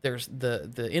 There's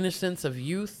the innocence of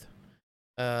youth,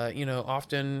 you know,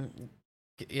 often,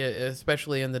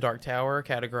 especially in the Dark Tower,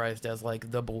 categorized as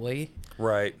like the boy.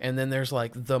 Right. And then there's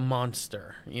like the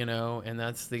monster, you know, and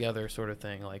that's the other sort of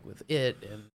thing, like with it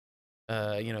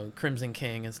and, you know, Crimson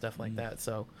King and stuff like that.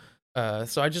 So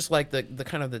I just like the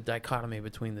kind of the dichotomy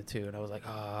between the two. And I was like,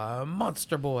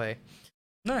 Monsterboy.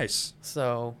 Nice.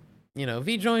 So, you know,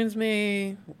 V joins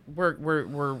me. We're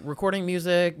recording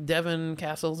music. Devin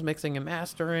Castle's mixing and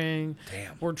mastering.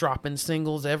 Damn. We're dropping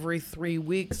singles every 3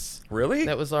 weeks. Really?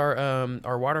 That was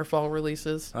our waterfall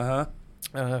releases. Uh-huh.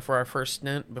 For our first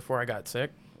stint before I got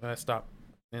sick. I stopped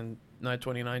in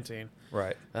 2019.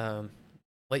 Right.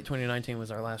 Late 2019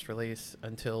 was our last release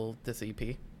until this EP.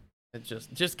 It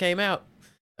just came out.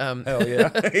 Hell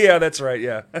yeah. Yeah, that's right.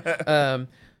 Yeah.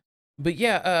 But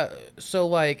yeah, so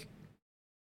like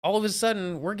all of a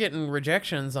sudden we're getting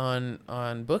rejections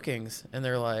on bookings, and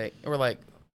we're like,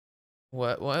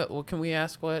 what can we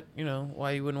ask, what, you know,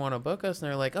 why you wouldn't want to book us? And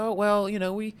they're like, oh, well, you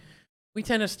know, we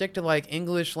tend to stick to like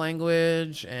English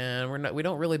language, and we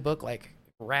don't really book like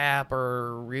rap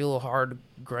or real hard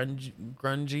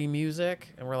grungy music.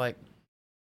 And we're like,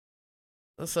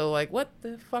 so like, what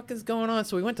the fuck is going on?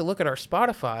 So we went to look at our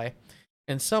Spotify,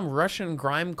 and some Russian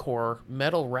grimecore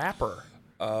metal rapper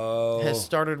has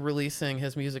started releasing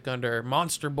his music under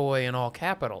Monsterboy in all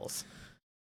capitals.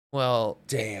 Well,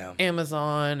 damn.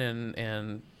 Amazon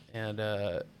and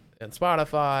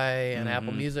Spotify and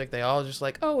Apple Music, they all just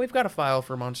like, oh, we've got a file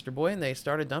for Monsterboy, and they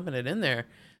started dumping it in there.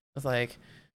 I was like,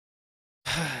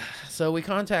 so we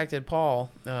contacted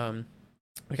Paul,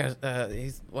 because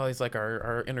he's like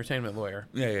our entertainment lawyer.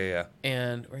 Yeah.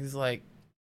 And he's like,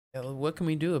 what can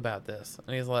we do about this?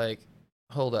 And he's like,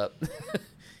 hold up.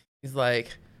 He's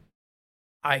like,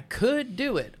 I could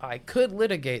do it. I could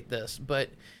litigate this, but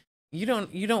you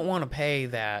don't want to pay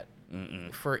that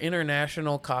for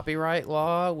international copyright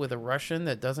law with a Russian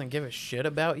that doesn't give a shit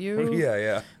about you.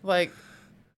 Yeah. Like,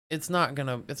 we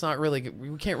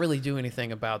can't really do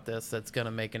anything about this that's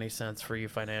gonna make any sense for you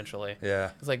financially.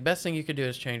 Yeah. It's like, best thing you could do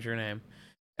is change your name.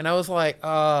 And I was like,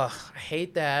 I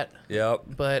hate that. Yep.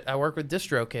 But I work with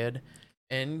DistroKid,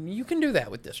 and you can do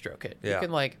that with DistroKid. Yeah. You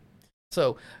can like,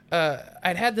 so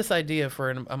I'd had this idea for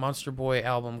a Monsterboy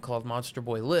album called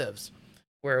Monsterboy Lives,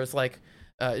 where it was like,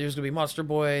 there's gonna be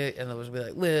Monsterboy, and there was gonna be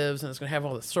like Lives, and it's gonna have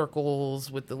all the circles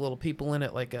with the little people in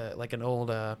it, like an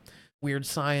old Weird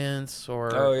Science or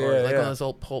one of those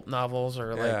old pulp novels,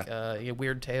 or like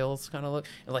Weird Tales kind of look,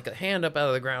 and like a hand up out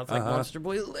of the ground, it's like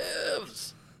Monsterboy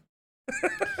Lives.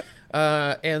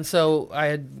 And so I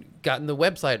had gotten the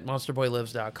website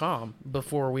monsterboylives.com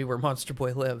before we were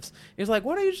Monsterboy Lives. He was like,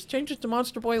 why don't you just change it to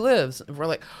Monsterboy Lives? And we're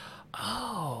like,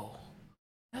 oh,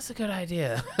 That's a good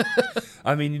idea.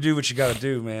 I mean, you do what you got to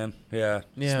do, man. Yeah.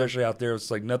 Yeah. Especially out there.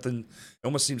 It's like nothing. It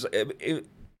almost seems like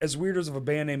as weird as of a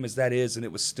band name as that is, and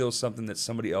it was still something that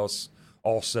somebody else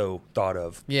also thought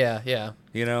of. Yeah, yeah.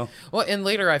 You know? Well, and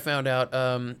later I found out,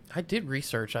 I did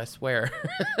research, I swear.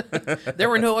 There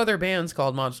were no other bands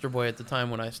called Monsterboy at the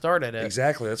time when I started it.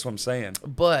 Exactly. That's what I'm saying.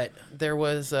 But there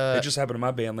was... it just happened to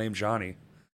my band named Johnny.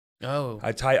 Oh.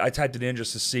 I typed it in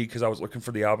just to see because I was looking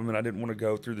for the album and I didn't want to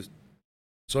go through the...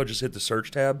 So I just hit the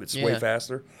search tab. It's way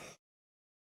faster.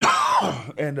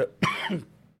 And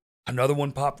another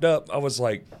one popped up. I was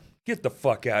like, get the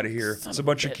fuck out of here. It's a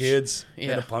bunch of kids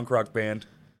in a punk rock band.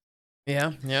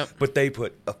 Yeah, yep. But they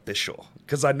put official.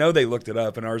 Because I know they looked it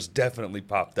up and ours definitely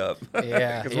popped up.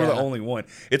 Yeah. Because we're the only one.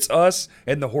 It's us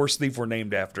and the horse thief we're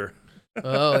named after.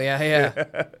 Oh,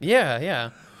 yeah. Yeah.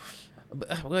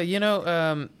 Well, you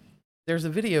know, there's a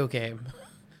video game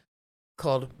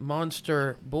called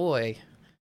Monsterboy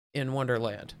in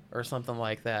Wonderland or something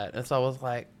like that. And so I was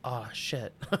like, oh,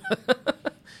 shit.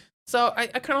 So I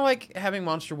kind of like having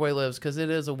Monsterboy Lives because it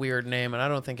is a weird name, and I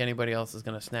don't think anybody else is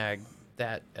going to snag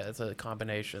that as a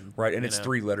combination. Right, and it's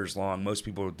 3 letters long. Most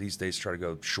people these days try to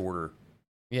go shorter.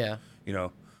 Yeah. You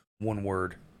know, one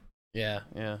word. Yeah.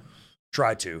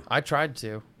 Try to. I tried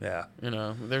to. Yeah. You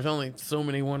know, there's only so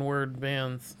many one-word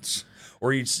bands.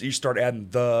 Or you start adding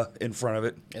the in front of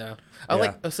it. Yeah. I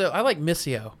like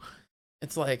Missio.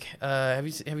 It's like, have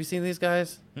you seen these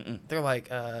guys? Mm-mm. They're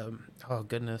like, oh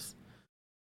goodness,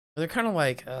 they're kind of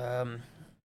like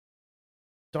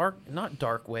not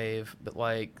dark wave, but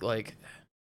like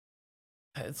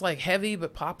it's like heavy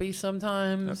but poppy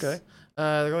sometimes. Okay.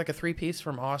 They're like a 3-piece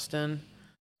from Austin.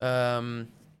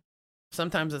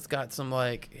 Sometimes it's got some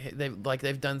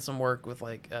they've done some work with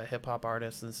like hip hop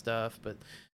artists and stuff, but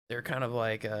they're kind of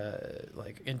like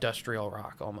industrial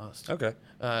rock almost. Okay.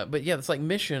 But yeah, it's like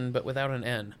Mission, but without an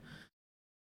N.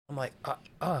 I'm like,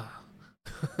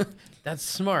 that's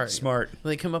smart. Smart.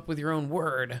 They come up with your own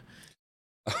word.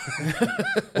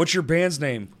 What's your band's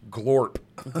name? Glorp.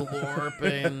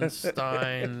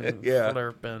 Glorpenstein. Yeah.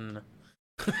 Flurpin.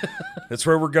 That's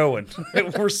where we're going.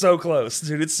 We're so close,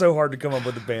 dude. It's so hard to come up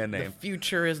with a band name. The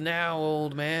future is now,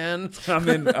 old man. I'm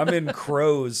in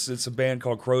Crows. It's a band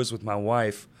called Crows with my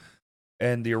wife.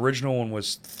 And the original one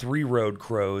was 3-road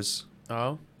crows.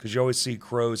 Oh. Because you always see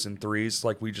crows in 3s.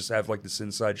 Like, we just have, like, this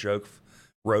inside joke.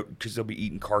 Because they'll be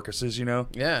eating carcasses, you know?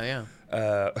 Yeah.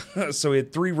 So we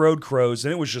had 3 road crows,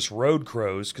 and it was just road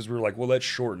crows. Because we were like, well, let's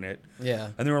shorten it. Yeah.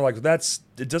 And then we were like,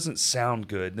 it doesn't sound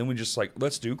good. And then we just like,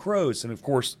 let's do Crows. And, of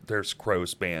course, there's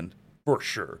Crows band. For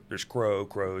sure. There's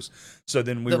Crows. So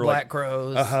then we were Black like...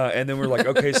 Crows. And then we're like,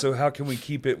 okay, so how can we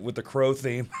keep it with the crow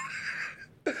theme?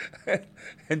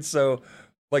 And so,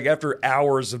 like, after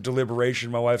hours of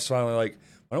deliberation, my wife's finally like,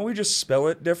 why don't we just spell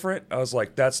it different? I was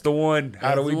like, that's the one.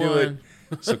 How do we do it?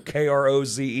 So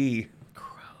Kroze.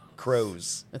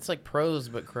 Crows. It's like prose,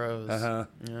 but crows. Uh-huh.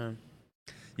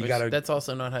 Yeah. That's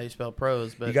also not how you spell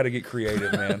prose, but... You got to get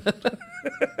creative, man.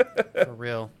 For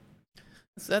real.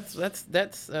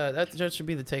 That should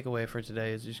be the takeaway for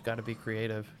today, is you just got to be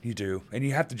creative. You do. And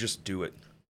you have to just do it.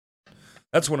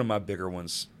 That's one of my bigger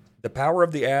ones. The power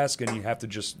of the ask, and you have to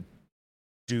just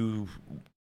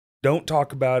don't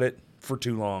talk about it for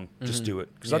too long. Just do it.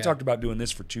 Because I talked about doing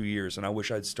this for 2 years, and I wish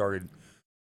I'd started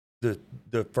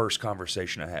the first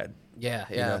conversation I had.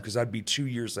 Yeah. Because I'd be 2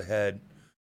 years ahead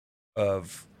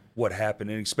of what happened,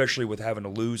 and especially with having to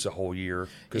lose a whole year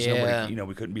because nobody,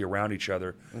 we couldn't be around each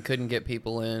other and couldn't get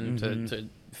people in to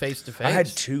face to face. I had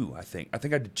 2, I think I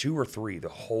did 2 or 3 the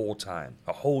whole time,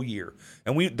 a whole year.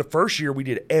 And the first year we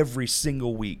did every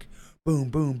single week, boom,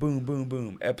 boom, boom, boom,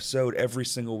 boom, episode every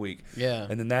single week. Yeah.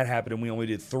 And then that happened, and we only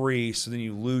did 3, so then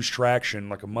you lose traction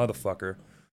like a motherfucker.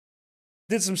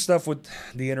 Did some stuff with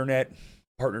the internet,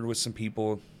 partnered with some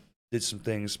people, did some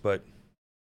things, but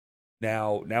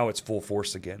now it's full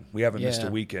force again. We haven't missed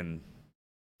a week in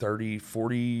 30,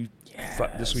 40,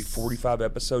 this week 45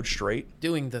 episodes straight.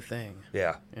 Doing the thing.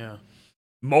 Yeah. Yeah.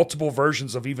 Multiple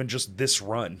versions of even just this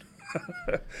run.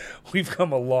 We've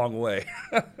come a long way.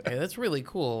 Hey, that's really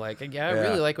cool. Like, I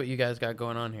really like what you guys got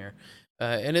going on here.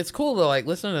 And it's cool to like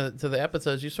listen to the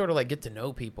episodes. You sort of like get to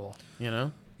know people, you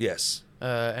know? Yes.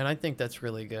 And I think that's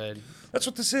really good. That's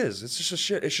what this is. It's just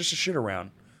a shit around.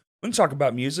 We can talk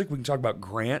about music. We can talk about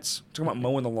grants. Talk about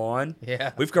mowing the lawn.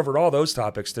 Yeah. We've covered all those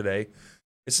topics today.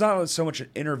 It's not so much an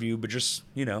interview, but just,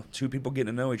 2 people getting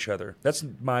to know each other. That's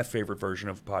my favorite version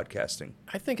of podcasting.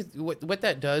 I think what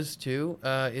that does, too,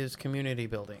 is community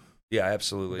building. Yeah,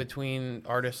 absolutely. Between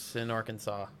artists in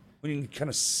Arkansas. We can kind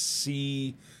of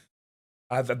see...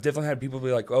 I've definitely had people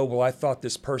be like, oh, well, I thought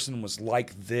this person was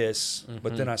like this,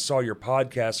 but then I saw your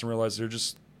podcast and realized they're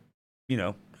just,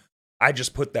 I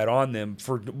just put that on them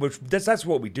which that's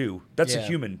what we do. That's a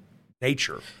human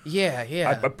nature. Yeah,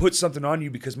 yeah. I put something on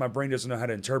you because my brain doesn't know how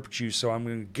to interpret you, so I'm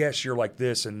going to guess you're like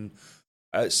this, and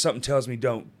something tells me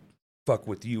don't fuck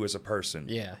with you as a person.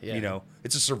 Yeah, yeah.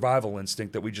 It's a survival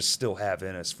instinct that we just still have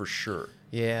in us for sure.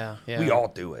 Yeah, yeah. We all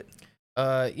do it.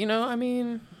 I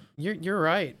mean, you're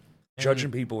right.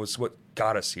 Judging people is what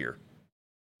got us here.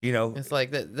 It's like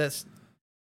that's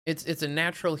it's a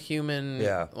natural human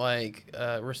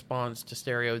response to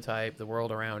stereotype the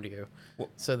world around you,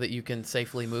 so that you can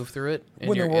safely move through it.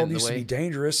 When the world used to be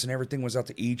dangerous and everything was out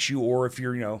to eat you, or if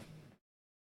you're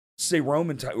say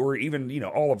Roman time, or even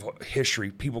all of history,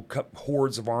 people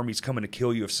hordes of armies coming to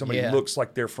kill you. If somebody looks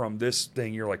like they're from this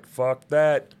thing, you're like, fuck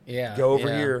that. Yeah, go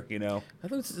over here. I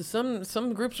think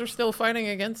some groups are still fighting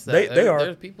against that. They are.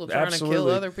 There's people trying to kill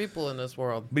other people in this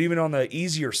world. But even on the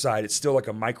easier side, it's still like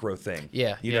a micro thing.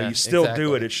 Yeah, you still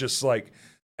do it. It's just like,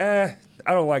 I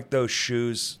don't like those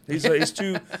shoes. He's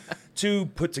too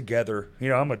put together.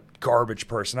 I'm a garbage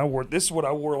person. This is what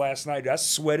I wore last night. I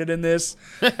sweated in this.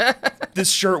 This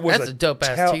shirt was that's a dope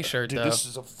ass t-shirt. Dude, though. This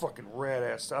is a fucking rad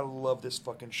ass. I love this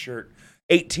fucking shirt.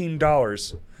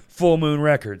 $18. Full Moon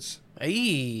Records.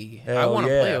 Hey, I want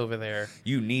to play over there.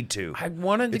 You need to. I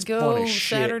wanted to go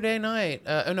Saturday night.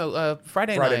 Friday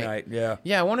night. Friday night. Yeah.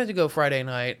 Yeah, I wanted to go Friday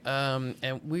night.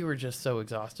 And we were just so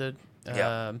exhausted.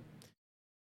 Yeah.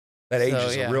 That age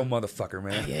is a real motherfucker,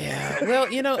 man. Yeah. Well,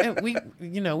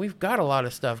 and we've got a lot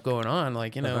of stuff going on.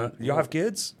 Like, Y'all have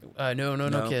kids?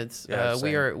 No kids. Yeah,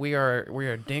 we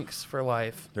are dinks for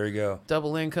life. There you go.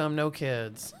 Double income, no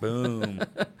kids. Boom.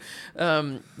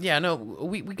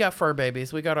 We got fur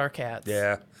babies. We got our cats.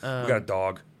 Yeah. We got a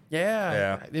dog.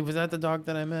 Yeah. Was that the dog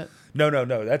that I met? No.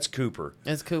 That's Cooper.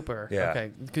 It's Cooper. Yeah.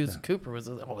 Okay. Cooper was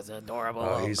adorable.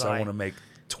 I want to make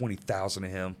 20,000 of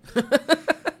him.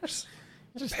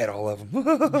 Just pet all of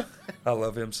them. I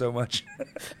love him so much.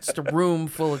 Just a room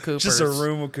full of Coopers. Just a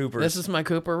room of Coopers. This is my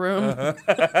Cooper room.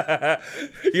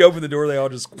 You open the door, they all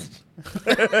just.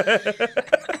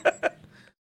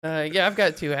 I've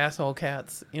got 2 asshole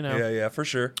cats. Yeah, for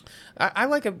sure. I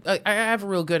have a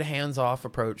real good hands-off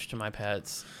approach to my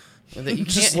pets. That you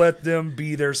just let them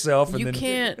be their self. You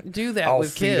can't do that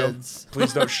with kids.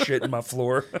 Please don't shit in my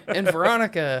floor. And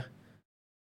Veronica.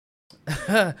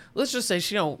 Let's just say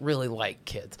she don't really like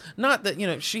kids. Not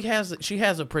that she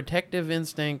has a protective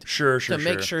instinct. To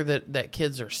make sure that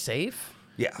kids are safe.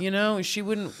 Yeah. She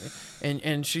wouldn't,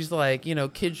 and she's like,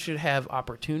 kids should have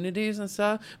opportunities and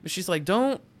stuff. But she's like,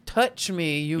 don't touch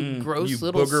me, you gross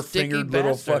little booger-fingered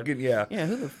little fucking Yeah.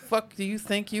 Who the fuck do you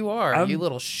think you are, you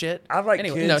little shit? I like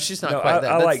kids. No, she's not quite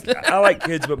that. I like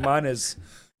kids, but mine is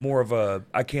more of a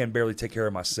I can barely take care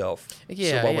of myself.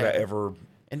 Yeah. So why would I ever?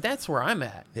 And that's where I'm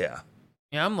at. Yeah.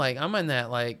 Yeah, I'm in that,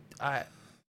 like,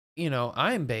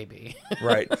 I'm baby.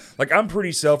 Right. Like, I'm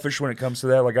pretty selfish when it comes to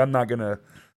that. Like, I'm not going to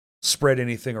spread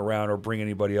anything around or bring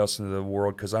anybody else into the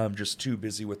world because I'm just too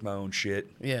busy with my own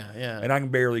shit. Yeah. And I can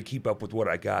barely keep up with what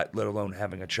I got, let alone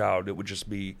having a child. It would just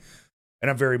be, and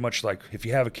I'm very much like, if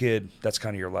you have a kid, that's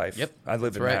kind of your life. Yep. I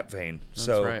live in that vein. That's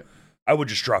so right. I would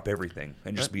just drop everything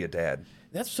and just be a dad.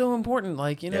 That's so important.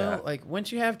 Like, like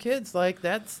once you have kids, like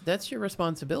that's your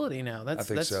responsibility now. I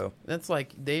think so. That's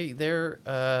like they're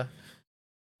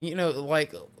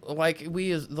like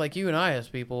we as like you and I as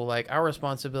people, like our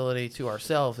responsibility to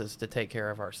ourselves is to take care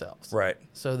of ourselves. Right.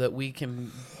 So that we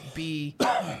can be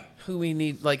who we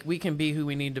need, like we can be who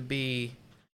we need to be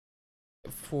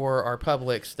for our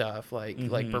public stuff, like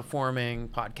performing,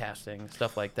 podcasting,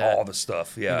 stuff like that. All the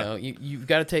stuff, yeah. You've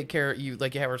got to take care. You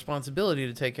have a responsibility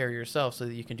to take care of yourself so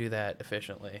that you can do that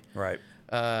efficiently. Right.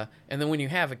 And then when you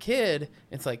have a kid,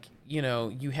 it's like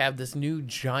you have this new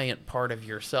giant part of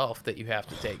yourself that you have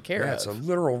to take care of. It's a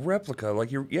literal replica.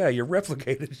 Like you're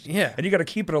replicated. Yeah. And you got to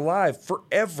keep it alive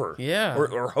forever. Yeah.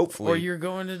 Or hopefully. Or you're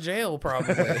going to jail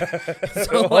probably.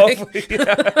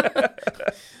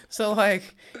 So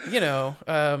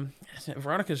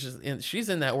Veronica's she's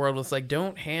in that world. It's like,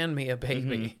 don't hand me a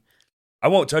baby. I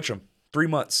won't touch him. 3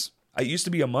 months. It used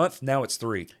to be a month. Now it's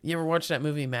 3. You ever watch that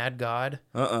movie Mad God?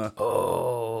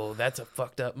 Oh, that's a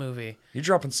fucked up movie. You're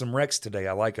dropping some Rex today.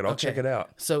 I like it. I'll check it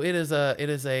out. So it is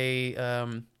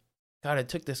a God, it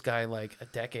took this guy like a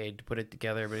decade to put it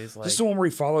together, but he's like, this is the one where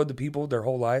he followed the people their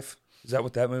whole life. Is that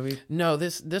what that movie? No,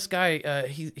 this guy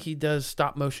he does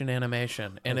stop motion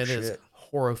animation, and is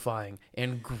horrifying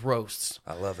and gross.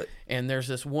 I love it. And there's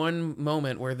this one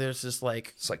moment where there's this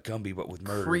like, it's like Gumby but with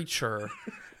murder creature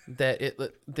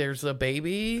that there's a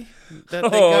baby that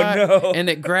they got, and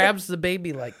it grabs the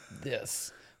baby like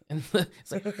this. And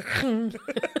it's like,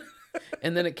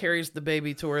 and then it carries the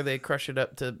baby to where they crush it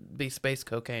up to be space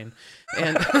cocaine.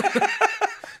 And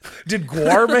did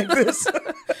Guar make this?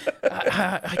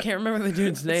 I can't remember the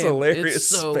dude's name. It's hilarious. It's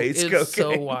so, Space it's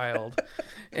cocaine. so wild.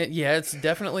 And yeah, it's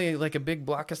definitely like a big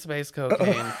block of space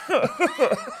cocaine.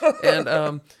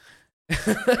 And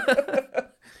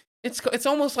it's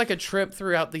almost like a trip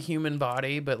throughout the human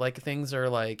body, but like things are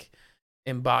like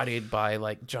embodied by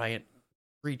like giant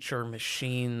creature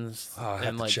machines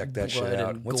and like check that blood shit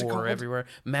out. and What's it gore called? everywhere.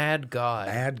 Mad God.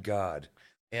 Mad God.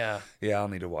 Yeah. Yeah, I'll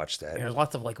need to watch that. There's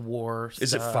lots of like war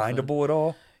Is it stuff findable at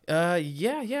all?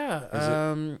 Yeah.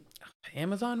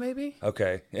 Amazon maybe?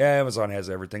 Okay. Yeah, Amazon has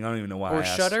everything. I don't even know why I Or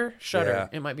asked. Shudder? Yeah.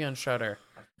 It might be on Shudder.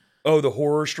 Oh, the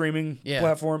horror streaming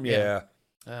platform? Yeah.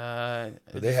 But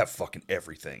they have fucking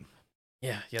everything.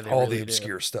 Yeah, they all really the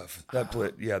obscure stuff.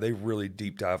 They really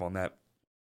deep dive on that.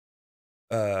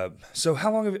 So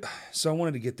how long have it? So I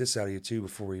wanted to get this out of you too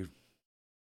before we.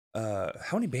 How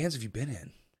many bands have you been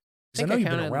in? Because I know you've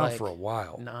been around like for a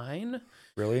while. 9.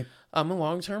 Really? I'm a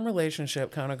long-term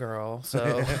relationship kind of girl, so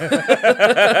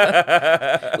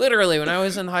literally, when I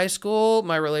was in high school,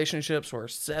 my relationships were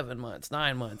 7 months,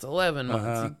 9 months, 11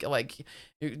 months. Like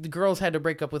the girls had to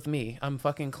break up with me. I'm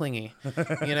fucking clingy,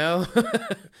 you know.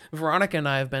 Veronica and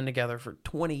I have been together for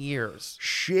 20 years.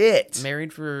 Shit.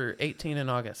 Married for 18 in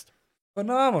August.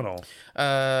 Phenomenal.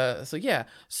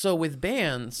 So with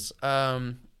bands,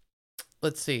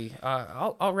 let's see.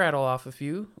 I'll rattle off a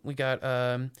few. We got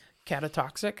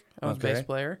Catatoxic. I was bass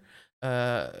player.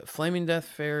 Flaming Death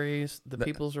Fairies. The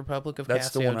People's Republic of Cassio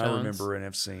That's the one Tones. I remember and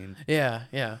have seen.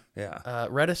 Yeah.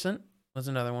 Reticent was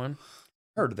another one.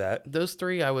 Heard of that. Those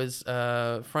 3, I was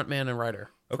frontman and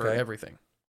writer for everything.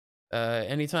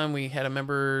 Anytime we had a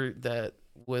member that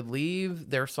would leave,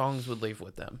 their songs would leave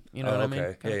with them. You know what I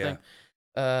mean? Kind of thing.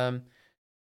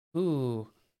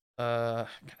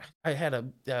 I had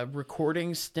a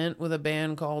recording stint with a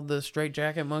band called the Straight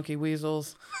Jacket Monkey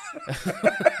Weasels.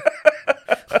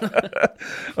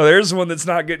 Oh, there's one that's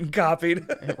not getting copied.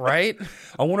 Right?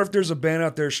 I wonder if there's a band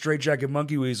out there, Straight Jacket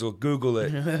Monkey Weasel. Google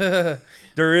it.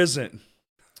 There isn't.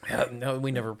 No,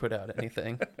 we never put out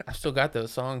anything. I've still got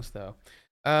those songs, though.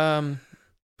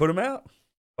 Put them out.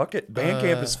 Fuck it.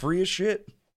 Bandcamp is free as shit.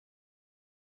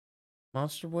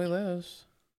 Monsterboy Lives.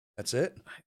 That's it?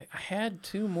 I had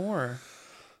 2 more.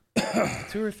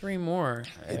 2 or 3 more.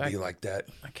 It'd be like that.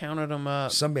 I counted them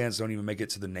up. Some bands don't even make it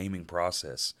to the naming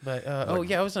process. But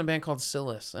I was in a band called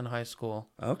Silas in high school.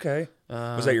 Okay.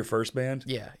 Was that your first band?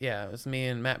 Yeah. It was me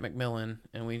and Matt McMillan,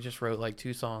 and we just wrote like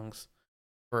 2 songs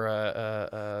for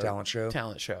a talent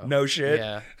show. No shit.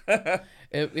 Yeah.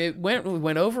 it went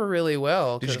over really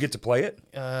well. Did you get to play it?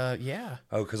 Yeah.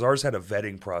 Oh, because ours had a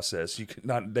vetting process. You could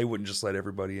not. They wouldn't just let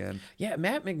everybody in. Yeah,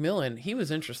 Matt McMillan. He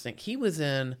was interesting. He was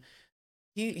in.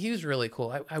 He was really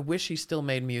cool. I wish he still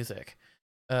made music.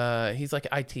 He's like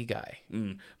an IT guy,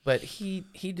 but he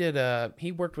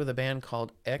worked with a band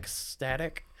called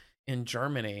Ecstatic in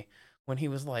Germany when he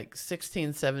was like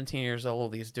 16, 17 years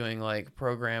old. He's doing like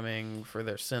programming for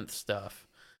their synth stuff,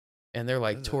 and they're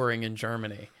like touring in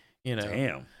Germany. You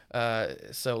know, damn.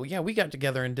 So yeah, we got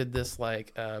together and did this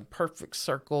like Perfect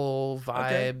Circle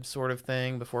vibe sort of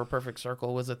thing before Perfect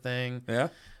Circle was a thing. Yeah.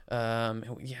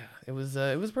 It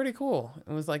was pretty cool.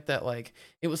 It was like that, like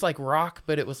it was like rock,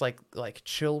 but it was like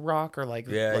chill rock or like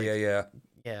yeah.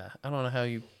 I don't know how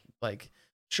you like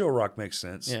chill rock makes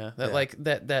sense. Yeah,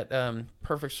 that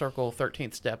Perfect Circle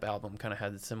 13th Step album kind of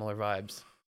had similar vibes.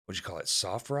 What'd you call it?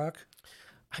 Soft rock?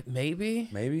 Maybe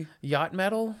yacht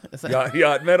metal. Is that...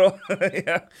 yacht metal.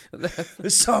 Yeah,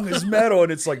 this song is metal,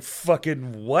 and it's like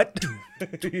fucking what?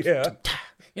 Yeah.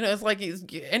 You know, it's like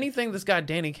anything that's got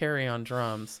Danny Carey on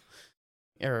drums.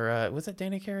 Or was it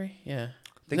Danny Carey? Yeah.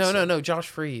 No, Josh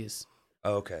Freese.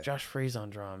 Oh, okay. Josh Freese on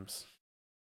drums.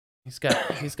 He's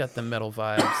got the metal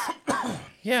vibes.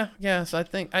 Yeah. So I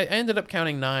think I ended up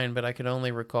counting 9, but I could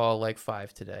only recall like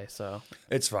 5 today. So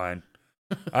it's fine.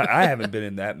 I haven't been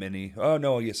in that many. Oh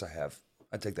no, yes I have.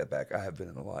 I take that back. I have been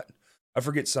in a lot. I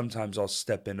forget sometimes I'll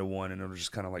step into one and it'll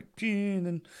just kind of like,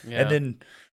 and then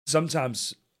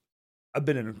sometimes I've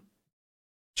been in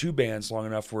 2 bands long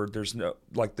enough where there's no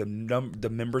like the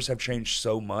members have changed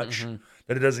so much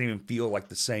that it doesn't even feel like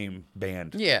the same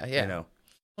band. Yeah. You know.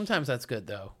 Sometimes that's good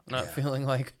though. Not feeling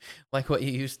like what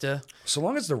you used to. So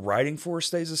long as the writing force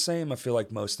stays the same, I feel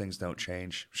like most things don't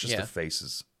change. It's just the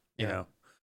faces. You know.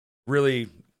 Really,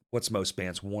 what's most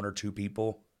bands? 1 or 2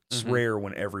 people. It's rare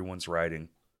when everyone's writing.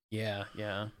 Yeah.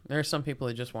 There are some people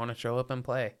that just want to show up and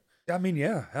play. I mean,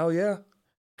 yeah, hell yeah.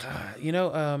 You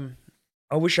know,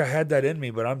 I wish I had that in me,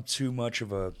 but I'm too much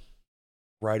of a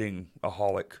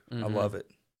writing-aholic. I love it.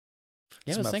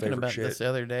 Yeah, I was thinking about this the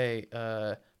other day.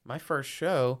 My first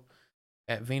show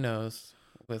at Vino's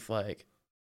with like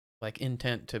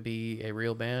intent to be a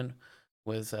real band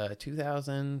was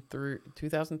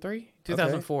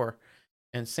 2004,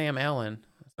 and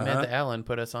Samantha Allen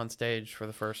put us on stage for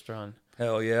the first run.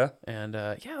 Hell yeah! And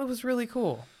it was really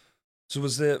cool. So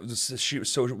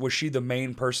was she the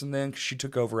main person then? 'Cause she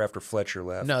took over after Fletcher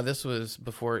left. No, this was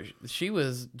before. She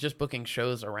was just booking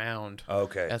shows around.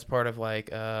 Okay. As part of like,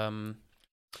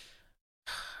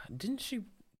 didn't she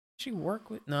work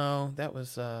with? No, that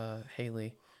was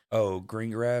Haley. Oh,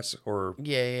 Greengrass or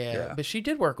yeah. But she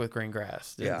did work with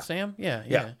Greengrass. Didn't Sam? Yeah.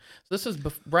 So this was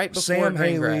right before Sam,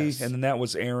 Greengrass. Haley, and then that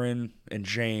was Aaron and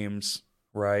James.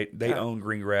 Right? They own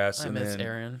Greengrass. I miss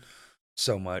Aaron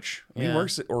so much. He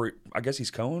works at, or I guess he's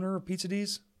co-owner of Pizza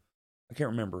D's. I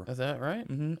can't remember. Is that right?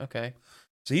 Mm-hmm. Okay.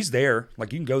 So he's there.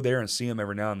 Like you can go there and see him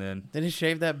every now and then. Did he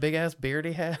shave that big ass beard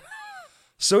he had?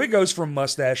 So he goes from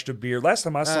mustache to beard. Last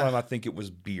time I saw him, I think it was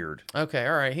beard. Okay,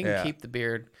 all right. He can keep the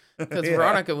beard. Because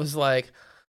Veronica was like,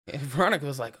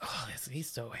 oh,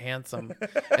 he's so handsome.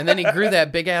 And then he grew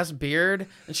that big ass beard,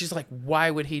 and she's like,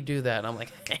 why would he do that? And I'm like,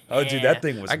 oh, dude, that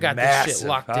thing was I got massive. This shit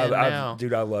locked in now.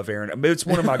 Dude, I love Aaron. I mean, it's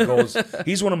one of my goals.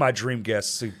 He's one of my dream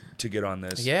guests to get on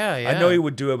this. Yeah. I know he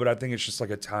would do it, but I think it's just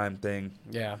like a time thing.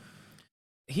 Yeah.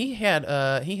 He had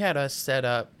us set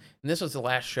up, and this was the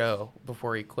last show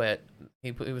before he quit. He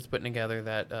was putting together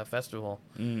that festival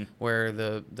where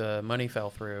the money fell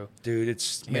through. Dude, he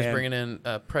was bringing in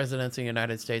presidents of the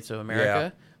United States of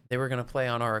America. Yeah. They were going to play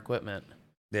on our equipment.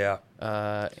 Yeah.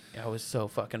 I was so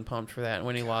fucking pumped for that. And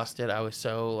when he lost it, I was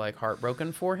so like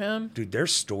heartbroken for him. Dude, their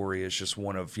story is just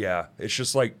one of, it's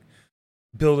just like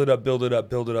build it up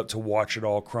to watch it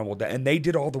all crumble down. And they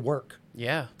did all the work.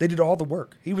 Yeah. They did all the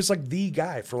work. He was like the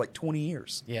guy for like 20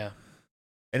 years. Yeah.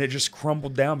 And it just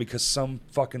crumbled down because some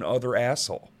fucking other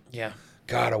asshole. Yeah.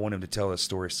 God, I want him to tell this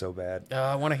story so bad.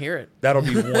 I want to hear it. That'll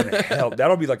be one hell.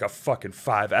 That'll be like a fucking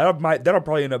 5. That'll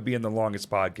probably end up being the longest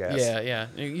podcast. Yeah.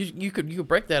 You could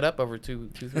break that up over two,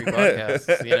 3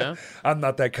 podcasts. You know. I'm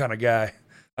not that kind of guy.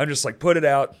 I'm just like, put it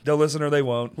out. They'll listen or they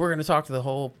won't. We're gonna talk to the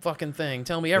whole fucking thing.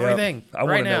 Tell me everything. I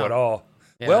want to know it all.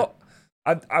 Yeah. Well,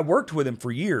 I worked with him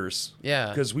for years. Yeah.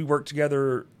 Because we worked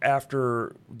together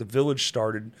after the Village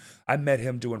started. I met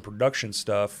him doing production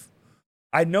stuff.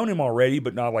 I'd known him already,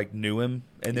 but not like knew him.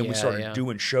 And then we started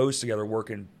doing shows together,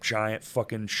 working giant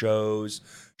fucking shows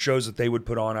that they would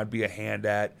put on. I'd be a hand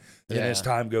at. And then as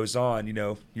time goes on,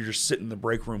 you're just sitting in the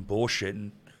break room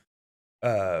bullshitting.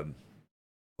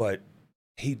 But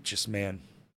he just,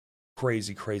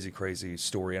 crazy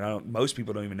story. And most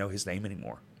people don't even know his name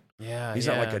anymore. Yeah, he's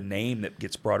not like a name that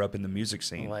gets brought up in the music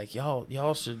scene. Like y'all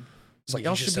should, like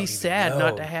y'all should be sad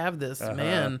not to have this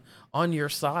man on your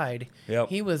side. Yep.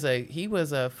 He was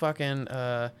a fucking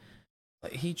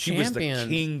he championed. He was the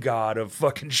king god of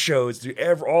fucking shows, dude.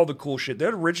 All the cool shit.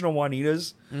 That original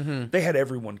Juanitas, they had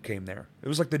everyone came there. It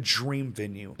was like the dream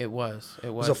venue. It was.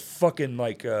 It was a fucking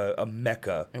like a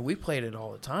mecca. And we played it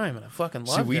all the time, and I fucking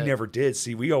loved it. See, we never did.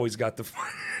 See, we always got the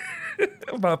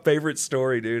my favorite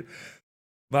story, dude.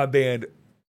 My band,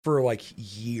 for like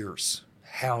years,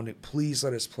 hounded, please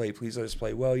let us play.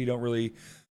 Well, you don't really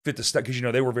fit the stuff, because,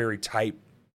 they were very tight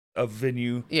of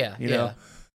venue. Yeah, you know?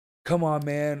 Come on,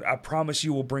 man. I promise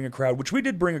you we'll bring a crowd, which we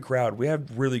did bring a crowd. We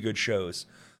had really good shows.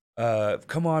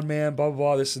 Come on, man, blah, blah,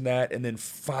 blah, this and that. And then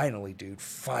finally, dude,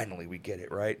 we get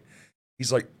it, right?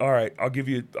 He's like, all right, I'll give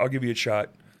you a shot.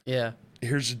 Yeah.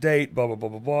 Here's the date, blah, blah, blah,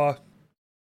 blah, blah.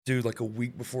 Dude, like a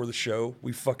week before the show,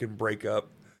 we fucking break up.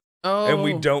 Oh. And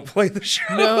we don't play the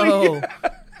show. No.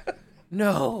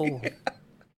 No.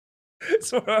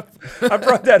 So I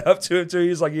brought that up to him too.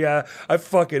 He's like, yeah, I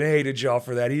fucking hated y'all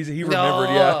for that. He remembered,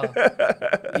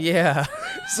 yeah. Yeah.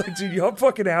 It's like, dude, y'all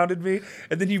fucking hounded me.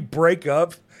 And then you break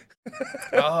up.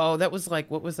 Oh, that was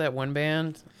like, what was that one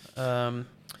band?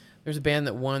 There's a band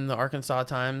that won the Arkansas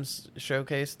Times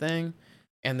showcase thing.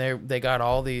 And they got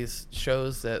all these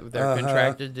shows that they're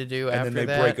contracted to do after that. And then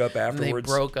they break up afterwards. And they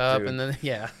broke up, dude. and then,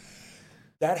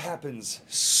 That happens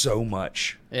so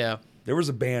much. Yeah. There was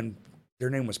a band,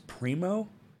 their name was Primo.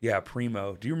 Yeah,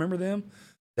 Primo. Do you remember them?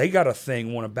 They got a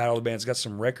thing, one of Battle of the Bands, got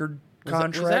some record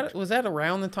contract. Was that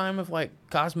around the time of like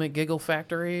Cosmic Giggle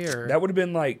Factory? Or that would have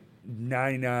been like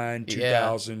 99,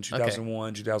 2000,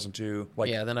 2001, 2002.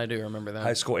 Like, yeah, then I do remember that.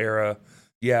 High school era.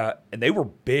 Yeah, and they were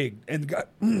big and got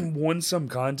won some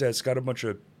contests, got a bunch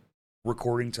of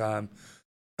recording time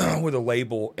with a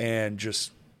label, and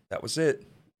just that was it.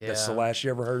 Yeah. That's the last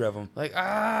you ever heard of them. Like,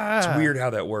 it's weird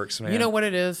how that works, man. You know what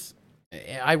it is?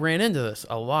 I ran into this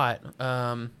a lot.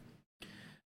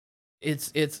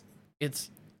 It's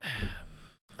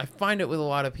I find it with a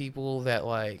lot of people that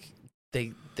like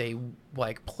they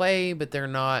like play, but they're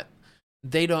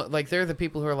the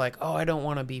people who are like, oh, I don't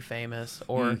want to be famous,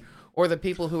 or the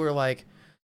people who are like,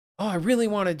 oh, I really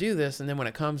want to do this, and then when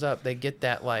it comes up, they get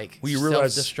that like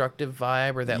self-destructive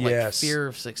vibe or that like fear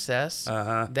of success.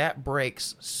 That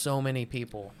breaks so many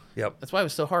people. Yep. That's why it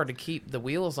was so hard to keep the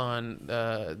wheels on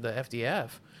the FDF.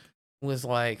 Was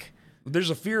like, there's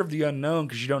a fear of the unknown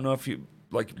because you don't know if you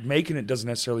like making it doesn't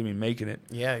necessarily mean making it.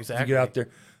 Yeah, exactly. If you get out there,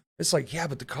 it's like, yeah,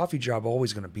 but the coffee job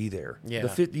always going to be there. Yeah.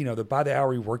 By the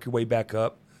hour you work your way back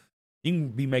up, you can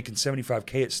be making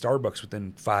 $75K at Starbucks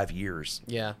within 5 years.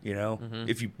 Yeah.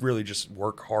 If you really just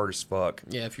work hard as fuck.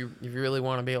 Yeah, if you really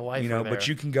want to be a lifer there. But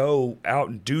you can go out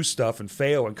and do stuff and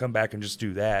fail and come back and just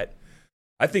do that.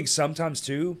 I think sometimes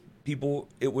too, people,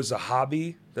 it was a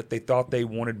hobby that they thought they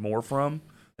wanted more from.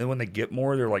 And when they get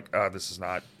more, they're like, oh, this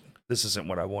isn't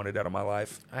what I wanted out of my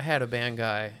life. I had a band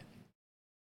guy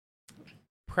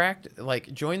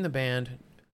join the band.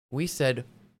 We said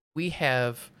we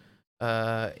have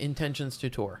intentions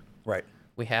to tour. Right.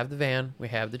 We have the van, we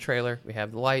have the trailer, we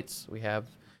have the lights, we have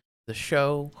the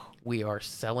show. We are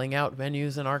selling out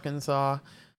venues in Arkansas.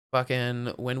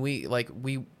 Fucking when we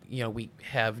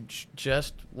have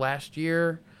just last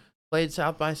year played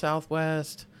South by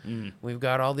Southwest. We've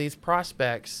got all these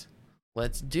prospects.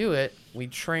 Let's do it. We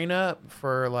train up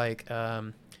for like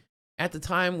at the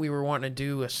time we were wanting to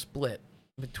do a split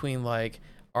between like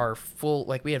our full,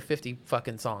 like we had 50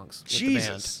 fucking songs with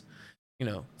Jesus. the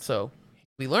band. So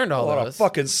we learned all a lot those of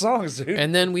fucking songs, dude.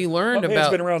 And then we learned It's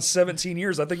been around 17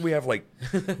 years. I think we have like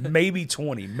maybe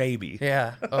 20, maybe.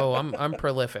 Yeah. Oh, I'm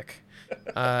prolific.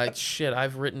 Shit,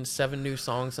 I've written 7 new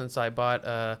songs since I bought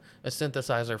a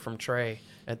synthesizer from Trey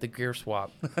at the Gear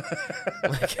Swap.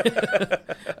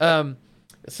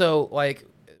 So like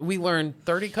we learned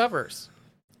 30 covers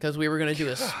because we were going to do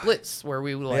a splits where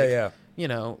we would like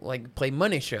play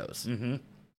money shows.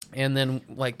 And then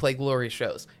like play glory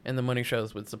shows, and the money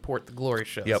shows would support the glory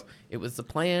shows. Yep. It was the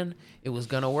plan. It was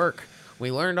going to work. We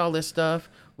learned all this stuff.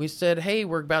 We said, hey,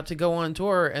 we're about to go on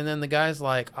tour. And then the guy's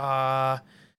like, man,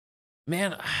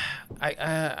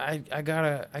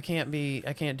 I can't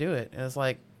do it. And it's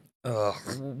like,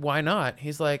 why not?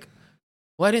 He's like,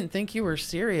 well, I didn't think you were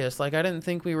serious. Like, I didn't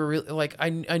think we were really, like, I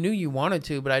knew you wanted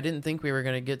to, but I didn't think we were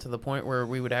going to get to the point where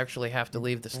we would actually have to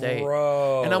leave the state.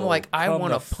 Bro, and I'm like, I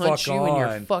want to punch you in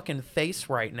your fucking face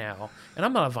right now. And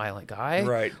I'm not a violent guy.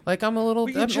 Right. Like, I'm a little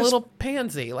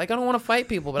pansy. Like, I don't want to fight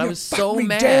people, but I was so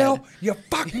mad. Dale. You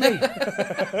fucked me.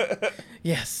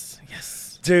 Yes.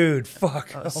 Dude,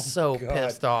 fuck. I was so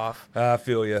pissed off. I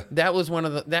feel you. That was one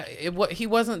of the he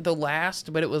wasn't the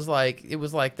last, but it was like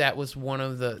that was one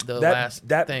of the last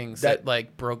things that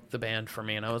like broke the band for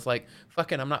me, and I was like,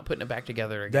 fucking, I'm not putting it back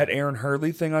together again. That Aaron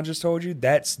Hurley thing I just told you,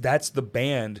 that's the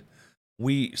band.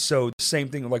 So the same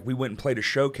thing, like we went and played a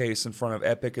showcase in front of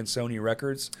Epic and Sony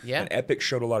Records. Yeah. And Epic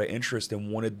showed a lot of interest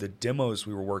and wanted the demos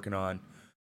we were working on.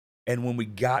 And when we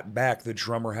got back, the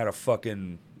drummer had a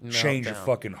fucking change of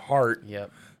fucking heart. Yep.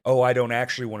 Oh, I don't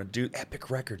actually want to do Epic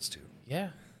Records, dude. Yeah.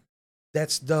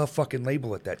 That's the fucking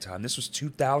label at that time. This was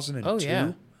 2002. Oh,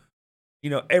 yeah.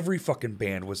 Every fucking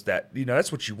band was that.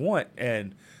 That's what you want.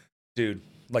 And, dude,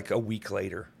 like a week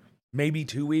later, maybe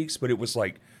 2 weeks, but it was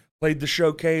like, played the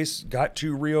showcase, got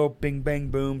too real, bing, bang,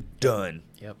 boom, done.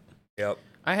 Yep.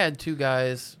 I had 2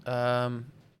 guys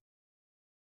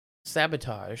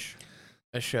sabotage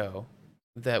a show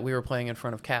that we were playing in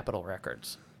front of Capitol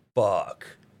Records. Fuck.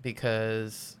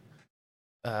 Because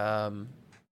Veronica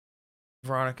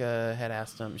had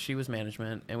asked them, she was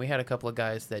management, and we had a couple of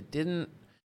guys that didn't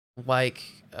like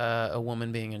a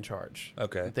woman being in charge.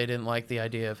 Okay. They didn't like the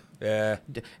idea of... Yeah.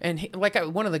 And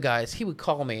one of the guys, he would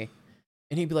call me,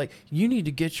 and he'd be like, you need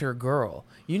to get your girl.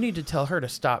 You need to tell her to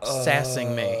stop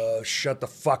sassing me. Shut the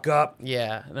fuck up.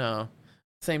 Yeah, no.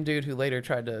 Same dude who later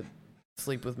tried to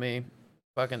sleep with me.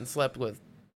 Fucking slept with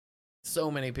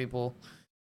so many people,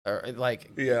 or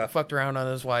like fucked around on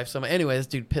his wife. So anyway, this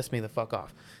dude pissed me the fuck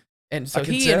off. And so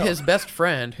he and his best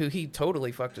friend, who he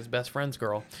totally fucked his best friend's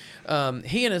girl,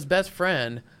 he and his best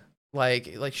friend,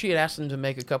 like she had asked him to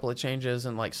make a couple of changes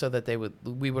and like so that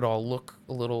we would all look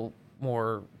a little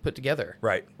more put together,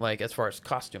 right? Like as far as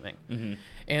costuming,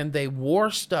 and they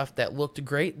wore stuff that looked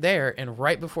great there. And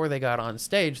right before they got on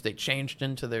stage, they changed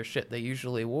into their shit they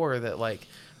usually wore that like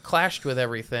clashed with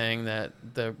everything that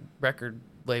the record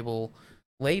label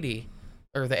lady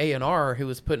or the A&R who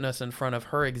was putting us in front of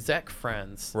her exec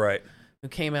friends, right, who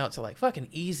came out to like fucking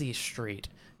Easy Street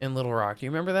in Little Rock. Do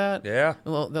you remember that? Yeah.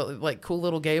 The like cool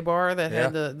little gay bar that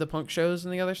had the punk shows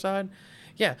on the other side.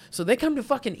 Yeah, so they come to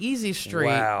fucking Easy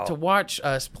Street to watch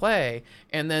us play,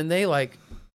 and then they like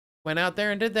went out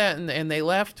there and did that, and they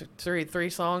left three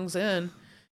songs in.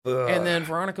 Ugh. And then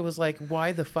Veronica was like,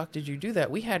 "Why the fuck did you do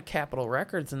that? We had Capitol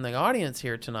Records in the audience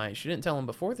here tonight." She didn't tell them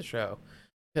before the show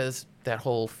because that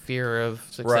whole fear of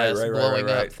success blowing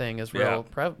up thing is real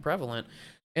prevalent.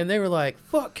 And they were like,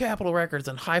 "Fuck Capitol Records,"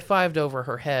 and high-fived over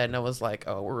her head. And I was like,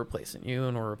 "Oh, we're replacing you,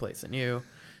 and we're replacing you."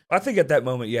 I think at that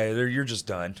moment, you're just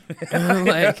done. It's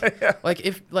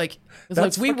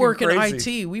like we work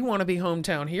crazy. in IT, we want to be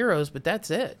hometown heroes, but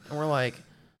that's it. And we're like,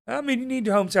 I mean, you need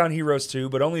hometown heroes too,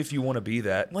 but only if you want to be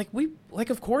that.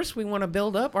 Of course we want to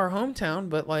build up our hometown,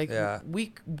 but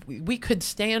we could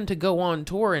stand to go on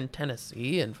tour in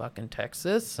Tennessee and fucking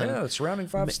Texas. And, the surrounding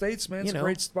 5 states, man. It's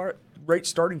a great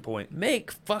starting point.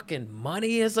 Make fucking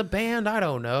money as a band. I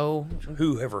don't know.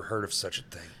 Who ever heard of such a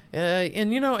thing?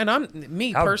 And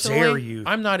How personally, dare you?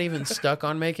 I'm not even stuck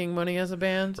on making money as a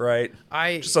band. Right.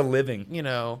 Just a living.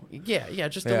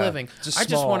 Just a living. I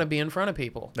just want to be in front of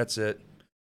people. That's it.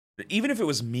 Even if it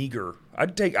was meager, I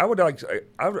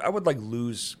would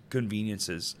lose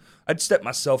conveniences. I'd step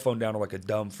my cell phone down to like a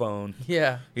dumb phone.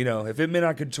 Yeah. If it meant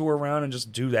I could tour around and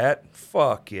just do that,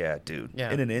 fuck yeah, dude. Yeah,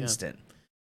 in an instant.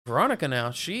 Veronica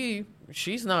now,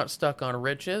 she's not stuck on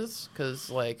riches because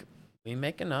like we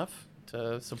make enough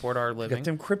to support our living. Got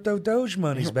them crypto Doge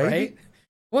monies, baby. Right?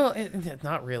 Well,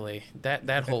 not really.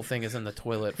 That whole thing is in the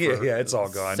toilet. It's all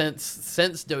gone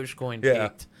since Dogecoin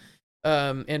peaked,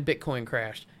 and Bitcoin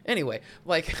crashed. Anyway,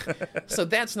 so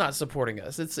that's not supporting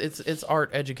us. It's art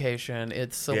education,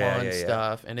 it's salon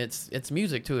stuff, and it's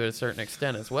music to a certain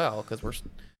extent as well.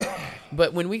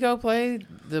 But when we go play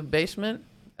the basement,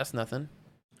 that's nothing.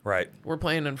 Right. We're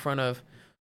playing in front of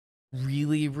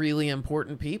really, really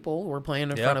important people. We're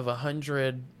playing in front of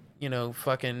 100,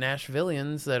 fucking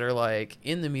Nashvillians that are like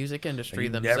in the music industry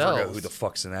themselves. You never know who the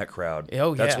fuck's in that crowd.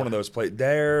 Oh, That's one of those places.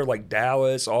 There, like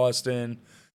Dallas, Austin,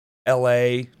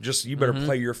 LA. Just you better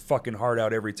play your fucking heart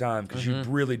out every time because you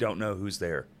really don't know who's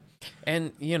there.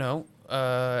 And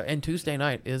and Tuesday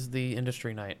night is the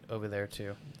industry night over there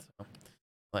too. So,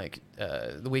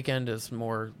 the weekend is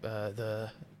more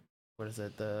the. What is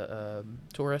it? The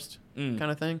tourist kind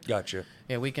of thing. Gotcha.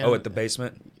 Yeah, weekend. Oh, at the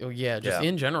basement. Oh yeah,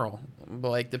 in general. But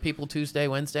like the people Tuesday,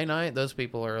 Wednesday night, those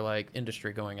people are like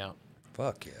industry going out.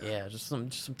 Fuck yeah. Yeah, just some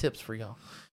tips for y'all.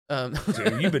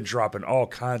 Dude, you've been dropping all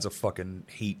kinds of fucking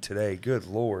heat today. Good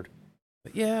lord.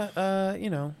 But yeah,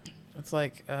 it's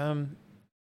like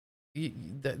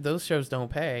those shows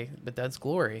don't pay, but that's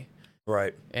glory.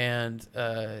 Right. And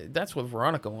that's what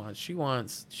Veronica wants. She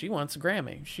wants a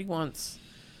Grammy. She wants.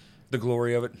 The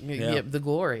glory of it. Yeah, the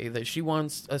glory that she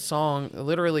wants a song.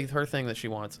 Literally, her thing that she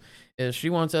wants is she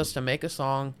wants us to make a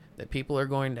song that people are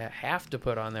going to have to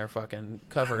put on their fucking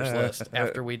covers list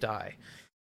after we die.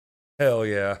 Hell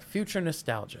yeah. Future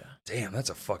nostalgia. Damn, that's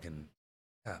a fucking.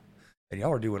 Yeah. And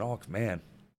y'all are doing man.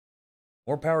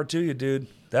 More power to you, dude.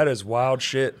 That is wild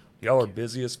shit. Y'all are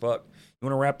busy as fuck. You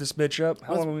want to wrap this bitch up?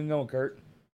 How long have we been going, Kurt?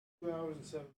 2 hours and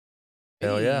 7.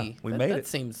 Hell yeah, we made it.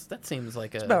 That seems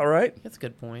like That's about right. That's a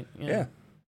good point. Yeah.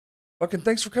 Fucking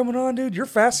thanks for coming on, dude. You're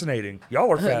fascinating.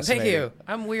 Y'all are fascinating. Thank you.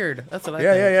 I'm weird. That's what I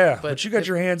think. Yeah. But you got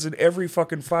your hands in every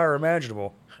fucking fire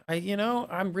imaginable.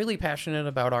 I'm really passionate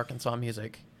about Arkansas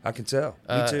music. I can tell.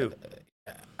 Me too.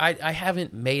 I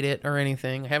haven't made it or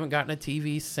anything. I haven't gotten a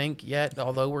TV sync yet,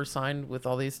 although we're signed with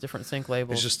all these different sync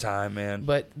labels. It's just time, man.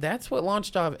 But that's what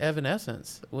launched off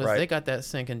Evanescence. They got that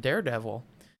sync in Daredevil.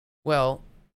 Well,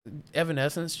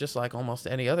 Evanescence, just like almost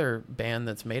any other band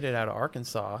that's made it out of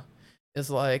Arkansas,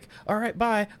 is like, all right,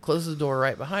 bye, closes the door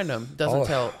right behind them. Doesn't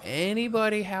tell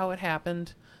anybody how it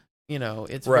happened.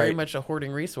 It's very much a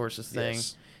hoarding resources thing.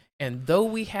 Yes. And though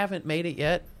we haven't made it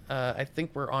yet, I think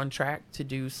we're on track to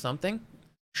do something.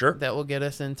 Sure. That will get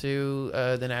us into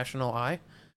the national eye.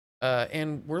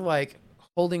 And we're like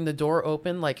holding the door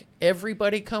open, like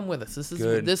everybody come with us.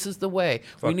 This is the way.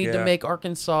 We need to make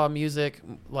Arkansas music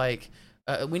like.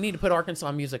 We need to put Arkansas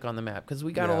music on the map because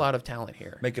we got a lot of talent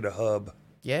here. Make it a hub.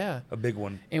 Yeah, a big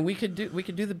one. And we could do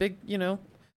the big,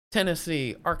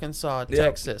 Tennessee, Arkansas,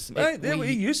 Texas.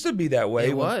 It used to be that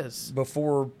way. It was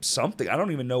before something. I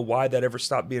don't even know why that ever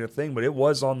stopped being a thing, but it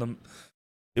was on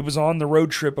the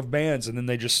road trip of bands, and then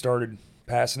they just started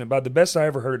passing it by. The best I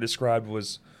ever heard it described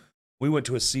was we went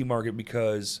to a C market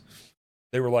because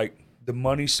they were like. The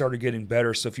money started getting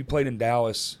better, so if you played in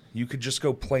Dallas, you could just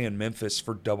go play in Memphis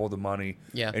for double the money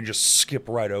and just skip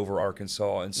right over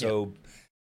Arkansas. And so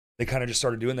they kind of just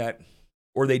started doing that.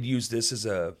 Or they'd use this as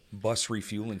a bus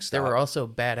refueling stop. There were also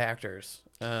bad actors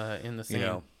in the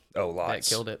scene. Lots.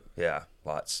 That killed it. Yeah,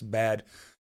 lots. Bad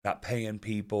not paying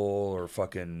people or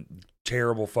fucking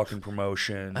terrible fucking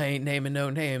promotion. I ain't naming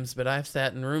no names, but I've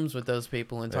sat in rooms with those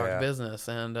people and talked business,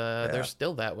 and they're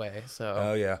still that way. So.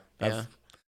 Oh yeah.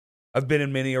 I've been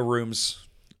in many a rooms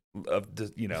of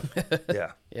the,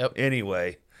 yeah. Yep.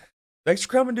 Anyway, thanks for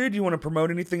coming, dude. You want to promote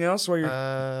anything else while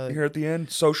you're here at the end?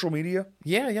 Social media?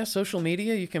 Yeah. Social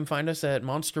media. You can find us at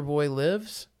Monsterboy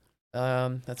Lives.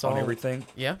 That's all. On everything?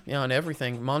 Yeah, on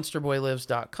everything.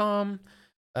 Monsterboylives.com.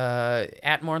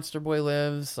 At Monsterboy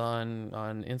Lives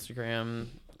on Instagram,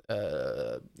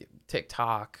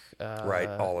 TikTok, right,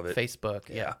 all of it,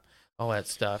 Facebook, all that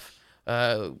stuff.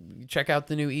 Check out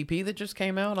the new EP that just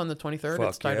came out on the 23rd.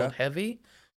 It's titled Heavy.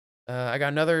 I got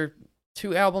another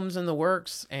 2 albums in the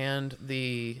works, and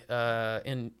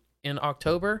in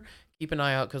October, keep an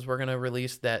eye out because we're going to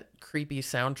release that creepy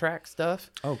soundtrack stuff.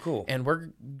 Oh, cool. And we're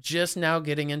just now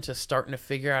getting into starting to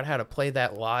figure out how to play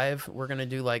that live. We're going to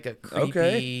do like a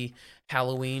creepy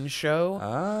Halloween show.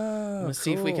 Cool.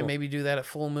 See if we can maybe do that at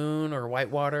Full Moon or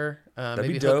Whitewater.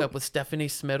 Maybe hook dope. up with Stephanie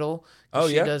Smittle.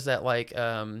 She does that like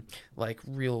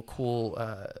real cool,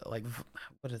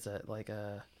 what is that? Like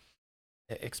a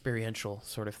experiential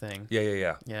sort of thing.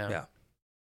 Yeah.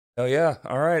 Oh yeah.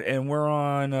 All right. And we're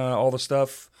on all the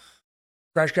stuff.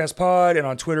 Crashcast Pod, and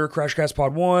on Twitter,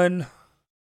 CrashCastPod1.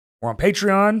 We're on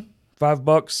Patreon,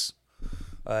 $5.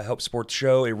 Help support the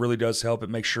show. It really does help. It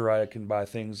makes sure I can buy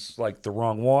things like the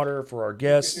wrong water for our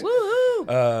guests.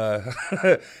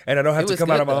 Woohoo! And I don't have to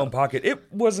come out of my own pocket.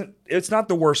 It's not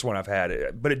the worst one I've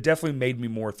had, but it definitely made me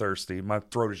more thirsty. My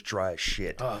throat is dry as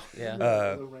shit. Oh, yeah.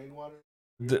 The rainwater?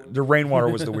 The rainwater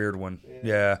was the weird one.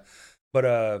 Yeah.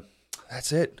 But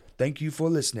that's it. Thank you for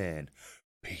listening.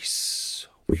 Peace.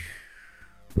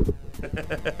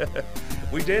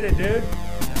 We did it, dude.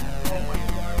 Oh my God.